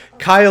 like,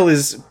 Kyle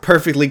is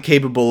perfectly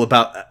capable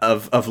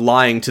of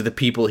lying to the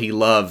people he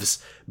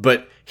loves,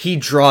 but... He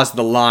draws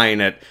the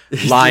line at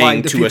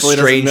lying to a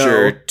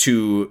stranger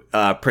to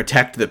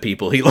protect the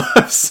people he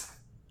loves.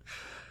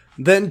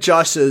 Then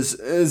Josh says,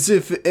 as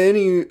if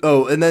any...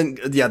 Oh, and then,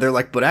 yeah, they're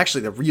like, but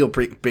actually the real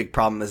big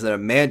problem is that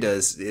Amanda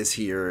is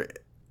here,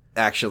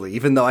 actually.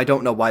 Even though I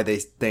don't know why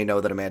they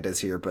know that Amanda is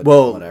here, but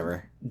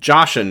whatever.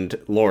 Josh and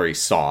Lori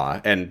saw,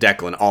 and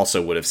Declan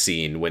also would have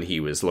seen when he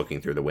was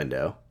looking through the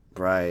window.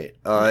 Right.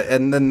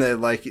 And then they're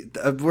like,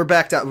 we're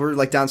back down. We're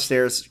like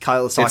downstairs.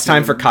 Kyle is talking. It's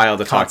time for Kyle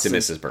to talk to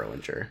Mrs.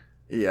 Berlinger.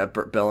 Yeah,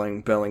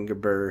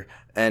 Bellinger.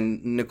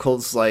 And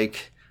Nicole's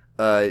like,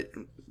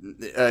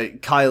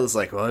 Kyle is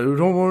like, well, I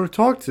don't want to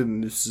talk to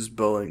Mrs.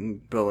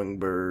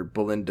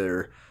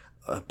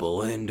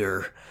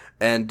 Belinder.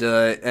 And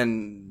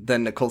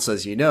then Nicole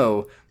says, you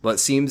know, what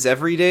seems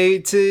every day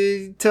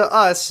to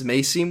us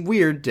may seem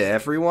weird to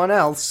everyone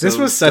else. So this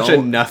was such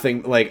a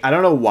nothing, like, I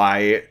don't know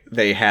why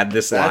they had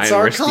this line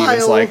where Kyle.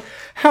 Steven's like,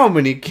 how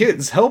many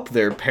kids help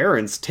their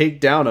parents take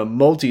down a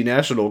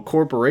multinational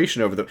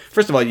corporation over them?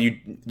 First of all, you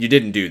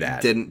didn't do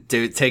that. Didn't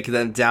take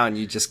them down.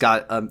 You just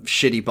got a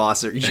shitty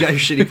boss. You got your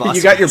shitty boss.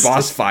 You got your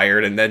boss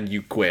fired and then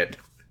you quit.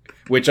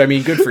 Which, I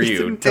mean, good for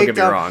you. Don't get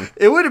me wrong.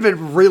 It would have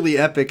been really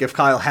epic if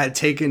Kyle had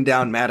taken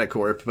down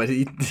Matacorp, but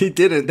he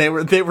didn't. They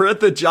were at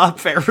the job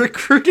fair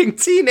recruiting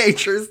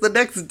teenagers the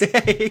next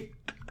day.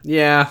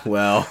 Yeah,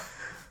 well.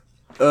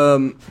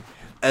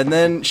 And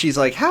then she's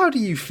like, how do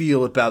you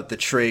feel about the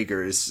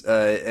Traegers?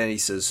 And he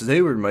says,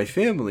 they were my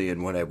family,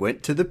 and when I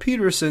went to the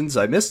Petersons,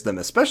 I missed them,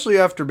 especially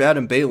after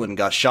Adam Balin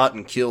got shot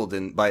and killed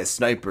by a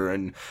sniper,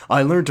 and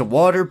I learned to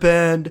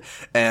waterbend,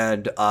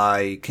 and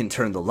I can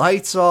turn the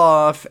lights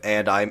off,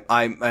 and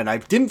I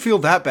didn't feel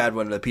that bad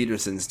when the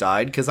Petersons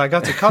died, because I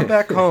got to come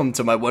back home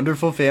to my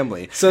wonderful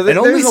family. So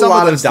there's a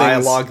lot of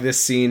dialogue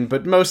this scene,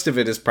 but most of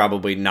it is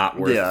probably not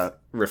worth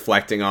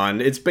reflecting on.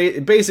 It's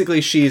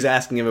basically she's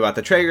asking him about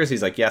the Traegers.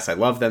 He's like, yes, I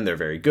love them, they're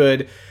very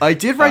good. I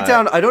did write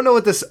down, I don't know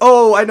what this,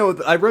 I know,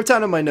 I wrote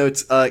down in my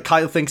notes,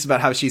 Kyle thinks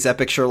about how she's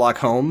epic Sherlock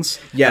Holmes.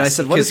 Yes, and I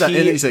said, what is that?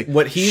 And he's like,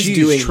 what he's she's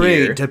doing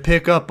trained here to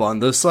pick up on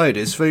the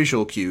slightest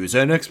facial cues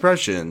and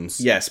expressions.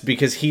 Yes,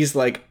 because he's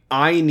like,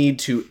 I need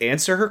to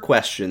answer her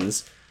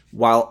questions,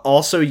 while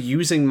also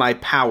using my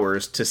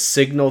powers to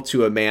signal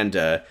to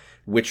Amanda,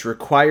 which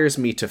requires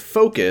me to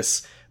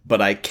focus, but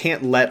I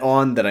can't let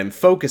on that I'm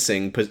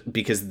focusing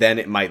because then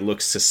it might look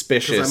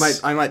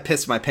suspicious. I might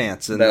piss my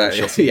pants, and then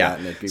she'll see that,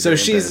 and it'd be so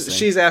very embarrassing.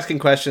 she's asking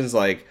questions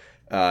like,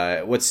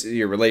 what's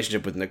your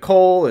relationship with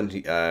Nicole? And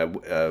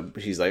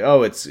he's like,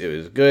 oh, it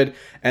was good.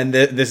 And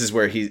this is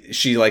where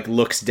she like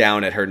looks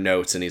down at her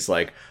notes, and he's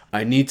like,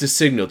 I need to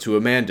signal to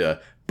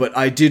Amanda, but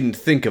I didn't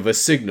think of a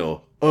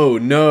signal. Oh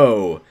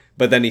no.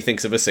 But then he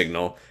thinks of a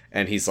signal,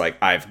 and he's like,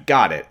 I've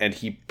got it. And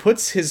he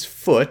puts his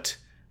foot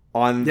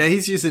on...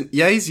 he's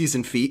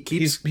using feet.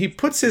 He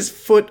puts his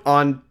foot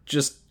on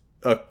just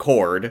a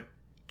cord.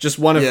 Just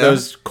one of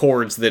those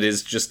cords that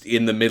is just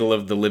in the middle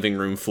of the living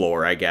room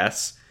floor, I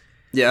guess.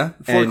 Yeah,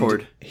 floor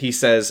cord. He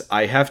says,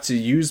 I have to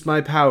use my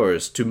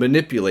powers to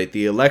manipulate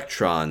the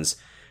electrons,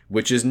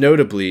 which is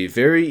notably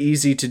very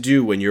easy to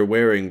do when you're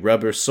wearing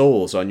rubber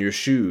soles on your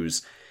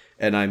shoes.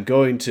 And I'm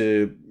going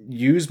to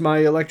use my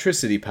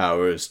electricity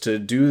powers to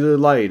do the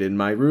light in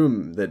my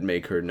room that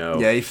make her know.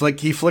 Yeah, he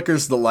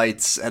flickers the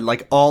lights, and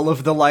like all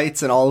of the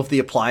lights and all of the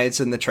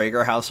appliances in the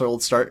Traeger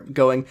household start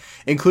going,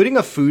 including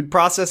a food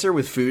processor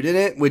with food in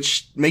it,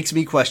 which makes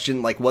me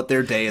question like what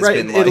their day has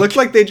been like.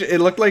 It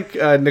looked like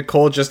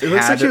Nicole just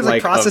looks like she was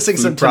like processing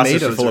some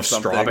tomatoes full or of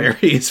something.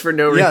 Strawberries for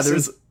no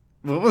reason.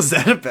 What was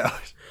that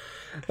about?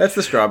 That's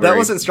the strawberry. That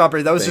wasn't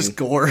strawberry. That was just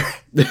gore.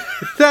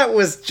 That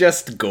was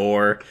just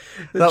gore.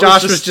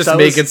 Josh was just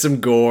making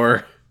some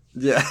gore.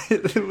 Yeah,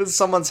 it was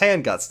someone's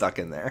hand got stuck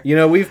in there. You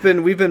know, we've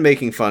been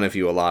making fun of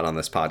you a lot on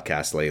this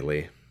podcast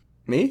lately.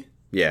 Me?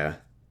 Yeah.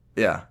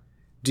 Yeah.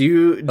 Do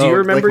you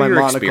remember like your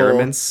monocle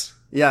experiments?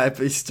 Yeah,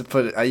 I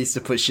used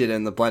to put shit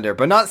in the blender,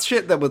 but not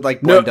shit that would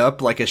like blend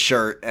up like a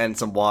shirt and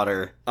some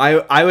water.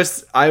 I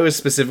was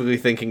specifically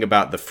thinking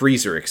about the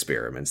freezer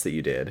experiments that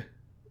you did.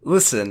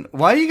 Listen,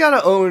 why you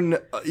gotta own?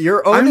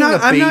 You're owning a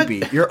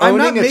baby. You're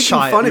owning a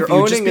child. I'm not making fun of You're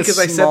you just because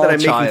I said that I'm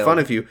making fun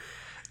of you.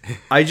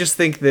 I just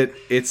think that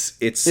it's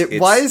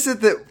why is it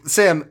that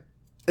Sam?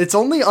 It's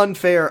only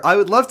unfair. I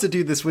would love to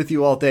do this with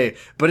you all day,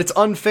 but it's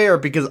unfair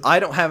because I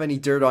don't have any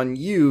dirt on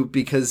you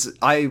because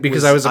I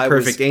was a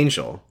perfect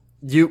angel.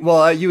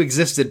 You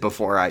existed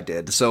before I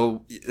did,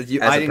 so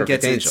I didn't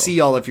get to see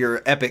all of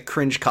your epic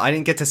cringe. I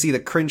didn't get to see the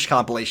cringe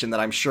compilation that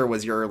I'm sure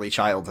was your early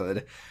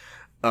childhood.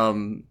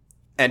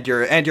 And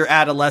your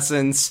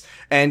adolescence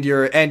and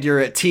your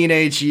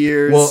teenage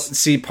years. Well,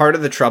 see, part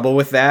of the trouble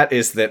with that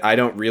is that I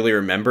don't really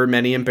remember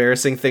many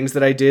embarrassing things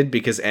that I did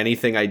because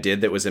anything I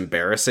did that was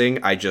embarrassing,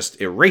 I just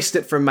erased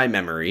it from my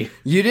memory.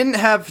 You didn't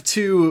have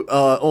two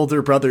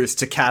older brothers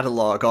to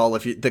catalog all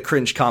of the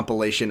cringe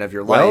compilation of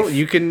your life. Well,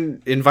 you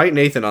can invite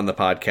Nathan on the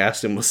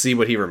podcast and we'll see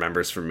what he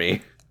remembers from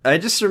me. I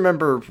just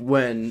remember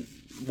when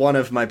one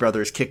of my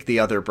brothers kicked the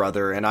other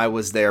brother, and I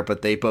was there,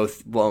 but they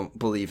both won't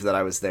believe that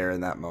I was there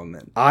in that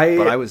moment.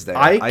 But I was there.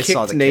 I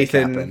saw the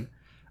Nathan, kick happen.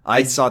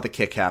 I saw the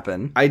kick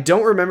happen. I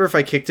don't remember if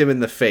I kicked him in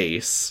the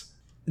face.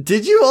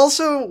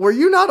 Were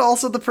you not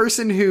also the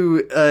person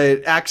who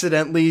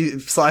accidentally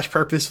 /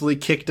 purposefully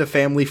kicked a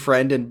family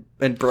friend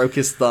and broke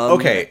his thumb?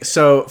 Okay,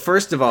 so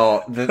first of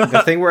all,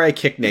 the thing where I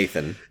kicked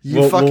Nathan.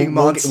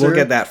 Monster. We'll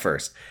get that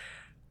first.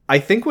 I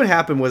think what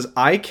happened was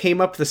I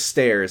came up the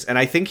stairs, and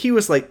I think he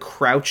was, like,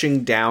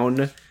 crouching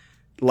down,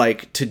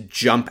 like, to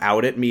jump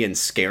out at me and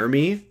scare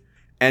me.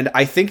 And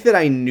I think that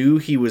I knew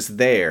he was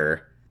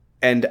there,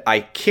 and I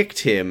kicked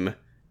him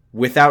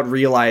without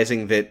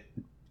realizing that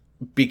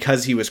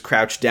because he was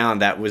crouched down,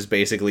 that was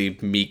basically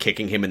me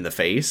kicking him in the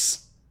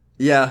face.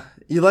 Yeah,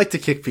 you like to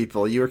kick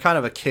people. You were kind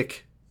of a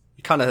kick...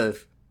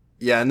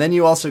 Yeah, and then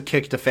you also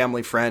kicked a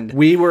family friend.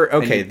 We were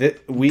okay.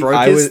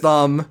 Broke his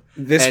thumb.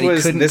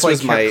 This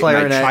was my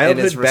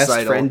childhood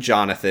best friend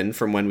Jonathan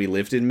from when we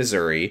lived in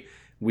Missouri.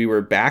 We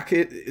were back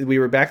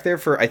there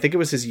for, I think it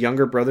was his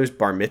younger brother's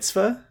bar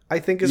mitzvah. I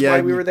think is why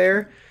we were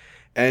there.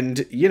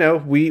 And you know,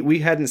 we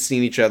hadn't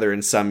seen each other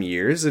in some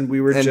years, and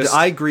we were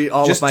I greet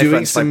all of my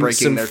friends by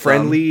breaking their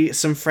thumb.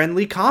 Some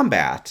friendly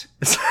combat,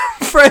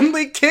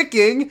 friendly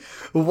kicking.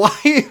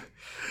 Why?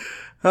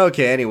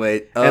 Okay,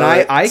 anyway. And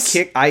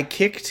I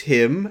kicked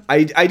him.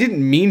 I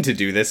didn't mean to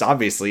do this,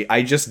 obviously.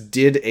 I just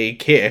did a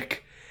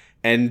kick,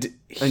 and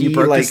he you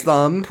broke his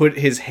thumb? Put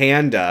his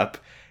hand up,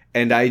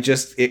 and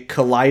it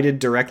collided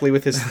directly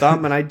with his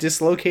thumb, and I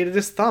dislocated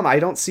his thumb. I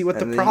don't see what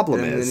the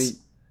problem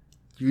is.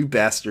 You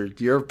bastard.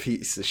 You're a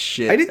piece of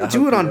shit. I didn't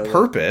do it on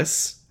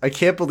purpose. I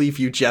can't believe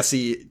you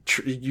Jesse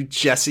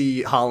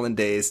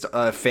Hollandaise,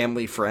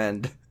 family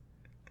friend.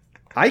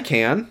 I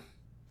can.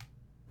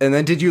 And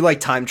then did you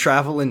like time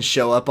travel and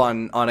show up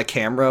on a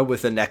camera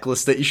with a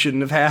necklace that you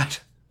shouldn't have had?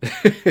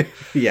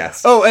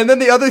 Yes. Oh, and then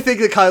the other thing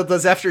that Kyle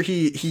does after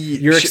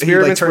your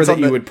experiments were that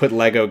you would put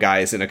Lego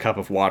guys in a cup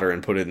of water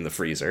and put it in the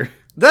freezer.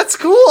 That's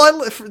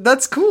cool.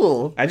 That's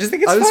cool. I just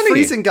think it's funny.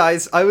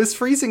 I was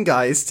freezing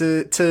guys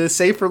to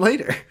save for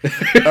later.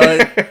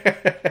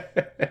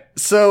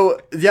 So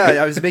yeah,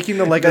 I was making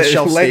the Lego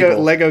shelf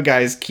stable. Lego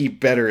guys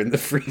keep better in the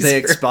freezer. They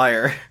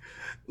expire.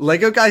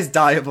 Lego guys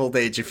die of old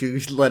age if you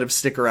let them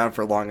stick around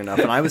for long enough,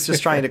 and I was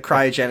just trying to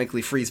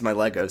cryogenically freeze my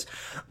Legos.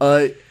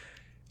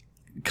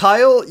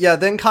 Kyle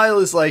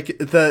is like,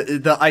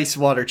 the ice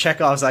water,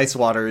 Chekhov's ice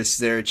water is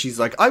there, and she's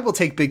like, I will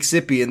take Big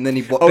Sippy, and then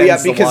he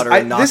bends the water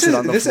and knocks it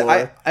on the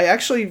floor.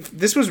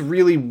 This was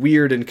really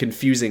weird and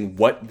confusing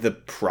what the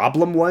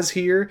problem was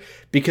here,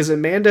 because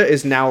Amanda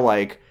is now,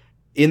 like,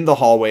 in the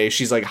hallway,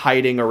 she's, like,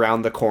 hiding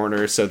around the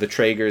corner so the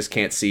Traegers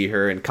can't see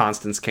her and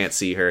Constance can't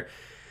see her.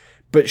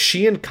 But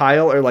she and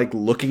Kyle are, like,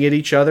 looking at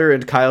each other,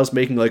 and Kyle's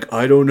making, like,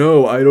 I don't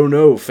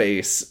know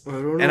face.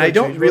 And I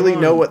don't really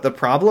know what the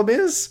problem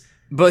is.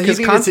 But because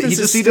Constance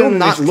is still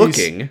not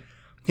looking.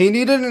 He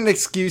needed an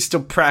excuse to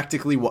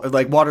practically,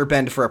 like, water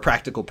bend for a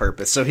practical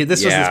purpose. So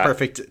this was his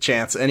perfect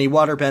chance. And he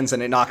water bends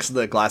and it knocks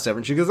the glass over.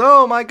 And she goes,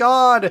 oh my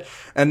god!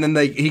 And then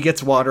he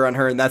gets water on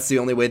her, and that's the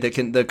only way that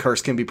the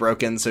curse can be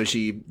broken. So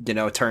she,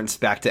 turns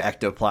back to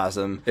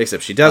ectoplasm.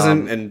 Except she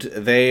doesn't, and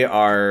they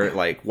are,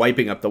 like,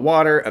 wiping up the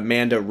water.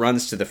 Amanda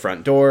runs to the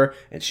front door,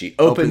 and she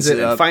opens it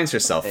and finds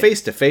herself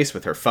face to face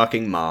with her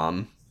fucking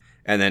mom.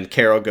 And then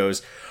Carol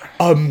goes,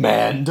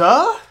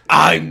 Amanda?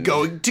 I'm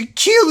going to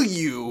kill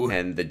you!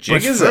 And the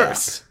jig is up.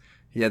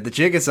 Yeah, the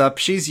jig is up.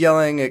 She's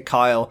yelling at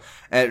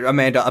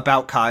Amanda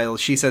about Kyle.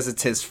 She says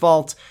it's his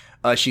fault.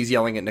 She's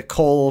yelling at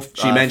Nicole.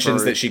 She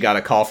mentions that she got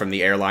a call from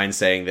the airline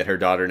saying that her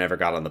daughter never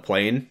got on the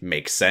plane.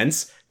 Makes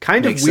sense.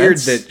 Kind of weird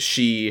that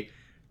she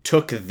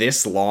took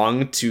this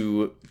long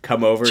to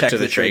come over to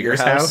the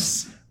Traeger's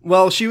house.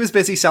 Well, she was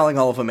busy selling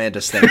all of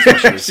Amanda's things while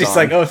she was She's gone.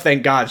 like, oh,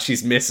 thank God,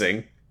 she's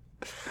missing.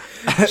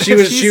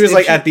 She was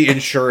like at the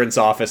insurance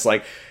office,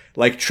 like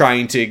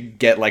trying to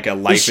get like a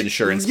life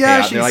insurance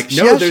payout. They're like,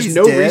 no, there's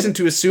no reason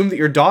to assume that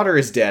your daughter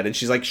is dead. And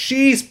she's like,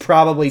 she's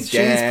probably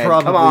dead.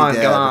 Come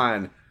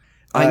on.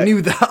 I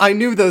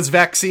knew those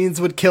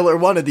vaccines would kill her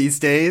one of these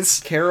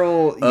days.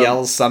 Carol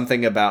yells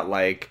something about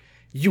like,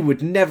 you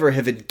would never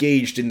have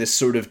engaged in this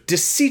sort of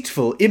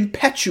deceitful,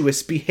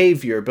 impetuous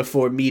behavior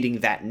before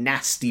meeting that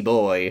nasty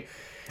boy.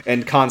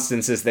 And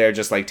Constance is there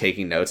just, like,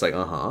 taking notes, like,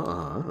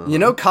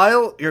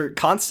 Kyle,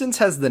 Constance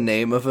has the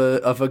name of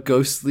a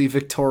ghostly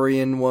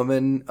Victorian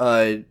woman,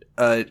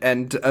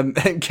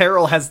 and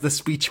Carol has the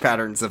speech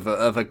patterns of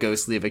a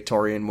ghostly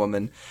Victorian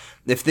woman.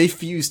 If they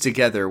fuse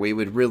together, we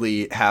would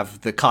really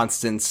have the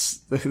Constance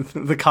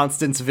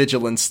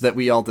vigilance that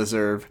we all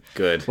deserve.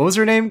 Good. What was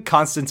her name?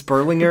 Constance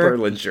Berlinger?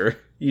 Berlinger.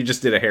 You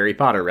just did a Harry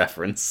Potter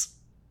reference.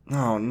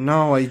 Oh,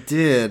 no, I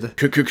did.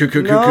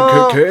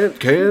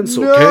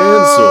 Cancel.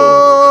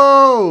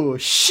 Oh,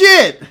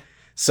 shit!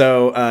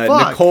 So,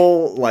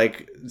 Nicole,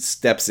 like,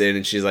 steps in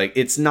and she's like,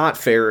 it's not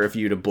fair of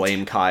you to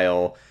blame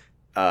Kyle.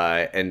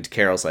 And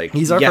Carol's like,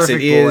 He's our yes, it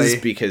perfect is,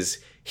 boy. because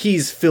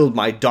he's filled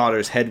my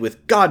daughter's head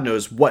with God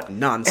knows what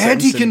nonsense.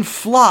 And he can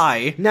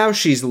fly! Now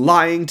she's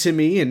lying to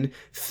me and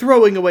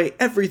throwing away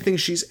everything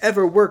she's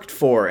ever worked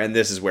for. And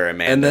this is where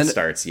Amanda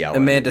starts yelling.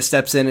 Amanda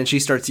steps in and she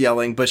starts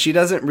yelling, but she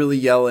doesn't really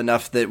yell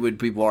enough that would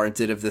be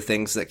warranted of the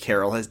things that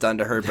Carol has done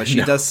to her. But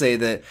she does say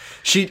that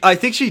I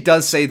think she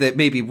does say that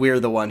maybe we're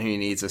the one who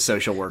needs a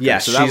social worker. Yeah,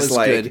 so that was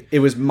like, good. It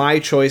was my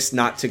choice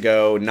not to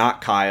go,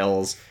 not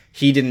Kyle's.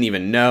 He didn't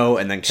even know,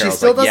 and then Carol's she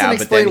still like, doesn't yeah,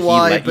 explain but then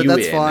why, he let but you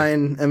that's in.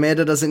 fine.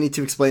 Amanda doesn't need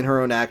to explain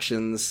her own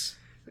actions.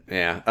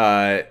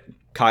 Yeah,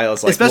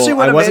 Kyle's like, especially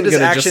well, when I wasn't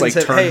Amanda's gonna just like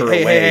actions turn her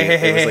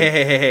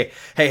away.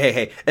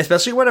 Hey.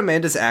 Especially when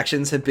Amanda's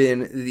actions have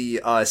been the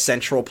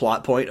central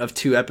plot point of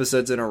 2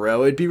 episodes in a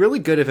row. It'd be really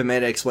good if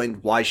Amanda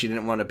explained why she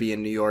didn't want to be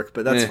in New York,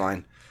 but that's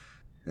fine.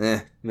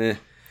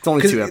 It's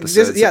only 2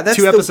 episodes. That's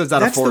 2 episodes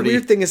out of 40. That's the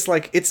weird thing is,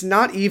 like, it's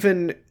not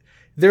even...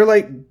 They're,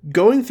 like,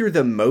 going through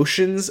the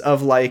motions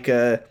of, like,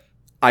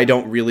 I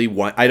don't really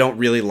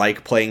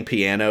like playing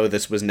piano.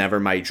 This was never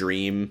my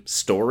dream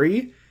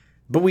story.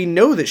 But we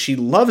know that she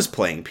loves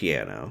playing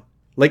piano.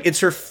 Like,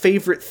 it's her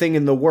favorite thing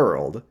in the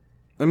world.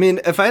 I mean,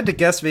 if I had to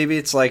guess, maybe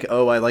it's like,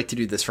 oh, I like to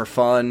do this for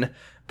fun,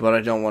 but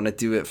I don't want to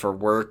do it for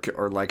work,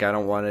 or like I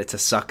don't want it to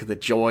suck the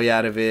joy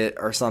out of it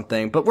or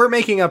something. But we're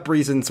making up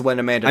reasons when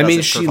Amanda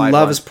doesn't she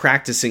loves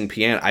practicing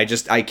piano.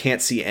 I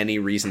can't see any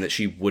reason that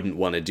she wouldn't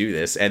want to do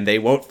this, and they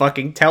won't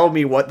fucking tell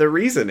me what the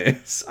reason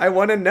is. I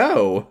want to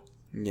know.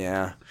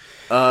 Yeah.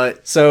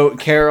 So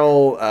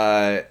Carol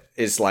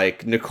is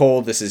like,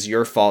 Nicole, this is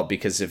your fault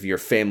because of your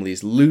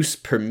family's loose,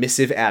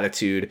 permissive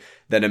attitude.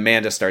 Then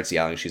Amanda starts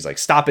yelling. She's like,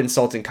 stop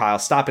insulting Kyle.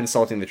 Stop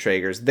insulting the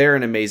Traegers. They're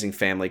an amazing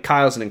family.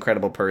 Kyle's an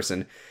incredible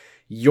person.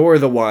 You're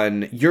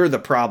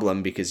the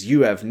problem because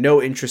you have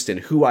no interest in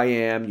who I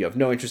am. You have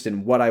no interest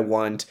in what I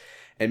want.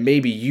 And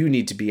maybe you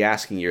need to be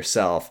asking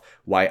yourself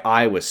why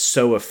I was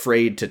so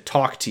afraid to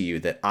talk to you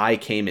that I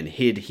came and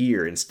hid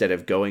here instead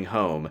of going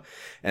home.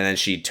 And then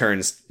she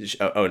turns.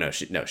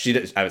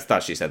 I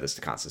thought she said this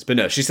to Constance, but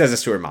no, she says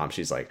this to her mom.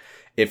 She's like,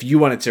 if you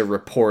wanted to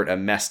report a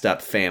messed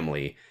up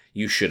family,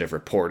 you should have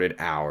reported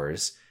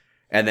ours.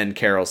 And then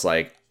Carol's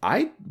like,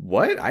 I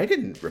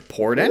didn't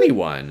report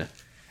anyone.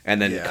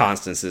 And then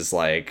Constance is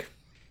like,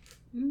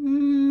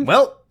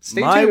 well,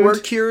 Stay my tuned.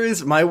 work here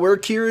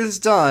is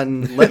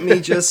done. Let me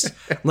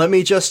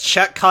just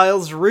check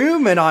Kyle's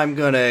room, and I'm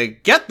gonna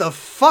get the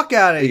fuck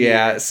out of here.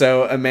 Yeah,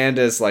 so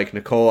Amanda's like,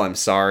 Nicole, I'm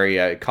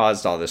sorry, I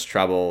caused all this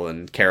trouble,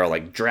 and Carol,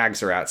 like, drags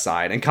her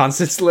outside, and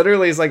Constance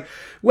literally is like,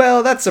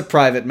 well, that's a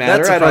private matter,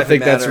 That's a I don't private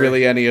think that's matter.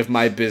 really any of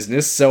my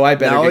business, so I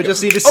better Now I go-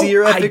 just need to see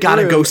your I epic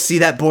gotta room. go see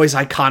that boy's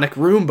iconic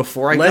room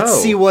before I go.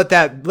 Let's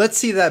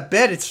see that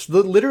bed. It's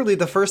literally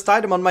the first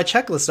item on my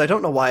checklist. I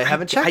don't know why I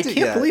haven't checked I it can't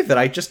yet. believe that,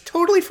 I just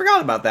totally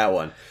forgot about that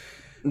one.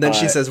 And then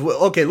she says, well,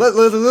 okay,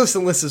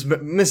 listen,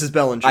 Mrs.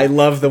 Bellinger. I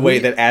love the way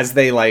that as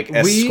they, like,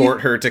 we-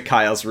 escort her to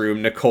Kyle's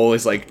room, Nicole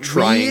is, like,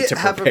 trying to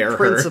have prepare a her.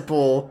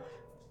 principle.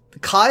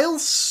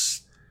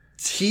 Kyle's,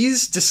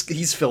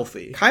 he's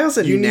filthy. Kyle's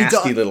a You need to-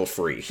 nasty little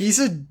freak. He's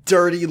a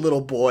dirty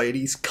little boy, and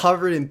he's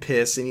covered in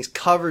piss, and he's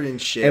covered in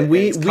shit. And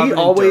we he's covered in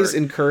always dirt.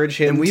 encourage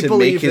him And we to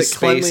believe make his that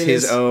space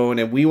his cleanliness- own,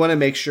 and we want to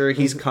make sure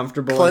he's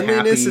comfortable Cleanliness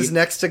and happy. is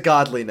next to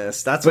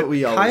godliness. That's but what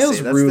we always Kyle's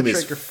say. That's room the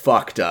is trigger.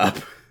 fucked up.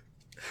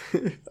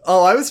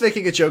 Oh, I was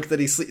making a joke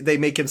that they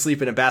make him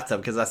sleep in a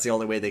bathtub because that's the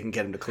only way they can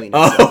get him to clean.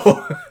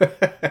 Oh.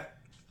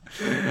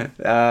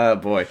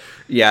 Boy.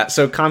 Yeah,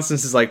 so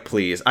Constance is like,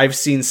 please, I've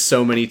seen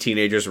so many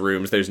teenagers'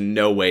 rooms, there's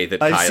no way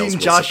that I've Kyle's seen will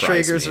Josh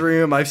surprise Traeger's me.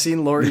 room. I've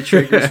seen Lori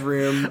Traeger's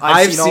room.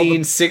 I've all the-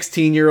 seen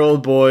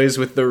 16-year-old boys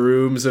with the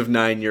rooms of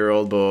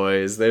 9-year-old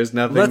boys. There's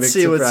nothing Let's that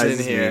see what's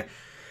surprises in here. me.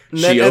 And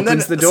She then- and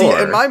opens then- the door.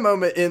 See, in my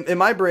moment, in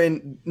my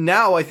brain,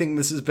 now I think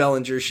Mrs.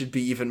 Bellinger should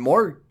be even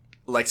more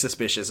like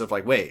suspicious of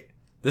like, wait,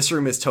 this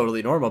room is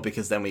totally normal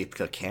because then the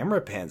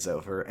camera pans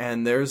over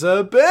and there's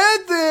a bed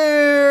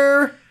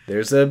there.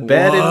 There's a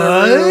bed in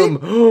the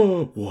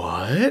room.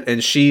 What?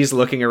 And she's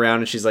looking around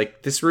and she's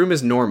like, this room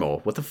is normal.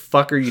 What the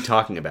fuck are you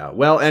talking about?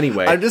 Well,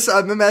 anyway.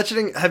 I'm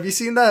imagining. Have you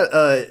seen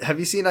that? Have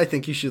you seen I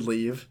Think You Should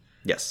Leave?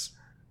 Yes.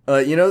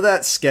 You know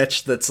that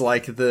sketch that's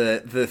like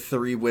the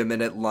three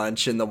women at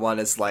lunch, and the one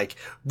is like,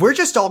 we're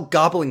just all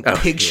gobbling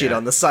pig shit yeah.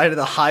 on the side of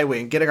the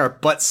highway and getting our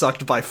butt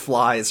sucked by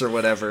flies or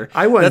whatever.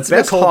 I won best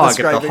Nicole hog at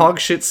the describing- hog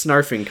shit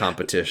snarfing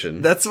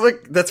competition. That's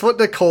what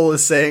Nicole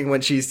is saying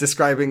when she's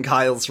describing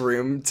Kyle's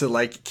room to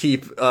like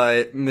keep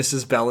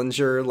Mrs.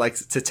 Bellinger like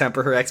to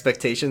temper her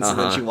expectations, and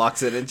then she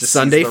walks in and just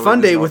Sunday sees the fun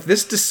room day is normal. with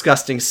this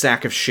disgusting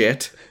sack of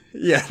shit.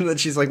 Yeah, and then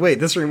she's like, wait,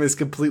 this room is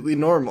completely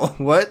normal.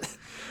 What?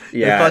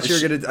 Yeah,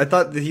 I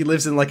thought that he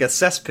lives in like a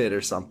cesspit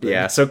or something.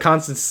 Yeah, so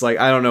Constance is like,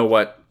 I don't know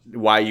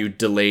why you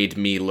delayed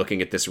me looking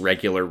at this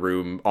regular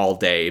room all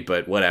day,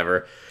 but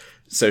whatever.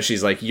 So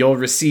she's like, you'll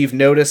receive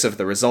notice of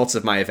the results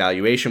of my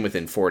evaluation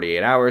within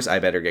 48 hours. I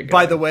better get going.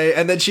 By the way,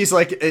 and then she's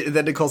like,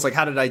 then Nicole's like,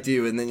 how did I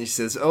do? And then she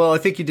says, oh, well, I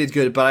think you did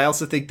good, but I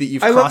also think that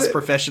you've I love crossed it.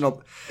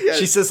 professional.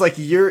 She says like,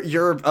 you're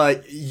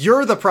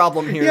the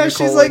problem here. yeah,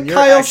 Nicole, she's like, and you're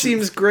Kyle actually-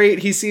 seems great.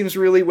 He seems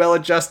really well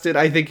adjusted.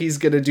 I think he's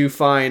gonna do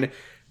fine.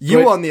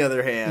 You, But on the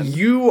other hand,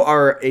 you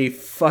are a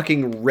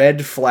fucking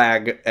red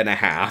flag and a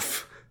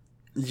half.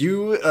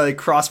 you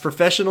cross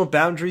professional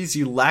boundaries.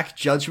 You lack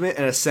judgment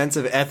and a sense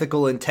of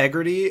ethical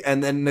integrity.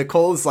 And then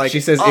Nicole is like, She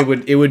says "Oh,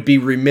 it would be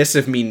remiss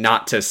of me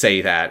not to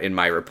say that in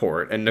my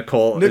report. And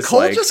Nicole is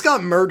like, just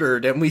got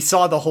murdered, and we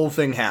saw the whole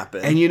thing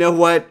happen." and you know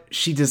what?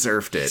 She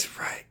deserved it.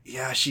 right,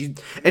 yeah, she.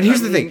 And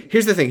here's I the mean, thing.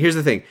 Here's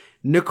the thing.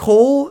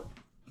 Nicole,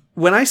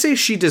 when I say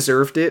she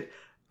deserved it,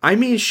 I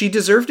mean she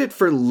deserved it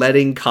for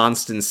letting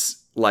Constance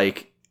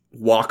like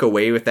walk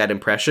away with that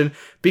impression.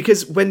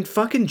 Because when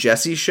fucking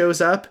Jesse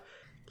shows up,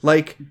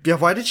 like, Yeah,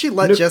 why did she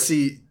let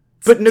Jesse?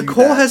 but do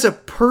Nicole that? has a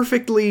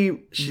perfectly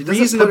doesn't put her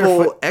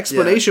reasonable foot-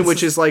 explanation, yeah,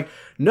 which this is like,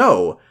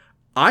 no,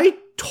 I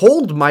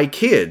told my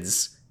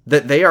kids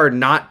that they are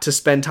not to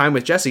spend time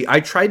with Jesse. I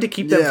tried to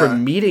keep them Yeah.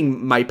 from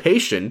meeting my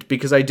patient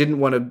because I didn't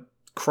want to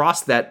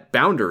cross that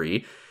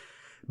boundary.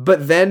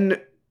 But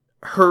then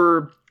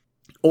her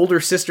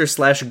older sister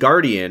 /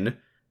 guardian,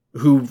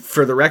 who,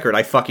 for the record,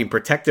 I fucking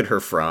protected her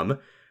from,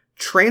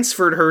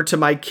 transferred her to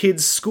my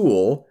kid's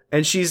school,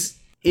 and she's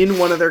in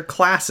one of their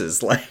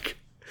classes. Like,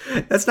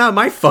 that's not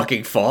my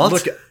fucking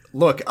fault.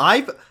 Look,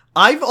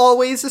 I've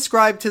always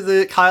ascribed to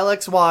the Kyle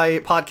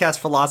XY podcast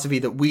philosophy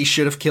that we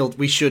should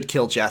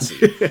kill Jesse.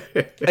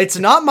 It's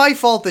not my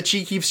fault that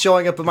she keeps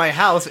showing up at my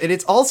house, and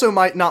it's also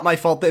not my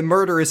fault that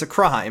murder is a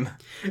crime.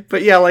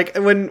 But yeah, like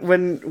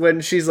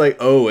when she's like,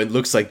 oh, it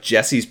looks like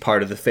Jesse's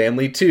part of the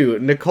family too.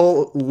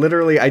 Nicole,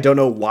 literally, I don't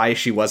know why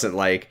she wasn't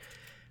like,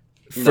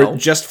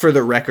 just for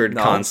the record,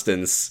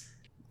 Constance,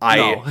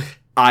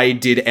 I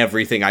did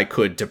everything I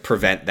could to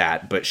prevent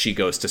that, but she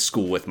goes to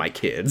school with my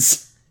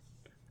kids.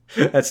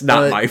 That's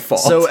not my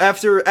fault. So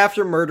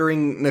after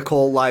murdering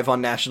Nicole live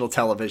on national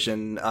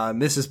television,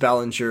 Mrs.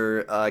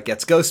 Bellinger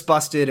gets ghost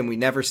busted, and we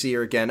never see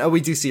her again. Oh,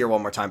 we do see her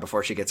one more time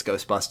before she gets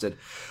ghost busted.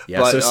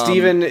 Yeah, But, so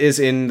Steven is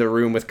in the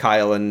room with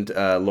Kyle and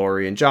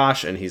Lori and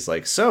Josh, and he's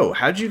like, so,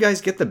 how'd you guys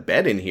get the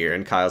bed in here?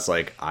 And Kyle's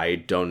like, I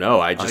don't know.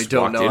 I just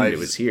walked in and it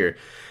was here.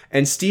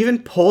 And Steven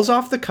pulls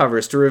off the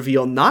covers to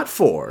reveal not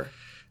 4,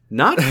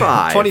 not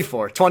 5,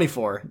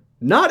 24,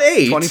 not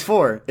 8.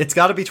 24. It's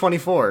got to be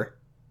 24.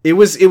 It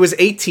was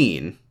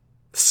 18.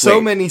 So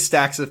Wait. many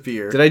stacks of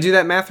beer. Did I do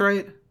that math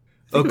right?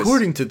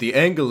 According to the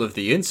angle of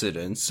the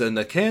incidence, and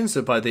the cans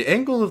are by the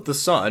angle of the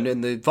sun,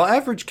 and the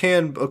average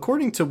can,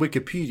 according to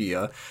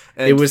Wikipedia,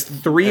 and, It was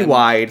 3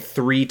 wide,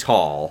 3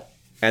 tall,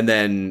 and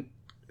then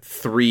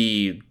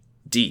 3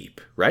 deep,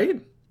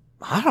 right?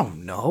 I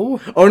don't know.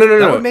 Oh, no.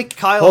 That would make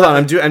Kyle Hold have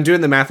on, I'm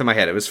doing the math in my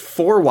head. It was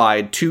 4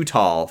 wide, 2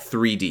 tall,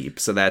 3 deep.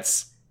 So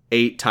that's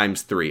 8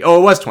 times 3. Oh,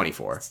 it was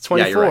 24. It's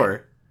 24. Yeah, you're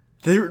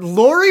right.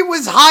 Lori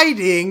was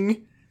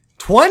hiding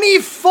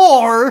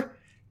 24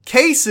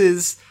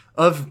 cases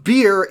of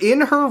beer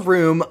in her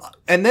room,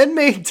 and then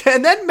made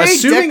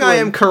Assuming I Declan-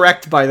 am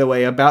correct, by the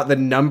way, about the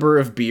number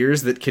of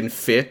beers that can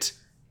fit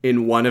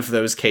in one of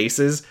those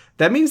cases,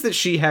 that means that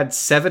she had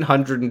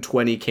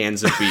 720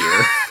 cans of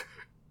beer.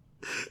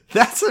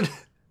 That's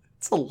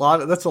a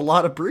lot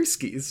of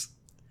brewskis.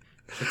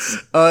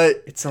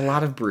 It's a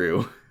lot of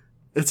brew.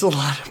 It's a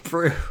lot of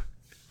brew.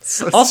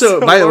 So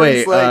By the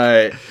way,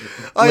 Lori's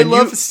I when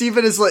love you-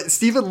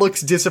 Steven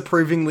looks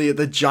disapprovingly at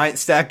the giant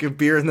stack of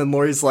beer, and then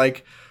Lori's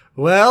like,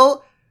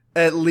 well,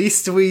 at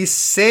least we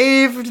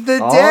saved the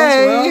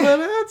day.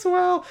 That's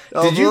well.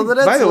 Oh, Did you? well,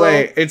 that's By the well.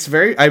 way, it's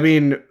very. I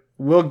mean,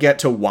 we'll get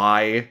to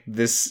why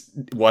this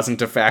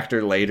wasn't a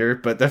factor later,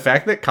 but the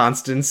fact that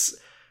Constance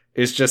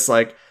is just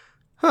like,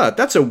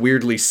 that's a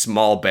weirdly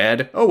small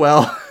bed. Oh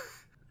well.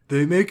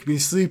 They make me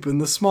sleep in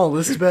the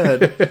smallest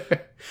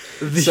bed.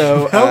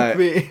 So, help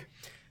me.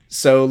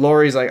 So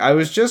Lori's like, I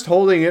was just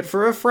holding it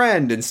for a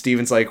friend, and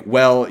Steven's like,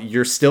 well,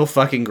 you're still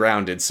fucking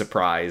grounded.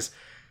 Surprise.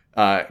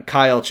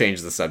 Kyle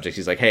changed the subject.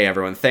 He's like, hey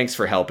everyone, thanks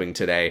for helping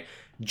today.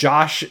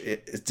 Josh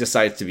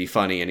decides to be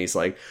funny, and he's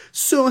like,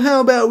 so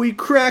how about we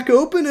crack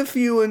open a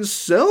few and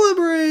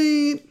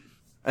celebrate?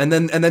 And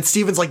then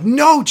Steven's like,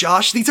 no,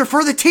 Josh, these are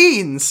for the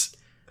teens.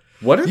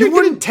 What are You they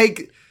wouldn't gonna,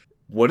 take...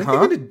 What are they Huh?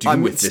 going to do I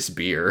mean, with this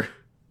beer?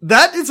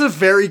 That is a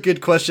very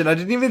good question. I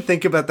didn't even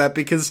think about that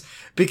because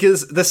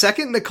the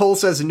second Nicole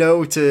says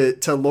no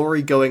to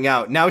Lori going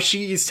out, now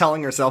she's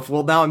telling herself,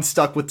 well, now I'm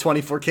stuck with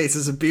 24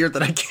 cases of beer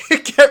that I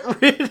can't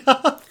get rid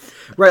of.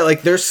 Right,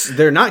 like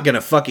they're not gonna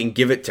fucking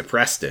give it to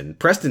Preston.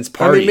 Preston's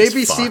party.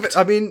 Maybe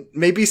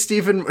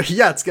Steven.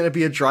 Yeah, it's gonna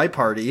be a dry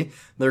party.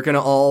 They're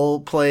gonna all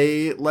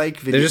play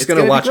like. They're just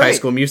gonna watch High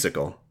School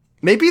Musical.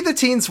 Maybe the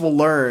teens will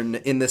learn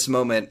in this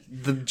moment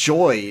the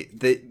joy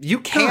that you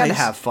can Guys,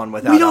 have fun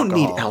without. We don't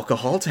alcohol. need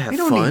alcohol to have We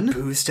don't fun. need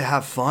booze to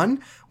have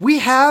fun. We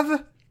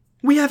have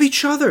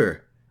each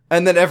other.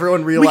 And then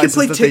everyone We can realizes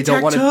play that they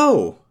don't want to.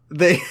 tic-tac-toe.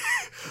 They.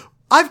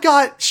 I've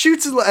got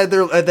shoots and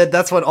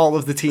that's what all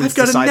of the teens I've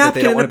got a decide that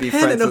they napkin don't and want a to be pen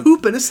friends and a with.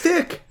 hoop and a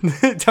stick.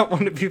 Don't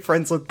want to be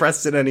friends with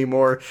Preston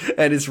anymore,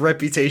 and his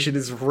reputation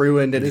is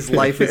ruined and his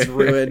life is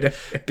ruined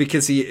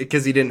because he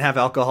didn't have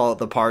alcohol at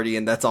the party,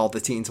 and that's all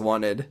the teens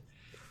wanted.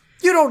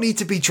 You don't need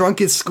to be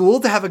drunk at school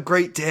to have a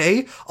great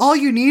day. All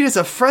you need is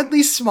a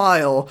friendly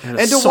smile And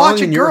and to song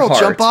watch a in your girl heart.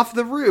 jump off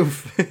the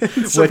roof. and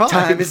What survive.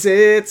 time is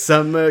it?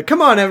 Summer.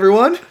 Come on,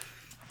 everyone.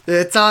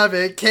 It's our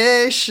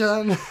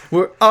vacation.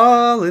 We're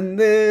all in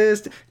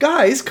this.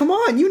 Guys, come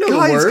on. You know the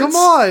Guys, words. come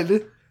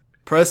on.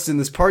 Preston,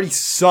 this party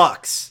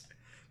sucks.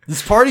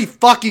 This party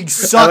fucking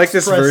sucks. I like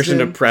this Preston.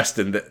 version of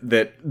Preston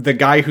that the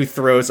guy who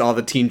throws all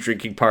the teen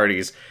drinking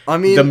parties. I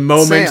mean, the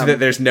moment Sam. that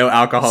there's no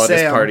alcohol at his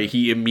Sam. party,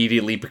 he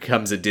immediately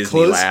becomes a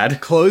Disney lad.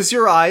 Close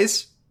your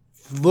eyes,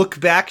 look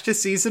back to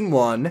season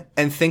 1,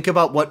 and think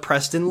about what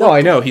Preston looked No,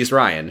 I know he's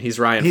Ryan. He's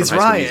Ryan He's from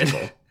High School Ryan.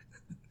 Musical.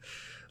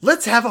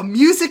 Let's have a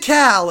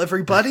musicale,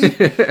 everybody.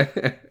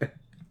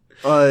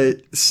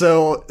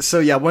 So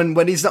yeah,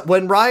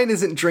 when Ryan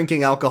isn't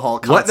drinking alcohol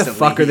What constantly, the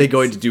fuck are they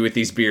going to do with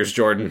these beers,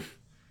 Jordan?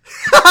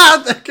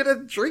 They're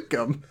gonna drink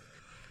them.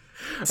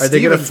 Are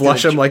they going to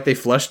flush them like they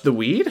flushed the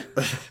weed?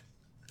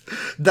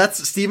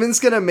 Steven's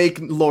gonna make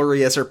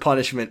Lori as her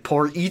punishment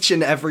pour each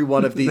and every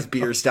one of these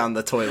beers down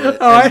the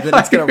toilet, I and then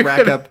it's thought you gonna were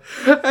rack gonna- up.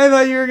 I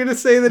thought you were going to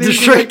say that To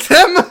he's drink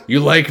them? You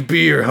like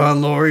beer, huh,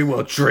 Lori?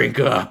 Well, drink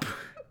up.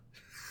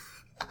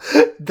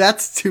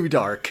 That's too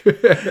dark.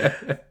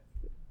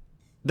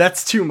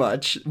 That's too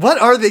much. What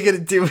are they going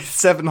to do with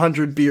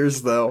 700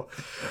 beers, though?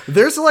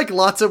 There's, like,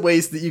 lots of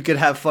ways that you could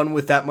have fun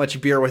with that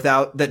much beer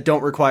that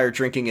don't require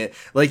drinking it.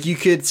 Like, you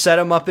could set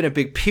them up in a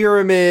big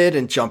pyramid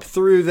and jump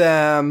through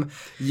them.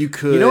 You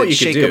could know what you could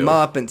shake do? them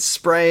up and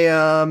spray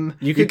them.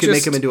 You You could could make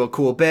just- them into a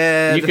cool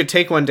bed. You could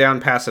take one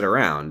down, pass it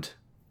around.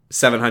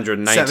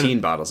 719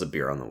 bottles of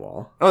beer on the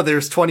wall. Oh,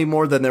 there's 20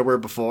 more than there were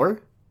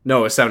before? No,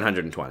 it was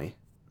 720.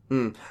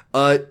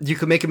 You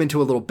could make them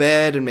into a little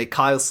bed and make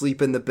Kyle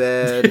sleep in the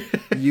bed.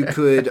 you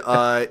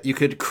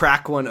could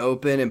crack one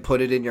open and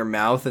put it in your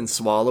mouth and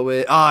swallow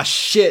it. Ah,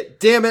 shit.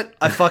 Damn it.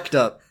 I fucked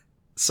up.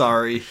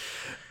 Sorry.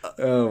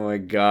 Oh my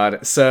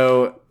god.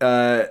 So,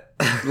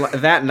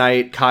 that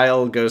night,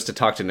 Kyle goes to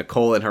talk to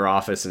Nicole in her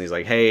office, and he's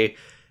like, hey,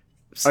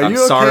 Are I'm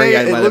you sorry okay?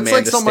 I It let looks Amanda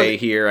like someone- stay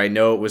here. I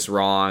know it was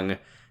wrong.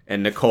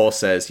 And Nicole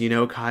says,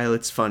 Kyle,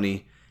 it's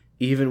funny.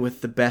 Even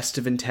with the best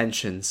of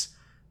intentions,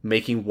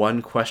 making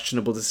one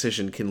questionable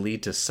decision can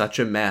lead to such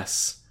a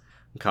mess.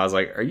 Kyle's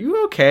like, "Are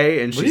you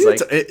okay?" And she's you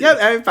like, "Yeah,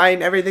 I'm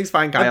fine. Everything's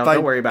fine, Kyle.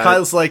 Don't worry about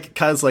it."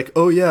 Kyle's like,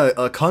 oh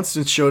yeah,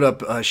 Constance showed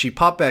up. She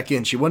popped back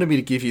in. She wanted me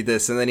to give you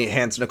this, and then he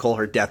hands Nicole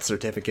her death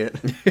certificate.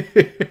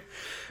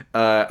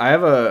 I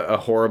have a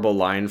horrible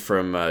line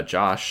from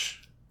Josh.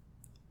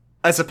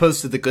 As opposed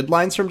to the good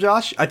lines from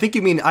Josh? I think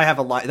you mean I have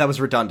a line. That was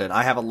redundant.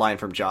 I have a line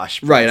from Josh.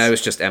 Please. Right, I was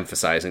just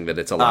emphasizing that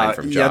it's a line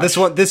from Josh.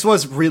 Yeah, this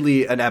was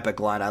really an epic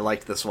line. I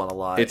liked this one a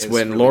lot. It's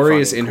when really Lori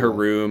funny is and in her cool.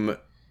 room.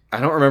 I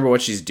don't remember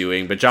what she's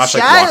doing, but Josh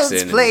like walks in.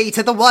 Child's play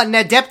to the one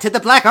adept to the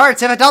black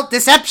arts of adult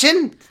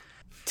deception.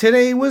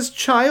 Today was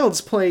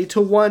child's play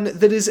to one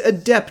that is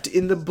adept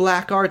in the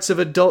black arts of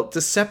adult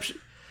deception.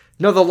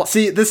 No,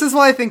 See, this is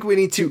why I think we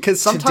need to,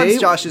 because sometimes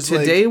Josh is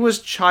today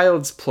was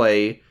child's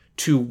play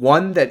to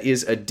one that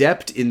is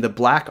adept in the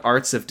black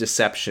arts of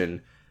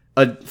deception.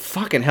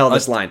 Fucking hell,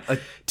 this line.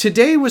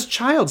 Today was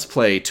child's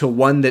play to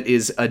one that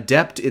is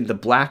adept in the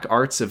black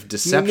arts of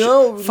deception.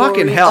 No,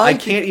 fucking Lori, hell, I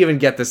can't even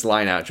get this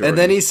line out, Jordan. And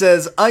then he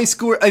says, I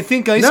scored.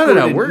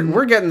 No,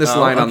 we're getting this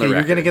line on the record.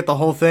 You're gonna get the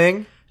whole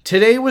thing.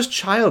 Today was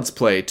child's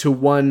play to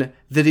one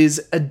that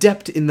is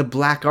adept in the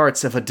black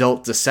arts of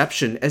adult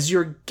deception as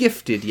your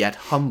gifted yet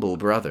humble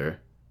brother.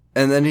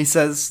 And then he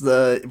says,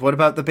 what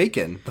about the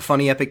bacon? The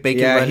funny epic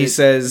bacon? Yeah, he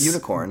says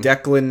unicorn.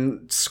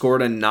 Declan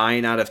scored a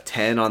 9 out of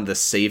 10 on the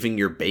saving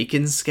your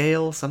bacon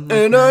scale, something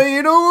like And that.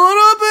 I don't want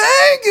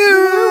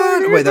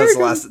a bacon. Wait,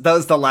 that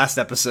was the last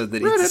episode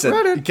that he said.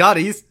 Reddit. God,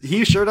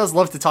 he sure does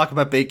love to talk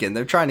about bacon.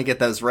 They're trying to get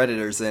those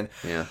Redditors in.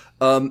 Yeah.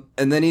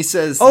 And then he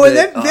says, and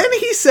then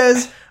he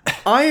says,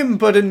 I am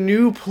but a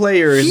new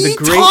player in the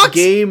great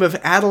game of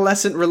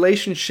adolescent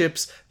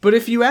relationships, but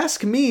if you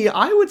ask me,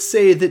 I would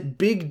say that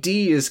Big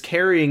D is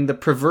carrying the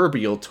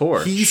proverbial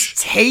torch. he's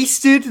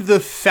tasted the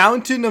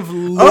fountain of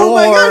lore. Oh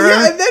my god,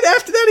 yeah, and then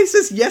after that he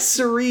says, yes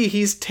siree,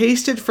 he's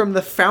tasted from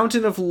the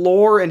fountain of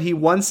lore and he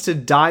wants to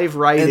dive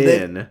right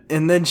in.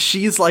 And then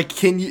she's like,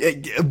 can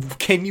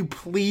you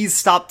please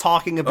stop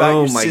talking about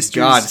your sister's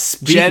god,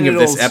 speaking of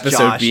this genitals, episode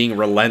Josh? being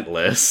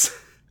relentless.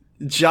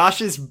 Josh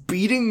is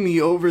beating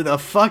me over the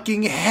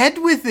fucking head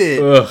with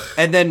it. Ugh.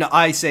 And then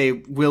I say,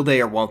 will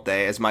they or won't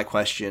they, as my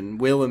question.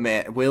 Will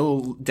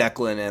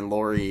Declan and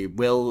Lori,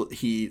 will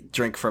he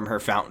drink from her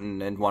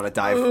fountain and want to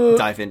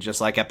dive in just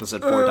like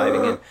episode 4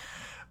 diving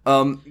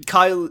in?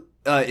 Kyle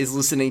is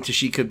listening to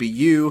She Could Be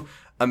You.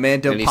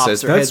 Amanda And he pops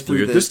says, her head that's through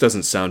weird, the... this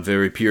doesn't sound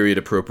very period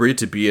appropriate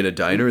to be in a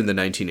diner in the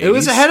 1980s. It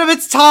was ahead of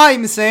its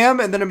time, Sam.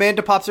 And then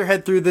Amanda pops her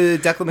head through the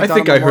Declan McDonald I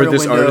think I heard Memorial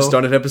this window. artist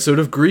on an episode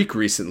of Greek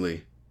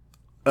recently.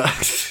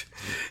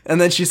 And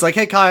then she's like,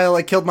 hey, Kyle,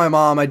 I killed my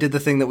mom. I did the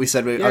thing that we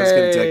said I was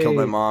going to do. I killed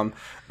my Yay. mom.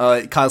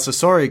 Kyle says,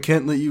 sorry, I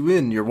can't let you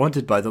in. You're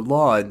wanted by the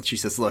law. And she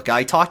says, look,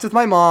 I talked with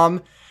my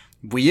mom.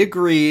 We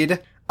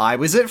agreed. I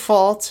was at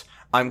fault.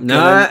 I'm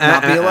gonna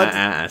not be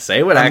allowed to...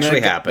 Say what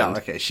actually happened. No,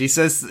 okay. She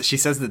says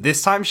that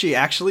this time she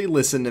actually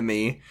listened to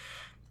me.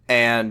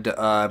 And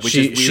which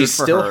is weird she's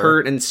for still her.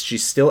 hurt and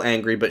she's still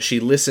angry, but she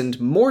listened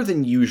more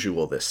than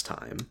usual this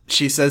time.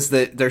 She says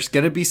that there's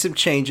going to be some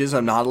changes.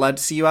 I'm not allowed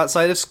to see you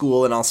outside of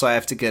school, and also I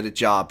have to get a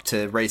job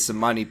to raise some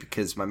money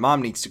because my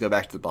mom needs to go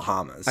back to the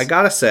Bahamas. I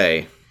gotta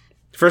say,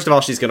 first of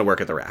all, she's gonna work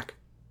at the rack.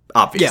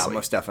 Obviously. Yeah,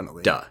 most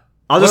definitely. Duh.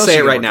 I'll What just else say she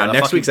it gonna right work now. at? A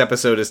Next fucking- week's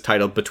episode is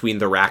titled Between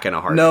the Rack and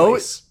a Hard No,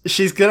 Place.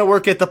 she's gonna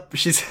work at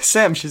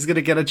she's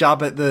gonna get a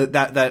job at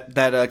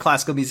that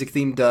classical music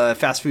themed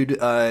fast food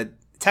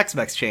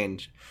Tex-Mex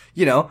change.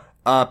 You know,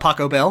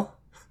 Paco Bell.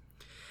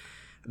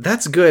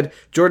 That's good.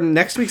 Jordan,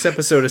 next week's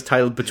episode is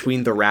titled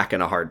Between the Rack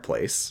and a Hard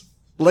Place.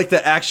 Like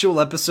the actual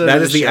episode. That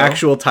of is the show.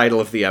 actual title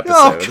of the episode.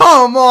 Oh,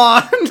 come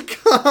on,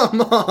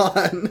 come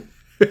on.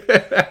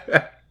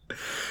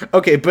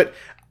 Okay, but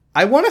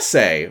I want to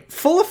say,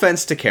 full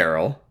offense to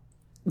Carol,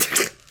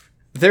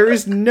 there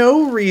is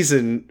no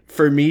reason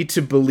for me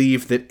to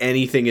believe that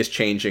anything is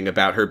changing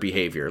about her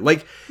behavior.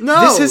 Like,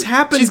 No, this has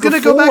happened She's gonna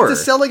before. go back to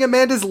selling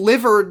Amanda's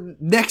liver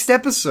next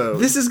episode.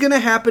 This is going to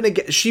happen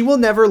again. She will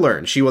never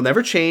learn. She will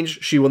never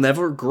change. She will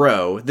never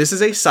grow. This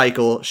is a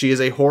cycle. She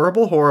is a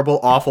horrible, horrible,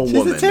 awful She's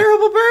woman. a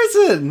terrible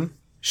person.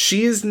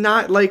 She is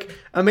not like,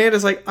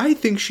 Amanda's like, I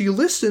think she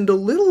listened a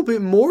little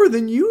bit more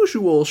than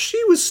usual.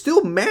 She was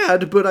still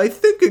mad, but I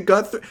think it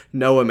got through.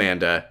 No,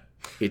 Amanda,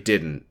 it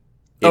didn't.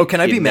 Oh,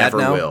 can I be mad never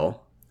now? Will.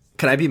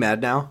 Can I be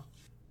mad now?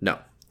 No.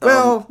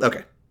 Well,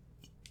 okay.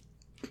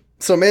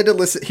 So Amanda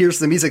hears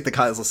the music that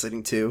Kyle's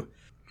listening to,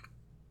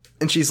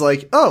 and she's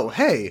like, "Oh,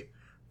 hey,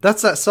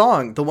 that's that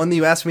song, the one that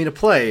you asked me to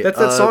play. That's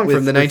that song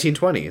from the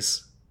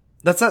 1920s.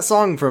 That's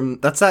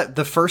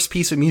the first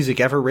piece of music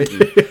ever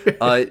written.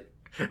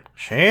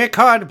 She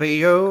could be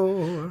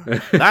you.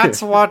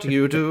 That's what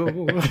you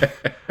do.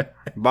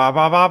 Ba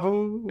ba ba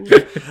boo.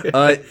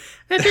 It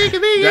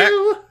could be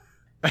you.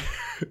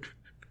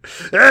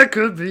 That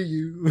could be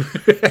you.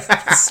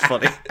 It's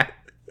funny.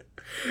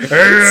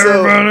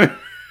 So,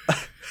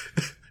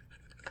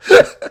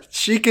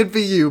 She Could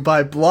Be You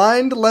by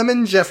Blind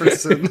Lemon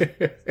Jefferson.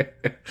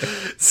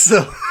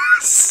 So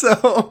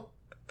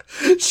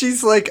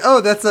She's like,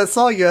 oh, that's that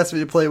song you asked me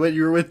to play when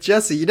you were with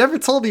Jesse. You never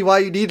told me why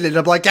you needed it.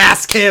 I'm like,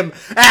 ask him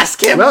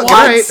Well,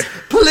 once, right.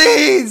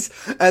 please.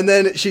 And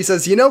then she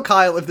says, you know,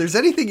 Kyle, if there's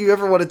anything you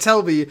ever want to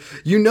tell me,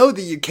 you know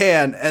that you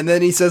can. And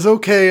then he says,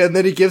 okay. And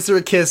then he gives her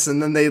a kiss,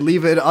 and then they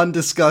leave it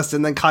undiscussed.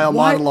 And then Kyle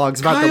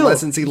monologues about the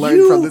lessons he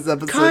learned from this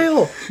episode.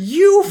 Kyle,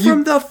 you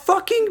from the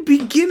fucking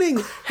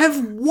beginning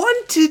have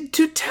wanted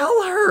to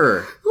tell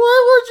her.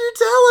 Why would you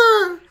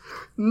tell her?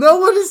 No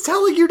one is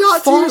telling you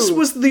not Foss to.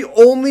 was the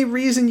only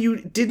reason you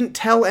didn't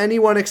tell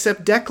anyone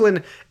except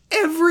Declan.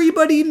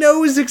 Everybody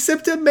knows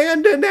except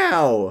Amanda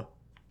now.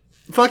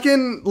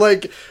 Fucking,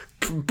 like,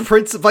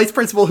 Vice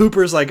Principal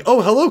Hooper's like,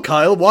 oh, hello,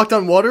 Kyle. Walked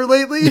on water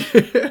lately?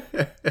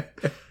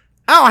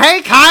 Oh,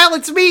 hey, Kyle,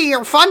 it's me,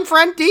 your fun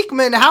friend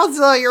Diekman. How's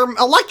your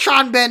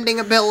electron bending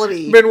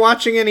ability? Been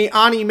watching any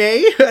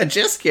anime?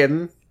 Just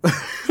kidding.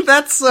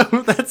 That's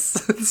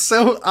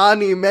so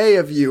anime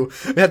of you,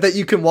 that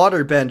you can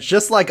waterbend,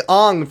 just like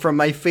Aang from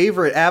my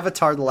favorite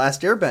Avatar: The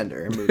Last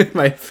Airbender movie.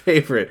 my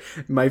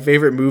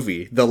favorite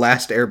movie, The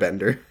Last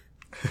Airbender.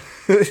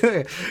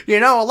 You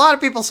know, a lot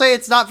of people say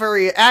it's not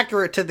very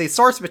accurate to the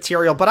source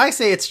material, but I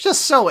say it's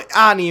just so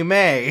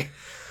anime.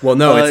 Well,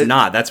 no, it's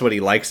not. That's what he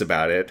likes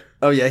about it.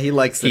 Oh yeah, he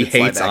likes that He it's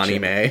live hates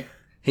action. anime.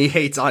 He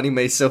hates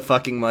anime so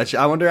fucking much.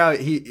 I wonder how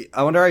he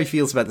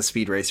feels about the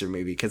Speed Racer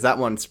movie, because that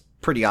one's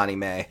pretty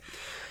anime.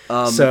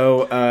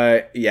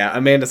 Yeah,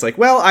 Amanda's like,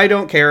 well, I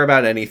don't care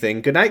about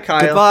anything. Good night,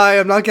 Kyle. Goodbye,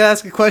 I'm not gonna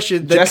ask a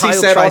question. Then Jesse Kyle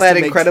said all tries that to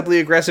make- incredibly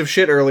aggressive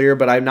shit earlier,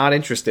 but I'm not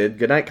interested.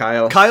 Good night,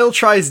 Kyle. Kyle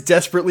tries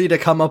desperately to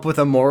come up with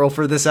a moral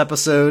for this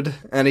episode,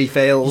 and he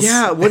fails.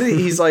 Yeah,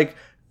 he's like,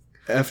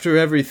 after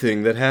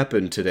everything that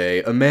happened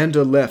today,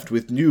 Amanda left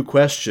with new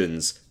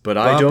questions, but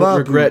I don't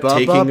regret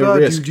taking a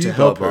risk to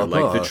help her,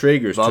 like the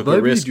Traegers took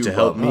a risk to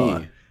help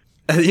me.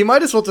 He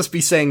might as well just be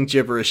saying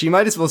gibberish. He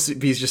might as well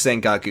be just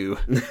saying gagu.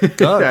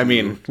 Gagu. I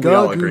mean, we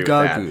all agree with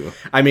gagu. that.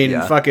 I mean,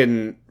 Yeah.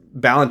 fucking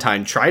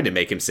Ballantyne tried to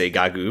make him say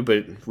gagu,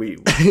 but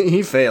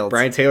He failed.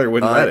 Brian Taylor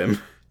wouldn't let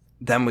him.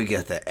 Then we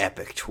get the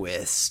epic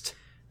twist.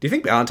 Do you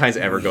think Ballantyne's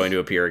ever going to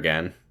appear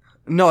again?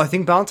 No, I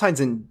think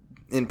Ballantyne's in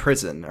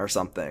prison or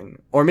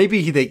something, or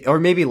maybe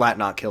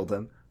Latnock killed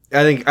him.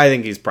 I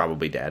think he's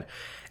probably dead.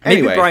 Maybe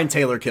Anyway, Brian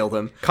Taylor killed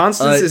him.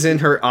 Constance is in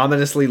her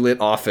ominously lit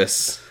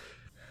office.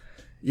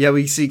 Yeah,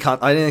 we see.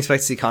 I didn't expect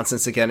to see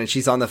Constance again, and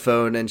she's on the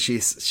phone, and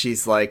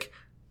she's like,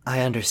 "I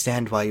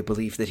understand why you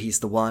believe that he's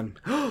the one.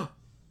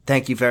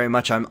 Thank you very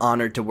much. I'm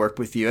honored to work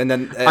with you." And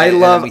then I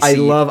love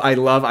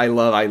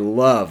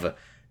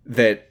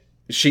that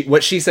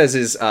what she says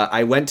is,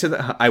 I went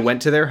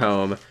to their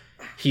home.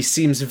 He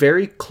seems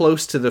very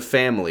close to the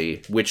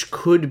family, which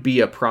could be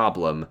a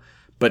problem.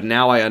 But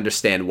now I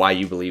understand why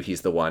you believe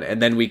he's the one.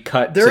 And then we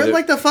cut. They're in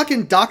like the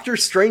fucking Doctor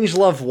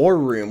Strangelove war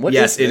room.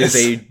 Yes, it is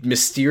a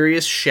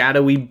mysterious,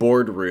 shadowy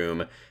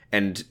boardroom,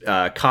 and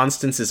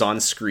Constance is on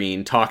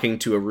screen talking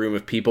to a room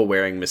of people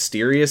wearing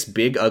mysterious,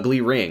 big,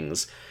 ugly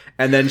rings.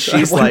 And then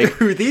she's wonder like,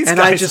 who these and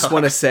guys I just are."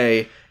 want to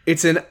say,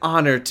 it's an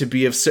honor to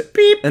be of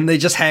beep. And they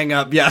just hang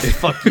up. Yeah,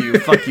 fuck you,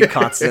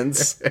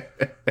 Constance.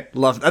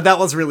 Love that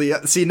was really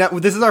see. Now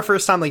this is our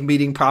first time like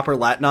meeting proper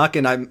Latnock,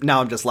 and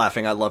I'm just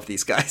laughing. I love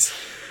these guys.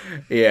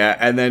 Yeah,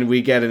 and then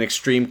we get an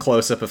extreme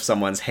close-up of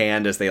someone's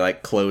hand as they,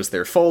 like, close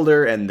their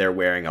folder, and they're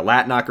wearing a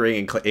Latnock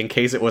ring, in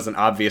case it wasn't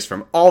obvious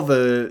from all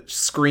the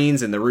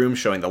screens in the room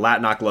showing the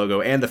Latnock logo,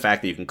 and the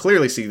fact that you can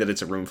clearly see that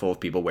it's a room full of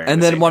people wearing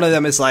And the then same one of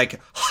them is like,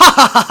 "Ha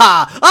ha ha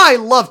ha! I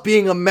love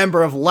being a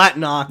member of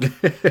Latnock.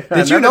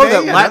 Did you know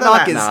that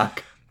Latnock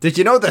is? Did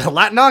you know that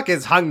Latnock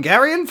is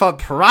Hungarian for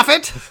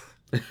profit?"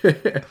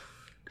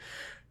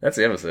 That's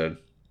the episode.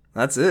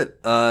 That's it.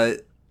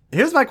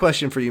 Here's my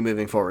question for you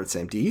moving forward,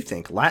 Sam. Do you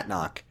think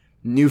Latnock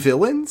new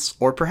villains,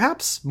 or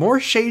perhaps more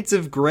shades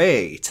of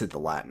gray to the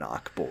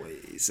Latnock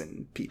boys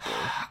and people?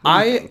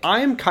 I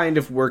am kind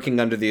of working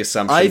under the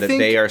assumption I that think-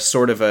 they are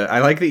sort of a... I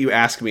like that you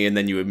ask me and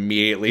then you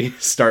immediately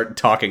start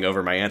talking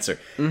over my answer.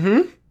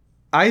 Mm-hmm.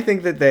 I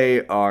think that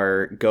they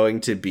are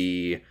going to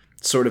be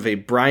sort of a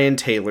Brian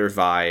Taylor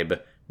vibe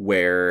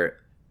where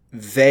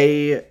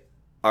they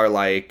are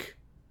like...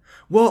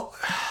 Well,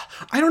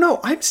 I don't know.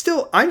 I'm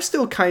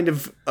still kind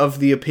of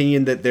the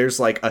opinion that there's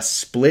like a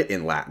split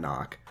in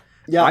Latnock.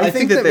 Yeah, I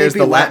think that there's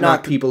the maybe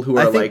Latnock people who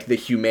are I think- like the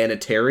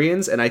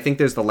humanitarians, and I think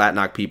there's the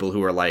Latnock people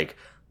who are like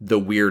the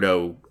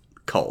weirdo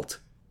cult.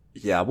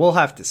 Yeah, we'll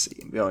have to see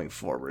going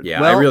forward.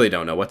 Yeah, Well, I really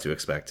don't know what to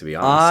expect, to be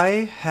honest.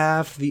 I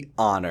have the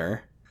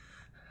honor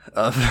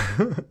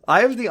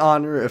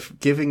of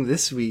giving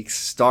this week's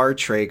Star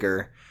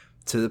Traeger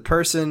to the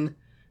person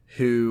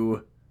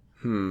who,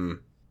 you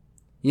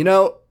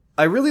know,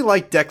 I really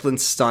like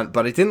Declan's stunt,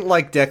 but I didn't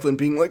like Declan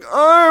being like,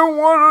 "I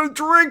want a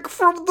drink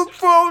from the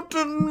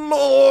fountain,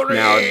 Lord."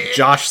 Now,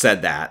 Josh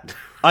said that.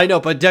 I know,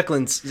 but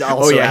Declan's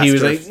also he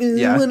was asked like, if-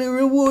 yeah. "Want to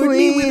reward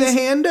me with a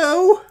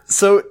hando?"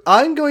 So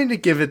I'm going to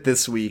give it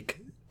this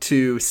week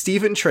to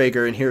Stephen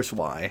Traeger, and here's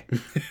why.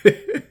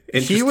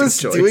 He was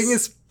doing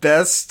his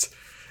best,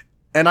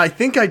 and I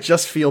think I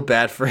just feel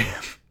bad for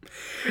him.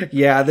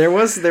 Yeah, there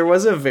was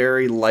a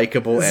very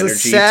likable It's a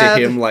energy sad,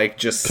 to him, like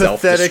just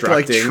Pathetic,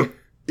 self-destructing.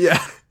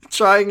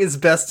 trying his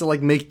best to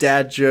like make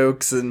dad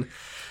jokes and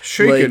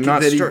Shaken,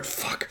 not that he- stirred.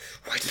 Fuck.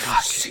 Why did you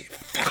say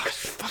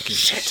fucking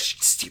shit,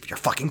 Steve, you're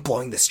fucking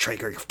blowing this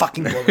trigger. You're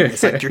fucking blowing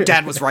this. Like, your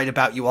dad was right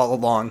about you all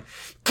along.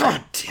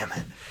 God damn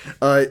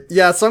it.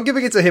 Yeah, so I'm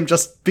giving it to him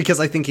just because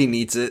I think he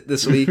needs it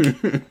this week.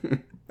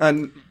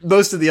 And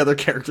most of the other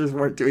characters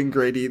weren't doing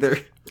great either.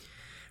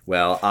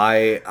 Well,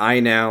 I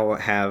now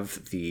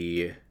have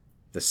the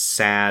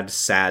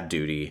sad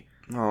duty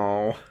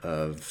Oh.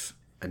 of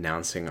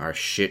announcing our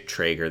shit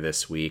Traeger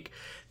this week.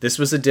 This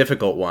was a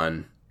difficult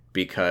one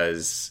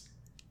because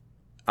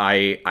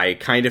I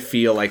kind of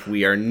feel like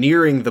we are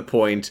nearing the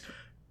point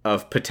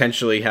of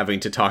potentially having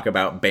to talk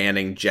about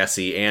banning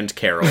Jesse and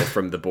Carol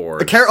from the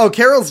board.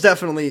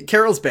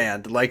 Carol's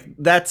banned. Like,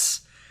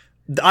 that's...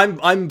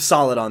 I'm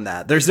solid on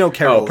that. There's no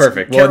Carol. Oh,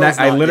 perfect. Well, Carol's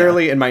I not,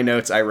 literally, in my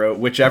notes, I wrote,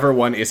 whichever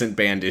one isn't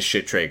banned is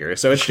shit Traeger.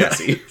 So it's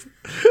Jesse.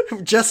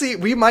 Jesse,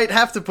 we might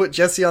have to put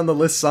Jesse on the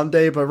list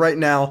someday, but right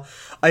now,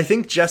 I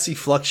think Jesse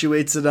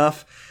fluctuates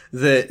enough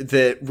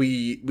that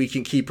we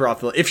can keep her off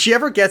the list. If she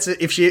ever gets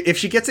it, if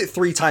she gets it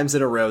 3 times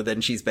in a row, then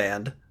she's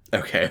banned.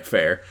 Okay,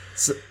 fair.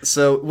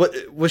 So what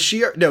was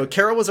she? No,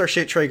 Carol was our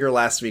shit Traeger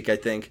last week, I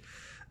think.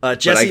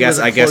 Jesse but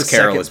I guess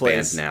Carol is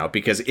place. banned now,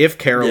 because if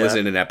Carol is Yeah.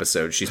 in an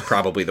episode, she's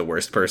probably the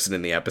worst person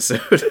in the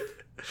episode.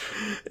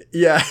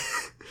 Yeah.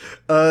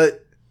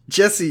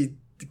 Jesse,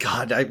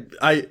 God,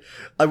 I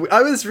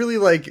was really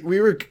like,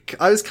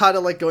 I was kind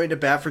of like going to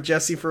bat for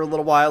Jesse for a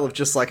little while of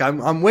just like,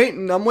 I'm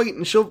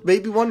waiting. She'll,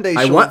 maybe one day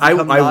she'll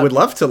I would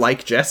love to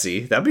like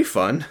Jessie. That'd be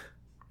fun.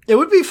 It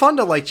would be fun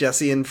to like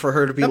Jessie and for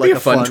her to be That'd like be a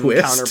fun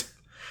twist. counter.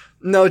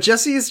 No,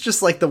 Jessie is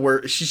just like the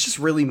worst. She's just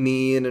really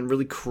mean and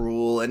really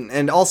cruel.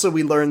 And also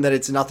we learned that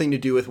it's nothing to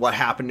do with what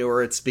happened to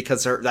her. It's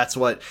because that's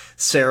what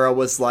Sarah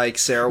was like.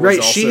 Sarah was Right,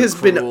 also she has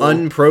cruel. been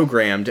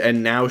unprogrammed,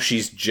 and now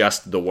she's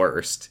just the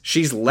worst.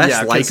 She's less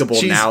 'cause likable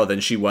she's- now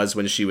than she was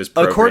when she was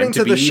programmed According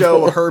to be the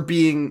show, evil.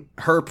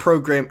 her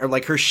program, or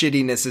like her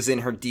shittiness is in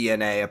her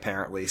DNA,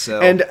 apparently.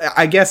 So, And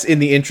I guess in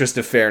the interest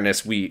of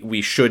fairness,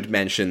 we should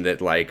mention that,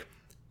 like,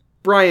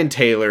 Brian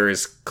Taylor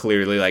is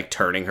clearly, like,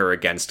 turning her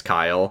against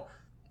Kyle.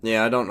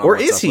 yeah, I don't know. Or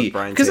what's is up he? with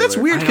Brian Because that's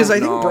Taylor. weird, because I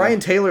think don't know. Brian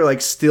Taylor,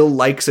 like, still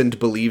likes and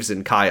believes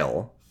in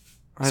Kyle.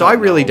 So I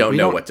don't really know. don't We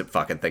know don't- what to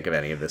fucking think of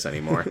any of this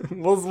anymore.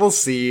 We'll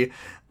see.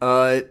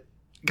 God,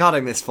 I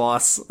miss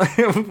Foss. I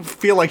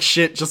feel like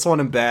shit. Just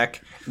want him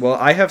back. Well,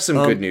 I have some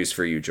good news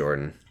for you,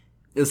 Jordan.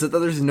 Is it that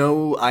there's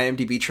no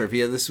IMDb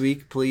trivia this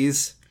week?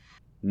 Please.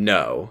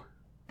 No.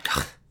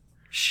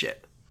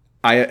 Shit.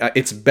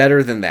 It's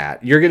better than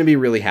that. You're going to be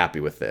really happy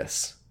with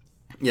this.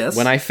 Yes.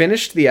 When I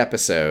finished the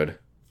episode,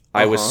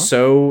 I was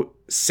so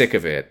sick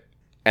of it.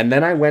 And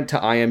then I went to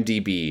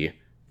IMDb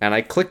and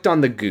I clicked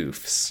on the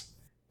goofs.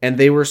 And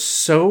they were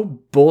so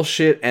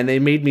bullshit and they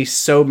made me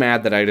so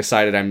mad that I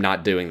decided I'm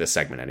not doing this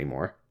segment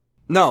anymore.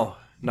 No.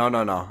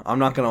 I'm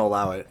not gonna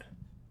allow it.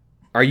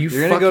 Are you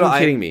You're fucking gonna go to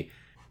kidding me?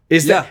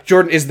 Is Yeah. that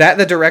Jordan, is that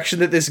the direction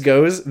that this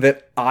goes?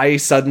 That I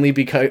suddenly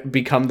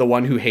become the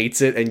one who hates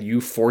it and you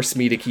force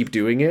me to keep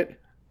doing it?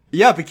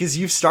 Yeah, because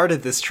you've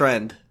started this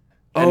trend.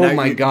 And Oh now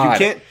my you god.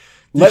 can't.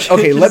 Let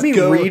just me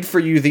go- read for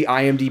you the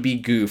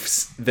IMDb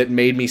goofs that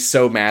made me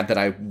so mad that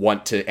I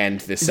want to end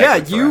this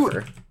segment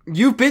forever.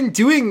 You've been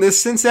doing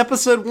this since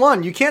episode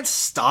 1. You can't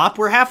stop.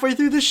 We're halfway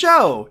through the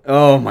show.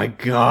 Oh my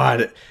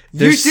god.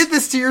 You did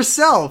this to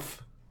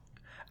yourself.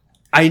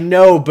 I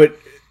know, but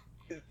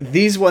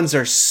these ones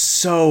are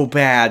so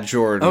bad,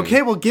 Jordan.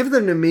 Okay, well, give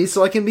them to me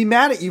so I can be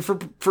mad at you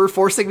for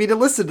forcing me to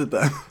listen to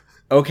them.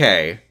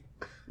 Okay.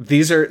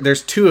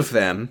 There's 2 of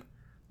them.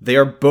 They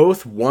are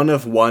both one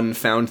of one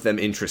found them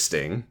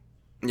interesting.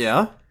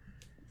 Yeah?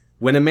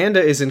 When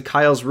Amanda is in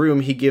Kyle's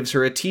room, he gives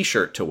her a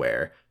t-shirt to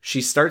wear. She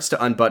starts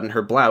to unbutton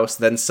her blouse,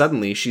 then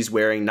suddenly she's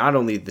wearing not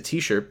only the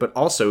t-shirt, but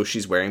also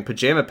she's wearing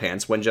pajama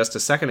pants when just a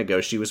second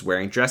ago she was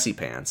wearing dressy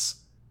pants.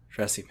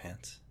 Dressy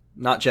pants.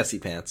 Not Jesse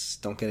pants.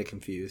 Don't get it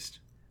confused.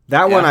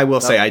 That one Yeah, I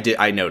will that- say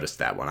I noticed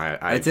that one. I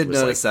I did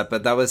was notice that,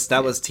 but that was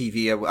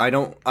TV. I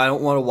don't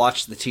want to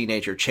watch the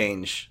teenager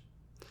change.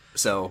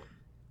 So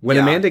When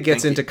yeah, Amanda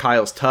gets thank into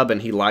Kyle's tub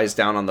and he lies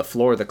down on the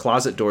floor, the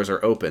closet doors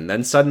are open.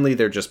 Then suddenly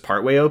they're just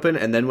partway open,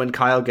 and then when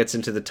Kyle gets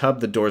into the tub,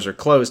 the doors are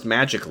closed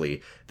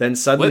magically. Then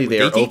suddenly What? they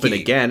are open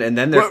Geeky. again, and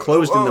then they're What?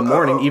 closed in the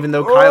morning, Oh, even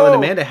though Kyle and oh,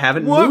 Amanda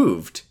haven't what?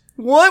 moved.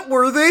 what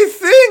were they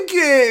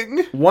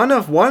thinking? One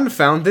of one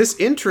found this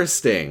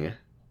interesting.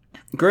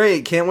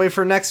 Great, can't wait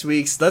for next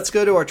week's. Let's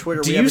go to our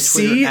Twitter. Do We have you a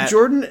Twitter see, at-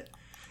 Jordan?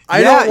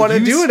 I Yeah, don't want to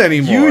you do s- it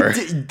anymore.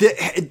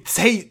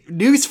 Hey,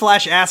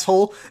 newsflash,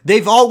 asshole!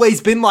 They've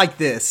always been like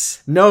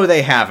this. No,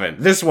 they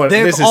haven't. This one,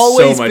 They've this is so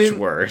always much been-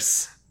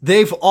 worse.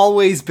 They've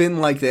always been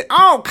like that.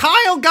 Oh,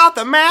 Kyle got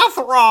the math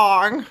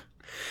wrong.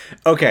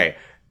 Okay,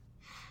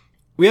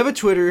 We have a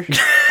Twitter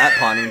at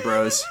Pawning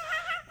Bros.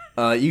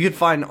 You can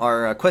find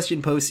our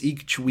question posts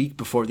each week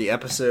before the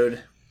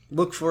episode.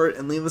 Look for it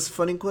and leave us a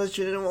funny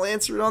question, and we'll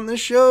answer it on the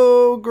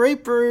show.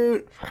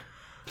 Grapefruit.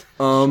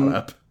 shut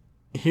up.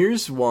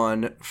 Here's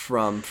one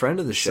from friend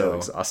of the So show,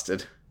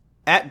 exhausted.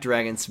 at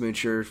Dragon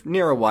Smoocher,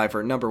 Nero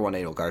Wyvern, #1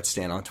 Edelgard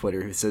stan on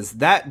Twitter, who says,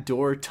 that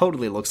door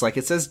totally looks like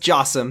it says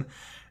Jossum.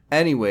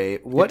 Anyway,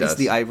 what is does.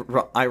 the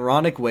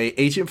ironic way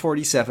Agent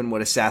 47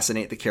 would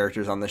assassinate the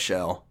characters on the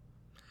show?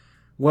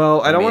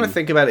 Well, I don't want to mean,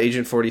 think about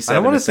Agent 47 I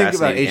don't want to think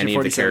about assassinating Agent any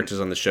of the 47. characters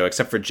on the show,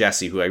 except for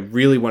Jesse, who I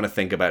really want to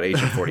think about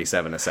Agent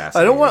 47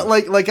 assassinating. I don't want,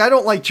 like I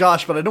don't like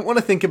Josh, but I don't want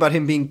to think about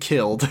him being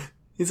killed.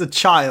 He's a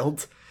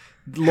child.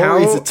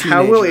 Laurie's a teenager.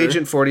 How will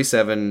Agent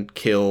 47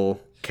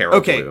 kill Carol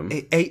Okay, Bloom?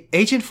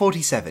 Agent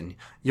 47,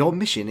 your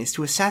mission is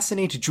to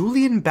assassinate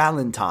Julian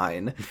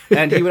Ballantyne.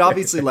 And he would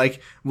obviously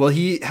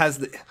he has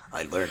the...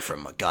 I learned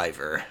from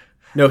MacGyver.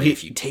 No,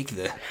 If you take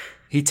the...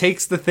 He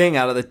takes the thing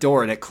out of the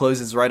door and it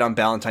closes right on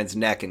Ballantyne's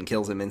neck and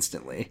kills him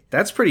instantly.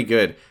 That's pretty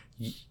good.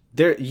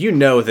 There, you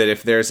know that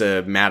if there's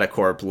a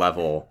Metacorp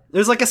level,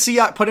 There's like a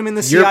CI... Put him in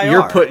the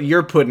CIR.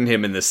 you're putting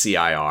him in the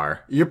CIR.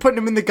 You're putting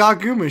him in the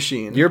Gagoo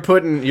machine. You're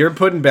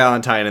putting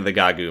Ballantyne in the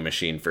Gagoo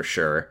machine for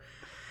sure.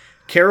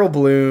 Carol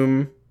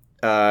Bloom,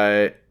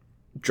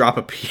 drop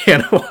a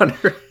piano on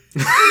her.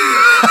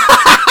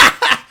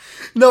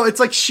 No, it's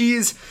like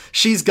she's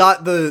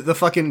got the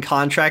fucking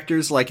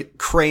contractors like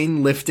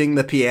crane lifting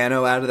the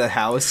piano out of the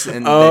house,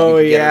 and Oh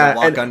then you can get her yeah, to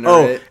walk and,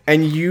 under it.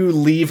 and you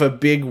leave a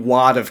big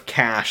wad of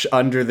cash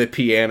under the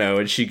piano,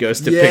 and she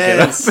goes to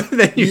Yes. pick it up, and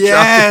then you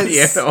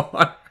Yes. drop the piano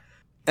on her.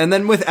 And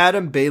then with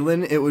Adam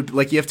Balin, it would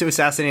like you have to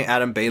assassinate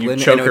Adam Balin. You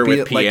and choke it her would be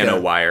with like piano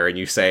a- wire, and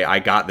you say, "I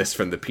got this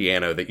from the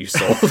piano that you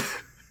sold."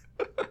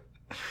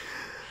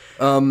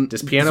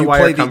 Does piano you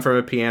wire play come the- from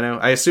a piano?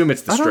 I assume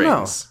it's the I don't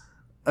know. strings.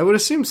 I would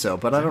assume so,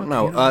 but I don't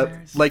know.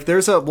 Like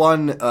there's a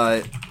one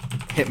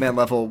Hitman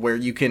level where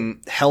you can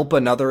help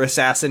another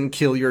assassin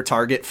kill your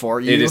target for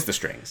you. It is the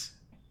strings.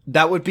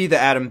 That would be the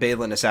Adam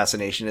Balin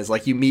assassination. Is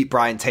like you meet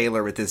Brian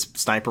Taylor with his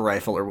sniper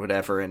rifle or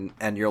whatever, and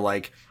you're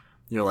like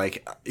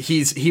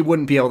he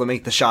wouldn't be able to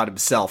make the shot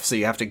himself, so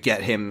you have to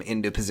get him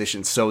into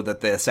position so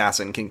that the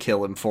assassin can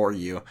kill him for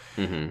you.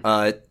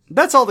 Mm-hmm.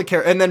 That's all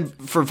the and then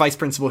for Vice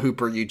Principal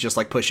Hooper, you just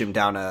like push him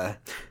down a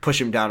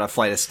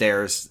flight of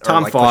stairs. Or,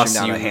 Tom like, Foss,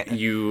 push him down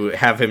you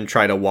have him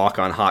try to walk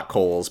on hot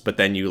coals, but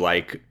then you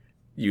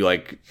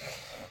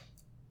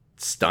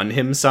stun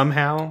him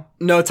somehow.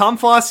 No, Tom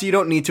Foss, you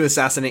don't need to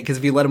assassinate because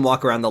if you let him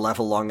walk around the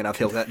level long enough,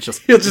 he'll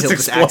just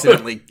explode.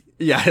 accidentally.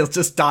 Yeah, he'll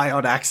just die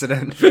on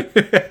accident.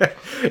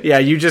 Yeah,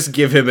 you just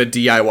give him a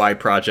DIY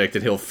project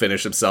and he'll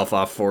finish himself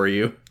off for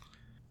you.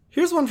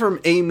 Here's one from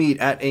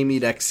Ameet at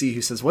AmeetXC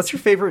who says, what's your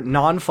favorite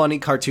non-funny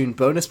cartoon?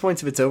 Bonus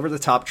points if it's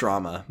over-the-top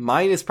drama.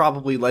 Mine is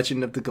probably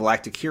Legend of the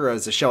Galactic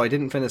Heroes, a show I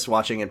didn't finish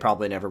watching and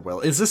probably never will.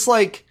 Is this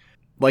like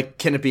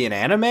can it be an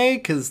anime?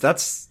 Because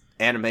that's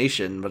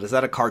animation, but is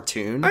that a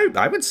cartoon?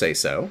 I would say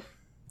so.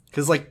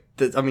 Because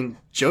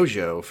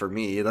JoJo for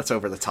me, that's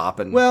over-the-top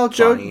and Well,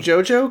 funny.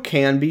 JoJo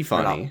can be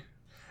funny.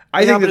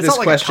 I Yeah, think but that it's this not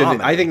like a question.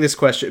 comedy. I think this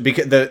question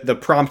because the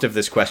prompt of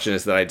this question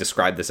is that I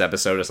described this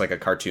episode as like a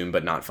cartoon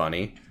but not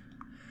funny.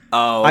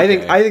 Oh, I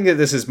okay. think that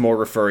this is more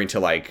referring to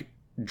like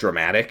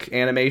dramatic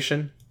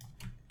animation.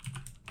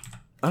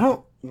 I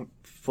don't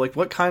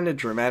what kind of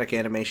dramatic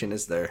animation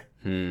is there?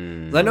 I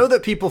know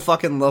that people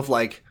fucking love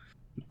like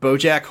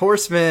BoJack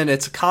Horseman.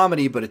 It's a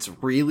comedy, but it's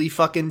really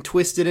fucking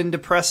twisted and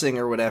depressing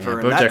or whatever.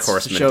 and BoJack that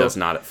Horseman show, does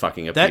not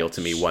fucking appeal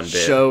to me one bit.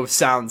 Show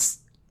sounds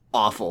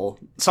awful.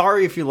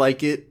 Sorry if you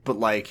like it, but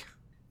like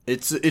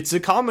it's a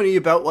comedy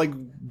about like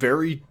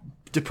very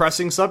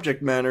depressing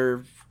subject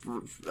matter.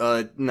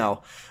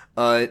 No.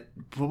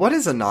 What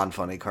is a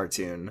non-funny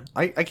cartoon?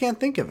 I can't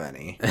think of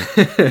any.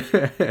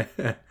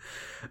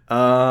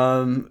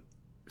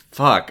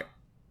 Fuck.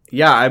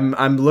 Yeah,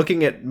 I'm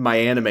looking at my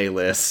anime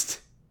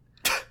list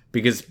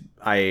because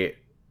I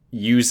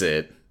use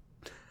it.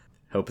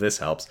 Hope this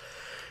helps.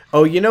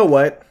 Oh, you know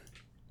what?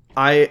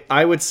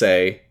 I would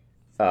say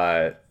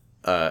a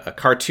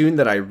cartoon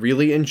that I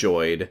really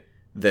enjoyed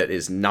that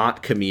is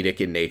not comedic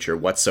in nature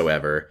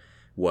whatsoever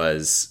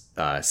was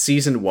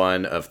season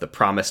 1 of The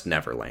Promised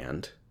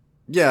Neverland.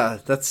 Yeah,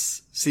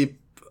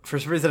 for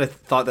some reason I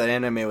thought that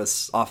anime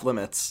was off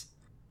limits.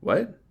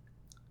 What?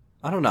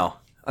 I don't know.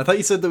 I thought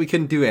you said that we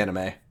couldn't do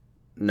anime.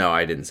 No,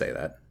 I didn't say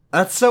that.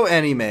 That's so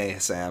anime,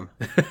 Sam.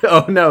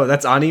 Oh no,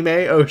 that's anime?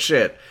 Oh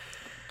shit.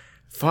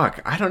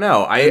 Fuck, I don't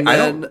know.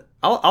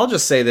 I'll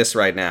just say this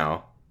right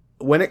now.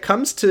 When it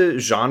comes to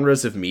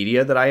genres of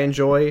media that I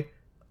enjoy,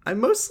 I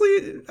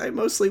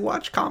mostly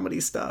watch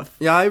comedy stuff.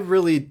 Yeah, I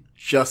really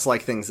just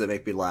like things that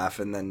make me laugh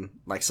and then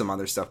like some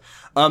other stuff.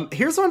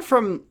 Here's one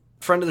from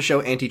friend of the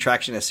show,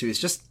 Anti-Tractionist, who's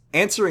just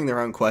answering their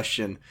own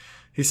question.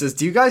 He says,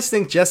 do you guys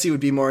think Jessie would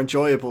be a more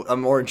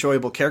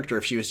enjoyable character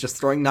if she was just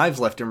throwing knives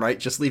left and right,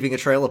 just leaving a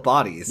trail of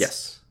bodies?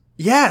 Yes.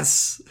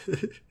 Yes!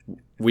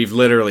 We've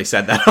literally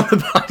said that on the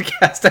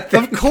podcast, I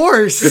think. Of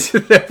course!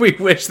 That we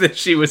wish that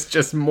she was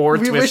just more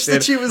We twisted wish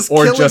that she was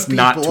or killing just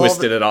not people all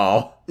twisted at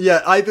all.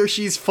 Yeah, either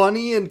she's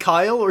funny and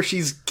Kyle or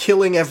she's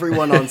killing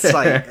everyone on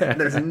sight.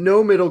 There's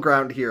no middle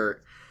ground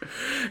here.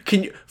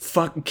 Can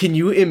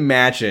you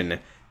imagine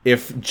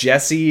if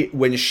Jessie,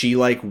 when she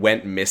like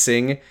went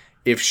missing,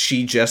 if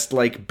she just,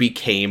 like,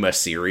 became a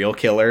serial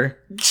killer.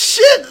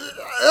 Shit!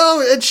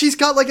 Oh, and she's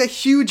got, like, a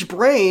huge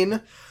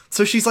brain,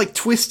 so she's, like,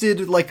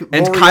 twisted, like, And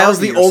Moriarty Kyle's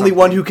the or only something.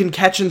 one who can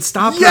catch and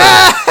stop her.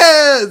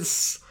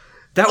 Yes!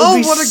 That would Oh,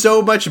 be what a-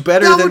 so much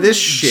better That than would this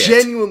shit.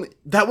 Genuinely,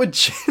 that would,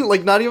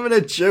 like, not even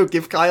a joke.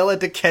 If Kyle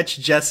had to catch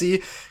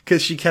Jessie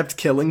because she kept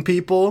killing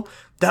people,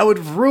 that would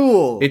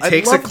rule. It I'd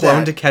takes a love clone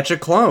that. to catch a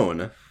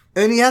clone.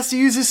 And he has to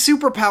use his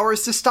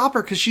superpowers to stop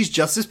her because she's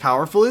just as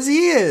powerful as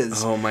he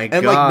is. Oh my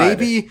And God.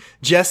 maybe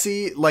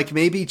Jessie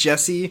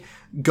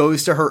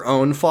goes to her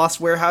own Floss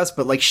warehouse,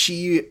 but like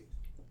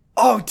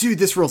oh dude,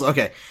 this rules.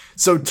 Okay.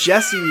 So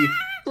Jessie,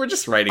 We're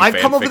just writing I've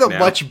come up with a now.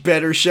 much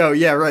better show.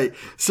 Yeah, right.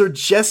 So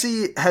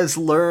Jessie has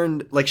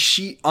learned, like,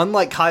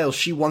 unlike Kyle,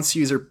 she wants to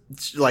use her,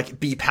 like,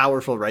 be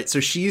powerful, right? So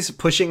she's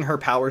pushing her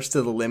powers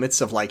to the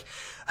limits of, like,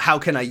 how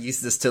can I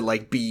use this to,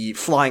 like, be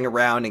flying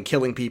around and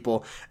killing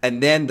people?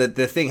 And then the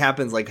thing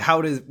happens, like,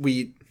 how does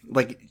we,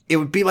 like, it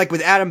would be like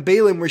with Adam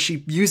Balin where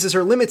she uses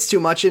her limits too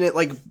much and it,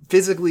 like,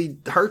 physically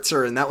hurts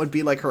her, and that would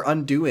be, like, her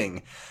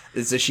undoing.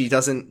 Is that she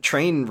doesn't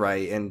train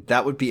right, and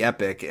that would be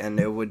epic, and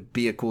it would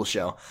be a cool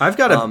show. I've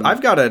got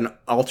an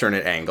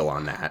alternate angle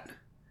on that.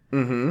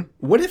 Mm-hmm.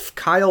 What if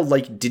Kyle,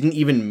 like, didn't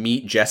even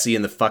meet Jesse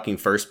in the fucking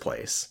first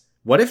place?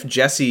 What if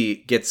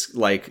Jesse gets,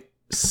 like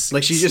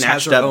Like, she just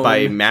has snatched her up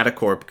by own-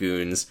 Metacorp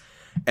goons,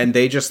 and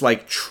they just,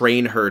 like,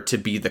 train her to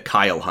be the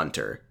Kyle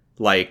Hunter?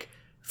 Like,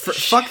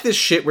 fuck this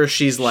shit where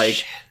she's,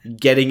 like,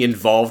 getting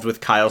involved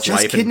with Kyle's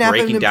Just life and kidnap him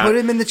breaking and down. put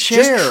him in the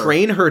chair. Just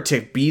train her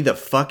to be the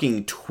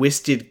fucking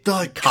twisted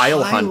The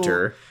Kyle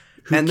Hunter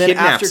who and then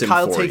kidnaps after him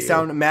Kyle for takes you.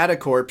 down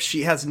Metacorp,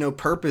 she has no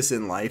purpose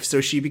in life, so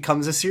she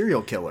becomes a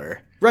serial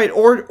killer. Right,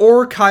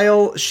 or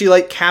Kyle, she,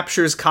 like,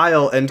 captures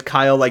Kyle, and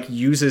Kyle, like,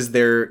 uses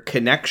their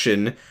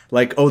connection,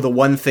 like, oh, the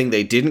one thing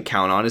they didn't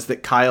count on is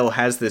that Kyle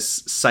has this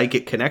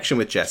psychic connection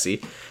with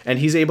Jessie, and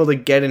he's able to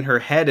get in her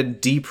head and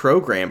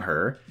deprogram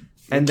her,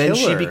 and then Kill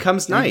she her.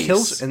 becomes And nice. he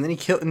kills, and then he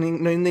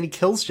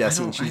kills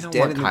Jesse, and she's I don't dead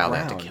want in the Kyle to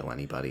ground. have to kill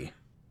anybody.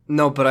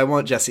 No, but I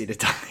want Jesse to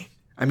die.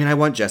 I mean, I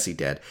want Jessie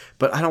dead,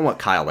 but I don't want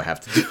Kyle to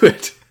have to do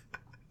it.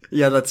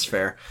 Yeah, that's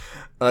fair.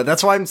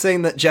 That's why I'm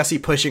saying that Jesse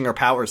pushing her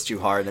powers too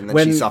hard, and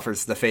then she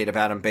suffers the fate of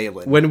Adam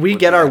Balin. When we would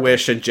get be our epic.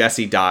 wish and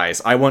Jessie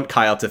dies, I want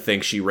Kyle to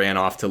think she ran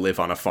off to live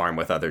on a farm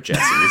with other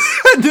Jessies.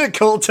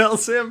 Nicole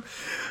tells him,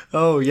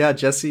 "Oh yeah,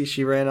 Jesse,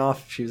 she ran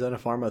off. She was on a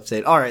farm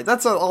upstate." All right,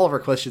 that's all of our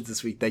questions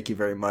this week. Thank you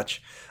very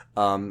much.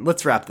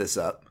 Let's wrap this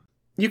up.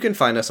 You can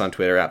find us on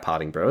Twitter at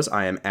Potting Bros.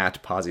 I am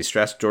at Posy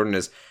Jordan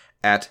is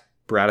at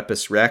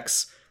Bradipus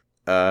Rex.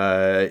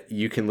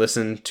 You can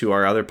listen to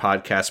our other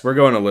podcasts. We're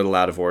going a little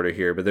out of order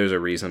here, but there's a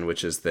reason,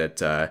 which is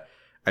that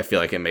I feel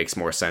like it makes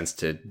more sense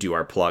to do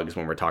our plugs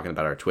when we're talking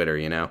about our Twitter,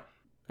 you know?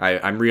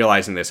 I'm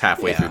realizing this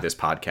halfway through this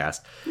podcast.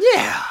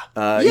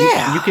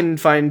 Yeah, You can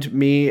find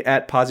me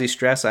at Posy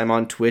Stress. I'm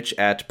on Twitch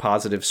at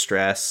Positive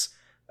Stress.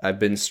 I've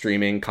been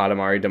streaming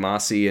Katamari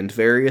Damacy and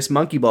various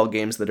Monkey Ball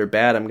games that are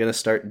bad. I'm going to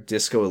start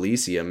Disco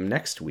Elysium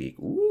next week.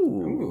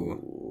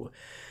 Ooh.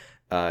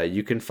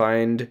 You can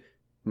find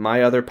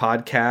my other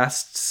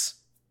podcasts,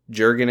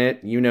 Jurgen It.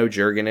 You know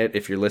Jurgen It.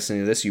 If you're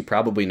listening to this, you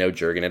probably know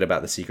Jurgen It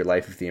about the secret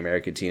life of the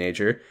American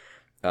teenager.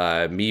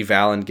 Me,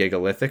 Val, and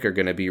Gigalithic are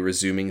going to be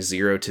resuming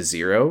 0 to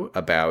 0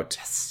 about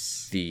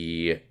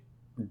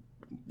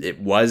it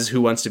was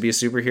Who Wants to Be a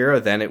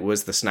Superhero, then it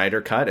was the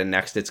Snyder Cut, and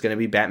next it's going to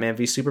be Batman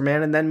v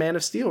Superman, and then Man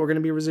of Steel. We're going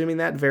to be resuming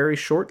that very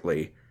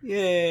shortly.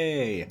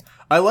 Yay!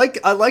 I like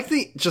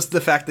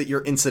the fact that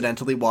you're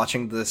incidentally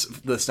watching the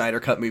Snyder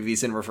Cut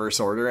movies in reverse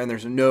order, and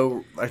there's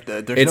no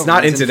It's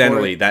not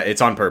incidentally, that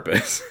it's on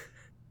purpose.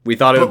 We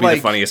thought it would be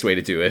the funniest way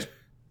to do it.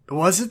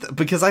 Was it?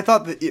 Because I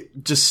thought that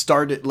it just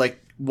started, like,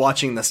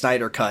 watching the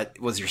Snyder Cut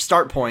was your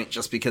start point,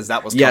 just because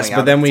that was coming Yes, out but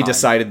at then the we time.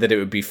 decided that it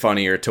would be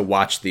funnier to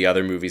watch the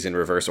other movies in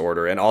reverse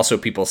order, and also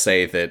people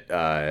say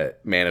that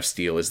Man of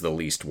Steel is the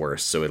least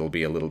worst, so it'll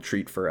be a little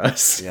treat for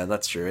us. Yeah,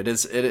 that's true. It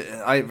is.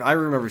 I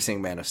remember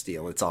seeing Man of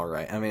Steel. It's all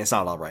right. I mean, it's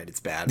not all right.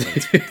 It's bad,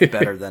 but it's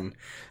better than.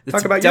 It's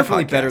Talk about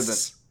definitely your better than.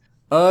 podcasts.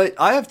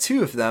 I have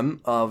two of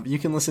them. You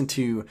can listen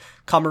to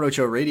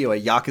Kamurocho Radio, a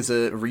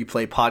Yakuza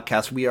replay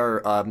podcast.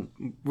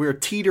 We're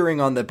teetering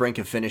on the brink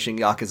of finishing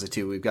Yakuza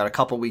 2. We've got a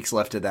couple weeks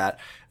left of that.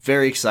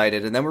 Very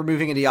excited. And then we're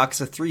moving into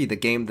Yakuza 3, the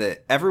game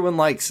that everyone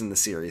likes in the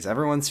series.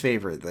 Everyone's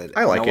favorite. That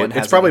I like no one it.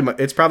 has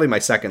It's probably my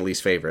second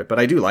least favorite, but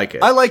I do like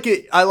it. I like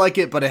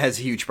it, but it has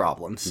huge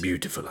problems.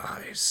 Beautiful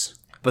eyes.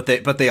 But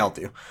they all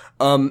do.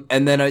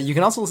 And then you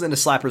can also listen to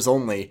Slappers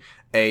Only,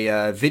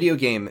 a video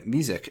game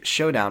music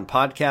showdown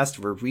podcast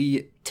where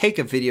we take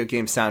a video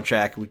game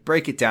soundtrack, we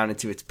break it down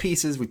into its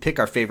pieces, we pick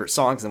our favorite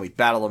songs, and we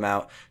battle them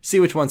out, see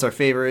which one's our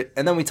favorite,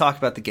 and then we talk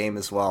about the game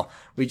as well.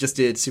 We just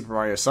did Super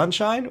Mario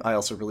Sunshine. I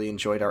also really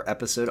enjoyed our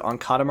episode on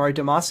Katamari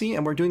Damacy,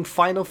 and we're doing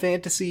Final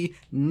Fantasy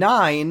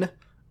IX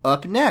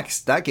up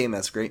next. That game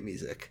has great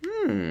music.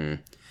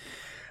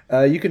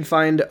 You can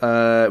find,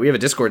 we have a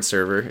Discord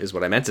server, is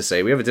what I meant to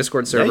say. We have a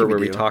Discord server where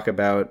we talk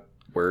about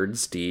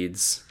words,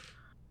 deeds.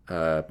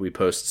 We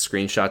post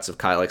screenshots of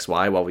Kyle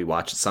XY while we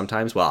watch it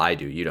sometimes. Well, I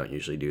do. You don't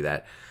usually do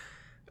that.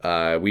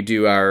 We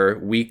do our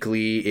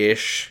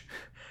weekly-ish.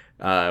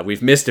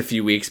 We've missed a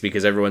few weeks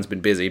because everyone's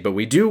been busy, but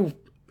we do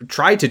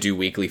try to do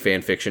weekly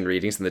fan fiction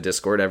readings in the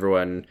Discord.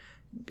 Everyone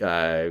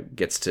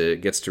gets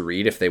to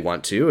read if they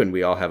want to, and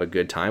we all have a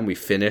good time. We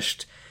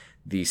finished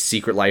the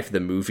Secret Life of the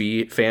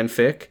movie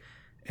fanfic,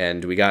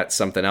 and we got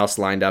something else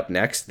lined up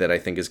next that I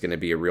think is going to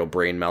be a real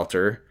brain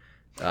melter.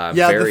 The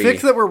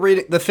fic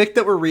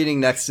that we're reading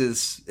next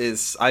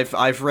is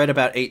I've read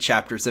about 8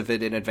 chapters of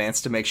it in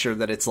advance to make sure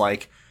that it's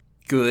like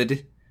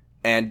good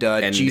and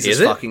Jesus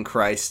fucking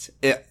Christ.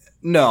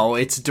 No,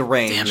 it's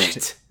deranged. Damn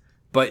it.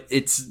 But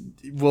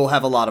we'll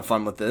have a lot of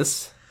fun with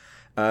this.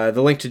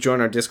 The link to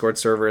join our Discord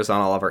server is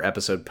on all of our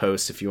episode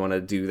posts if you want to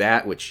do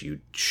that, which you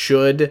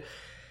should.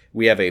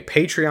 We have a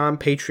Patreon,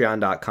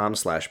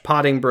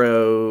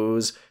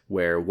 patreon.com/pottingbros,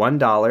 where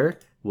 $1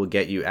 will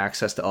get you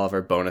access to all of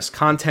our bonus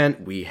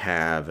content. We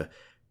have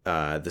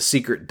The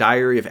Secret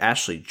Diary of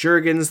Ashley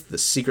Juergens, the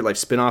Secret Life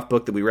spin-off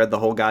book that we read the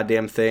whole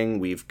goddamn thing.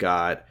 We've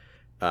got...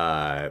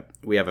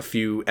 we have a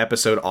few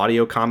episode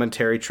audio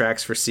commentary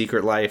tracks for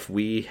Secret Life.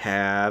 We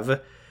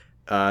have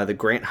the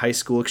Grant High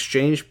School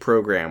Exchange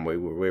Program,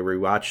 where we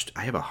watched...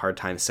 I have a hard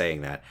time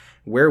saying that.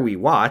 Where we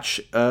watch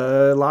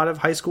a lot of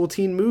high school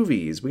teen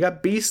movies. We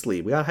got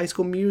Beastly. We got High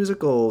School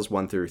Musicals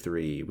 1 through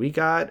 3. We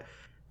got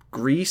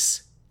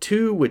Grease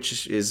 2,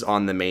 which is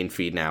on the main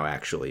feed now,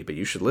 actually. But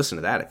you should listen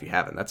to that if you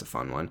haven't. That's a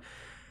fun one.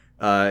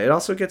 It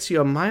also gets you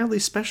a mildly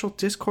special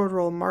Discord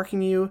role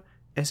marking you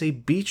as a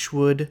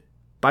Beechwood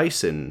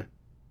bison.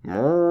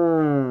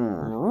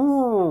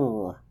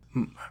 Moo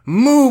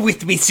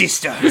with me,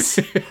 sisters.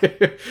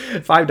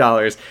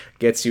 $5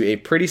 gets you a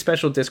pretty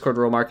special Discord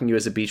role marking you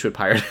as a Beechwood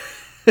pirate.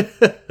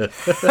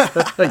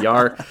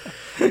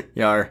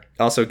 Yar.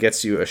 Also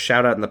gets you a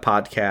shout out in the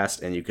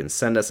podcast, and you can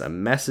send us a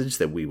message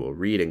that we will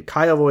read in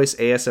Kyle voice,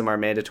 ASMR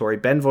mandatory,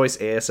 Ben voice,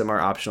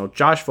 ASMR optional,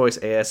 Josh voice,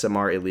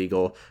 ASMR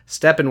illegal,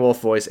 Steppenwolf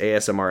voice,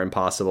 ASMR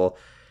impossible.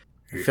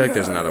 I feel like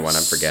there's another one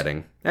I'm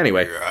forgetting.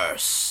 Anyway.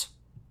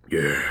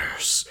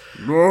 Yes.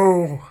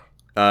 No.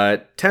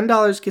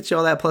 $10 gets you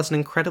all that, plus an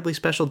incredibly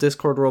special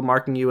Discord role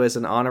marking you as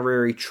an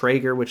honorary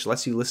Traeger, which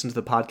lets you listen to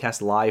the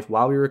podcast live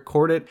while we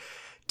record it,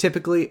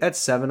 typically at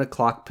 7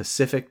 o'clock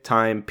Pacific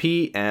time,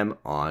 PM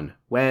on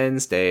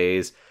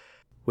Wednesdays.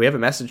 We have a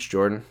message,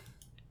 Jordan.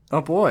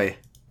 Oh boy.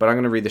 But I'm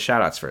going to read the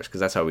shoutouts first, because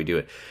that's how we do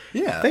it.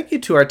 Yeah. Thank you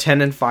to our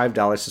 $10 and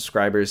 $5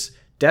 subscribers: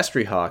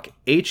 Destry Hawk,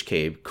 H.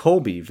 Cabe,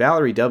 Colby,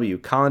 Valerie W.,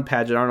 Colin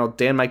Paget Arnold,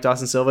 Dan Mike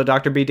Dawson Silva,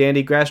 Dr. B.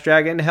 Dandy, Grass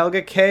Dragon,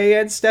 Helga K.,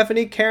 and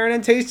Stephanie Karen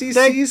and Tasty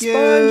Sea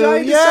Sponge.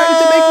 I decided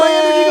to make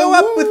my energy go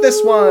up with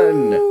this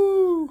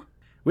one.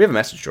 We have a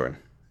message, Jordan.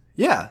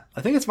 Yeah,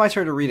 I think it's my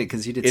turn to read it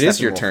because you did. It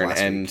is your turn,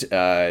 and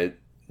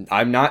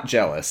I'm not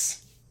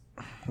jealous.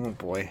 Oh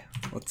boy,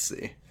 let's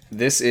see.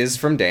 This is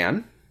from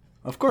Dan.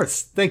 Of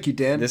course, thank you,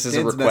 Dan. This is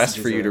a request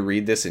for you to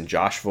read this in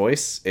Josh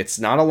voice. It's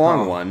not a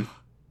long one.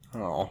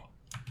 Oh.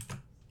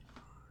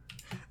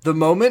 The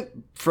moment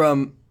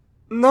from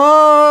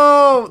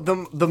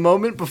the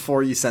moment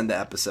before you send the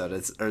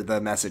episode or the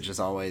message is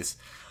always,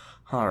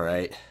 all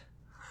right.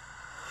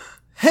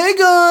 Hey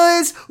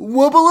guys,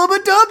 wubba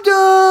lubba dub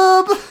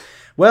dub.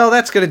 Well,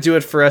 that's gonna do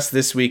it for us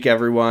this week,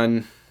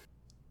 everyone.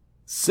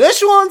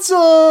 Szechuan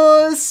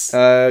sauce.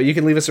 You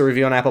can leave us a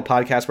review on Apple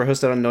Podcasts. We're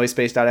hosted on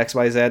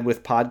Noisepace.xyz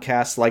with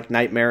podcasts like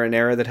Night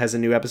Marinara that has a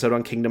new episode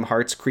on Kingdom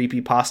Hearts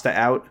Creepypasta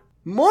out.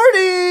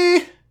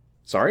 Morty.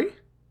 Sorry?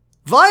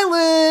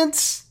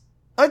 Violence.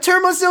 I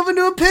turned myself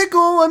into a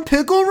pickle. I'm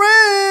Pickle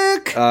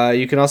Rick.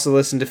 You can also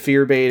listen to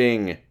Fear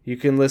Baiting. You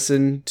can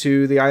listen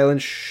to The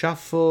Island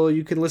Shuffle.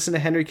 You can listen to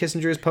Henry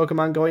Kissinger's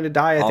Pokemon Going to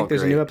Die. I think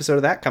there's a new episode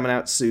of that coming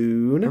out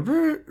soon.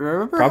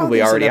 Remember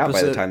probably already out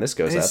by the time this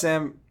goes up.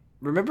 Sam,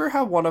 remember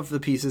how one of the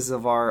pieces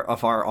of our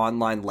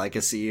online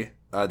legacy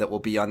that will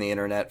be on the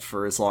internet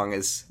for as long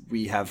as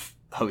we have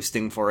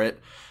hosting for it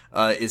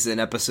is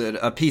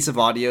a piece of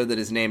audio that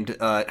is named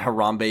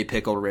Harambe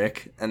Pickle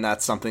Rick, and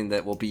that's something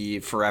that will be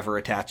forever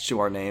attached to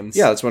our names.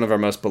 Yeah, it's one of our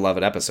most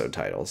beloved episode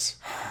titles.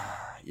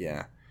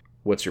 Yeah.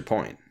 What's your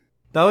point?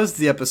 That was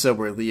the episode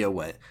where Leo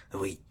went,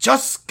 "We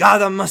just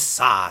got a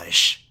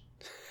massage."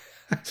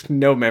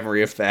 No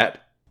memory of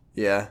that.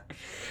 Yeah.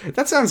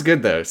 That sounds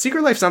good, though.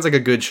 Secret Life sounds like a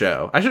good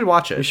show. I should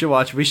watch it. We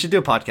should do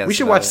a podcast. We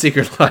should watch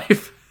Secret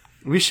Life.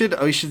 We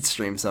should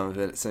stream some of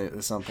it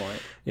at some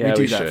point. Yeah, we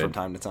do should. that from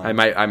time to time.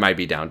 I might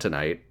be down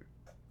tonight.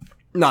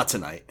 Not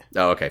tonight.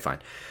 Oh, okay, fine.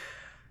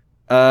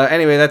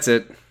 Anyway, that's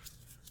it.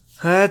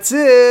 That's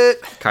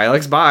it.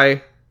 Kylix,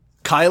 bye.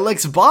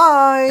 Kylix,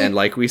 bye. And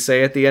like we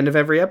say at the end of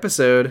every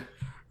episode,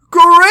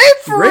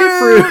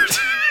 Grapefruit!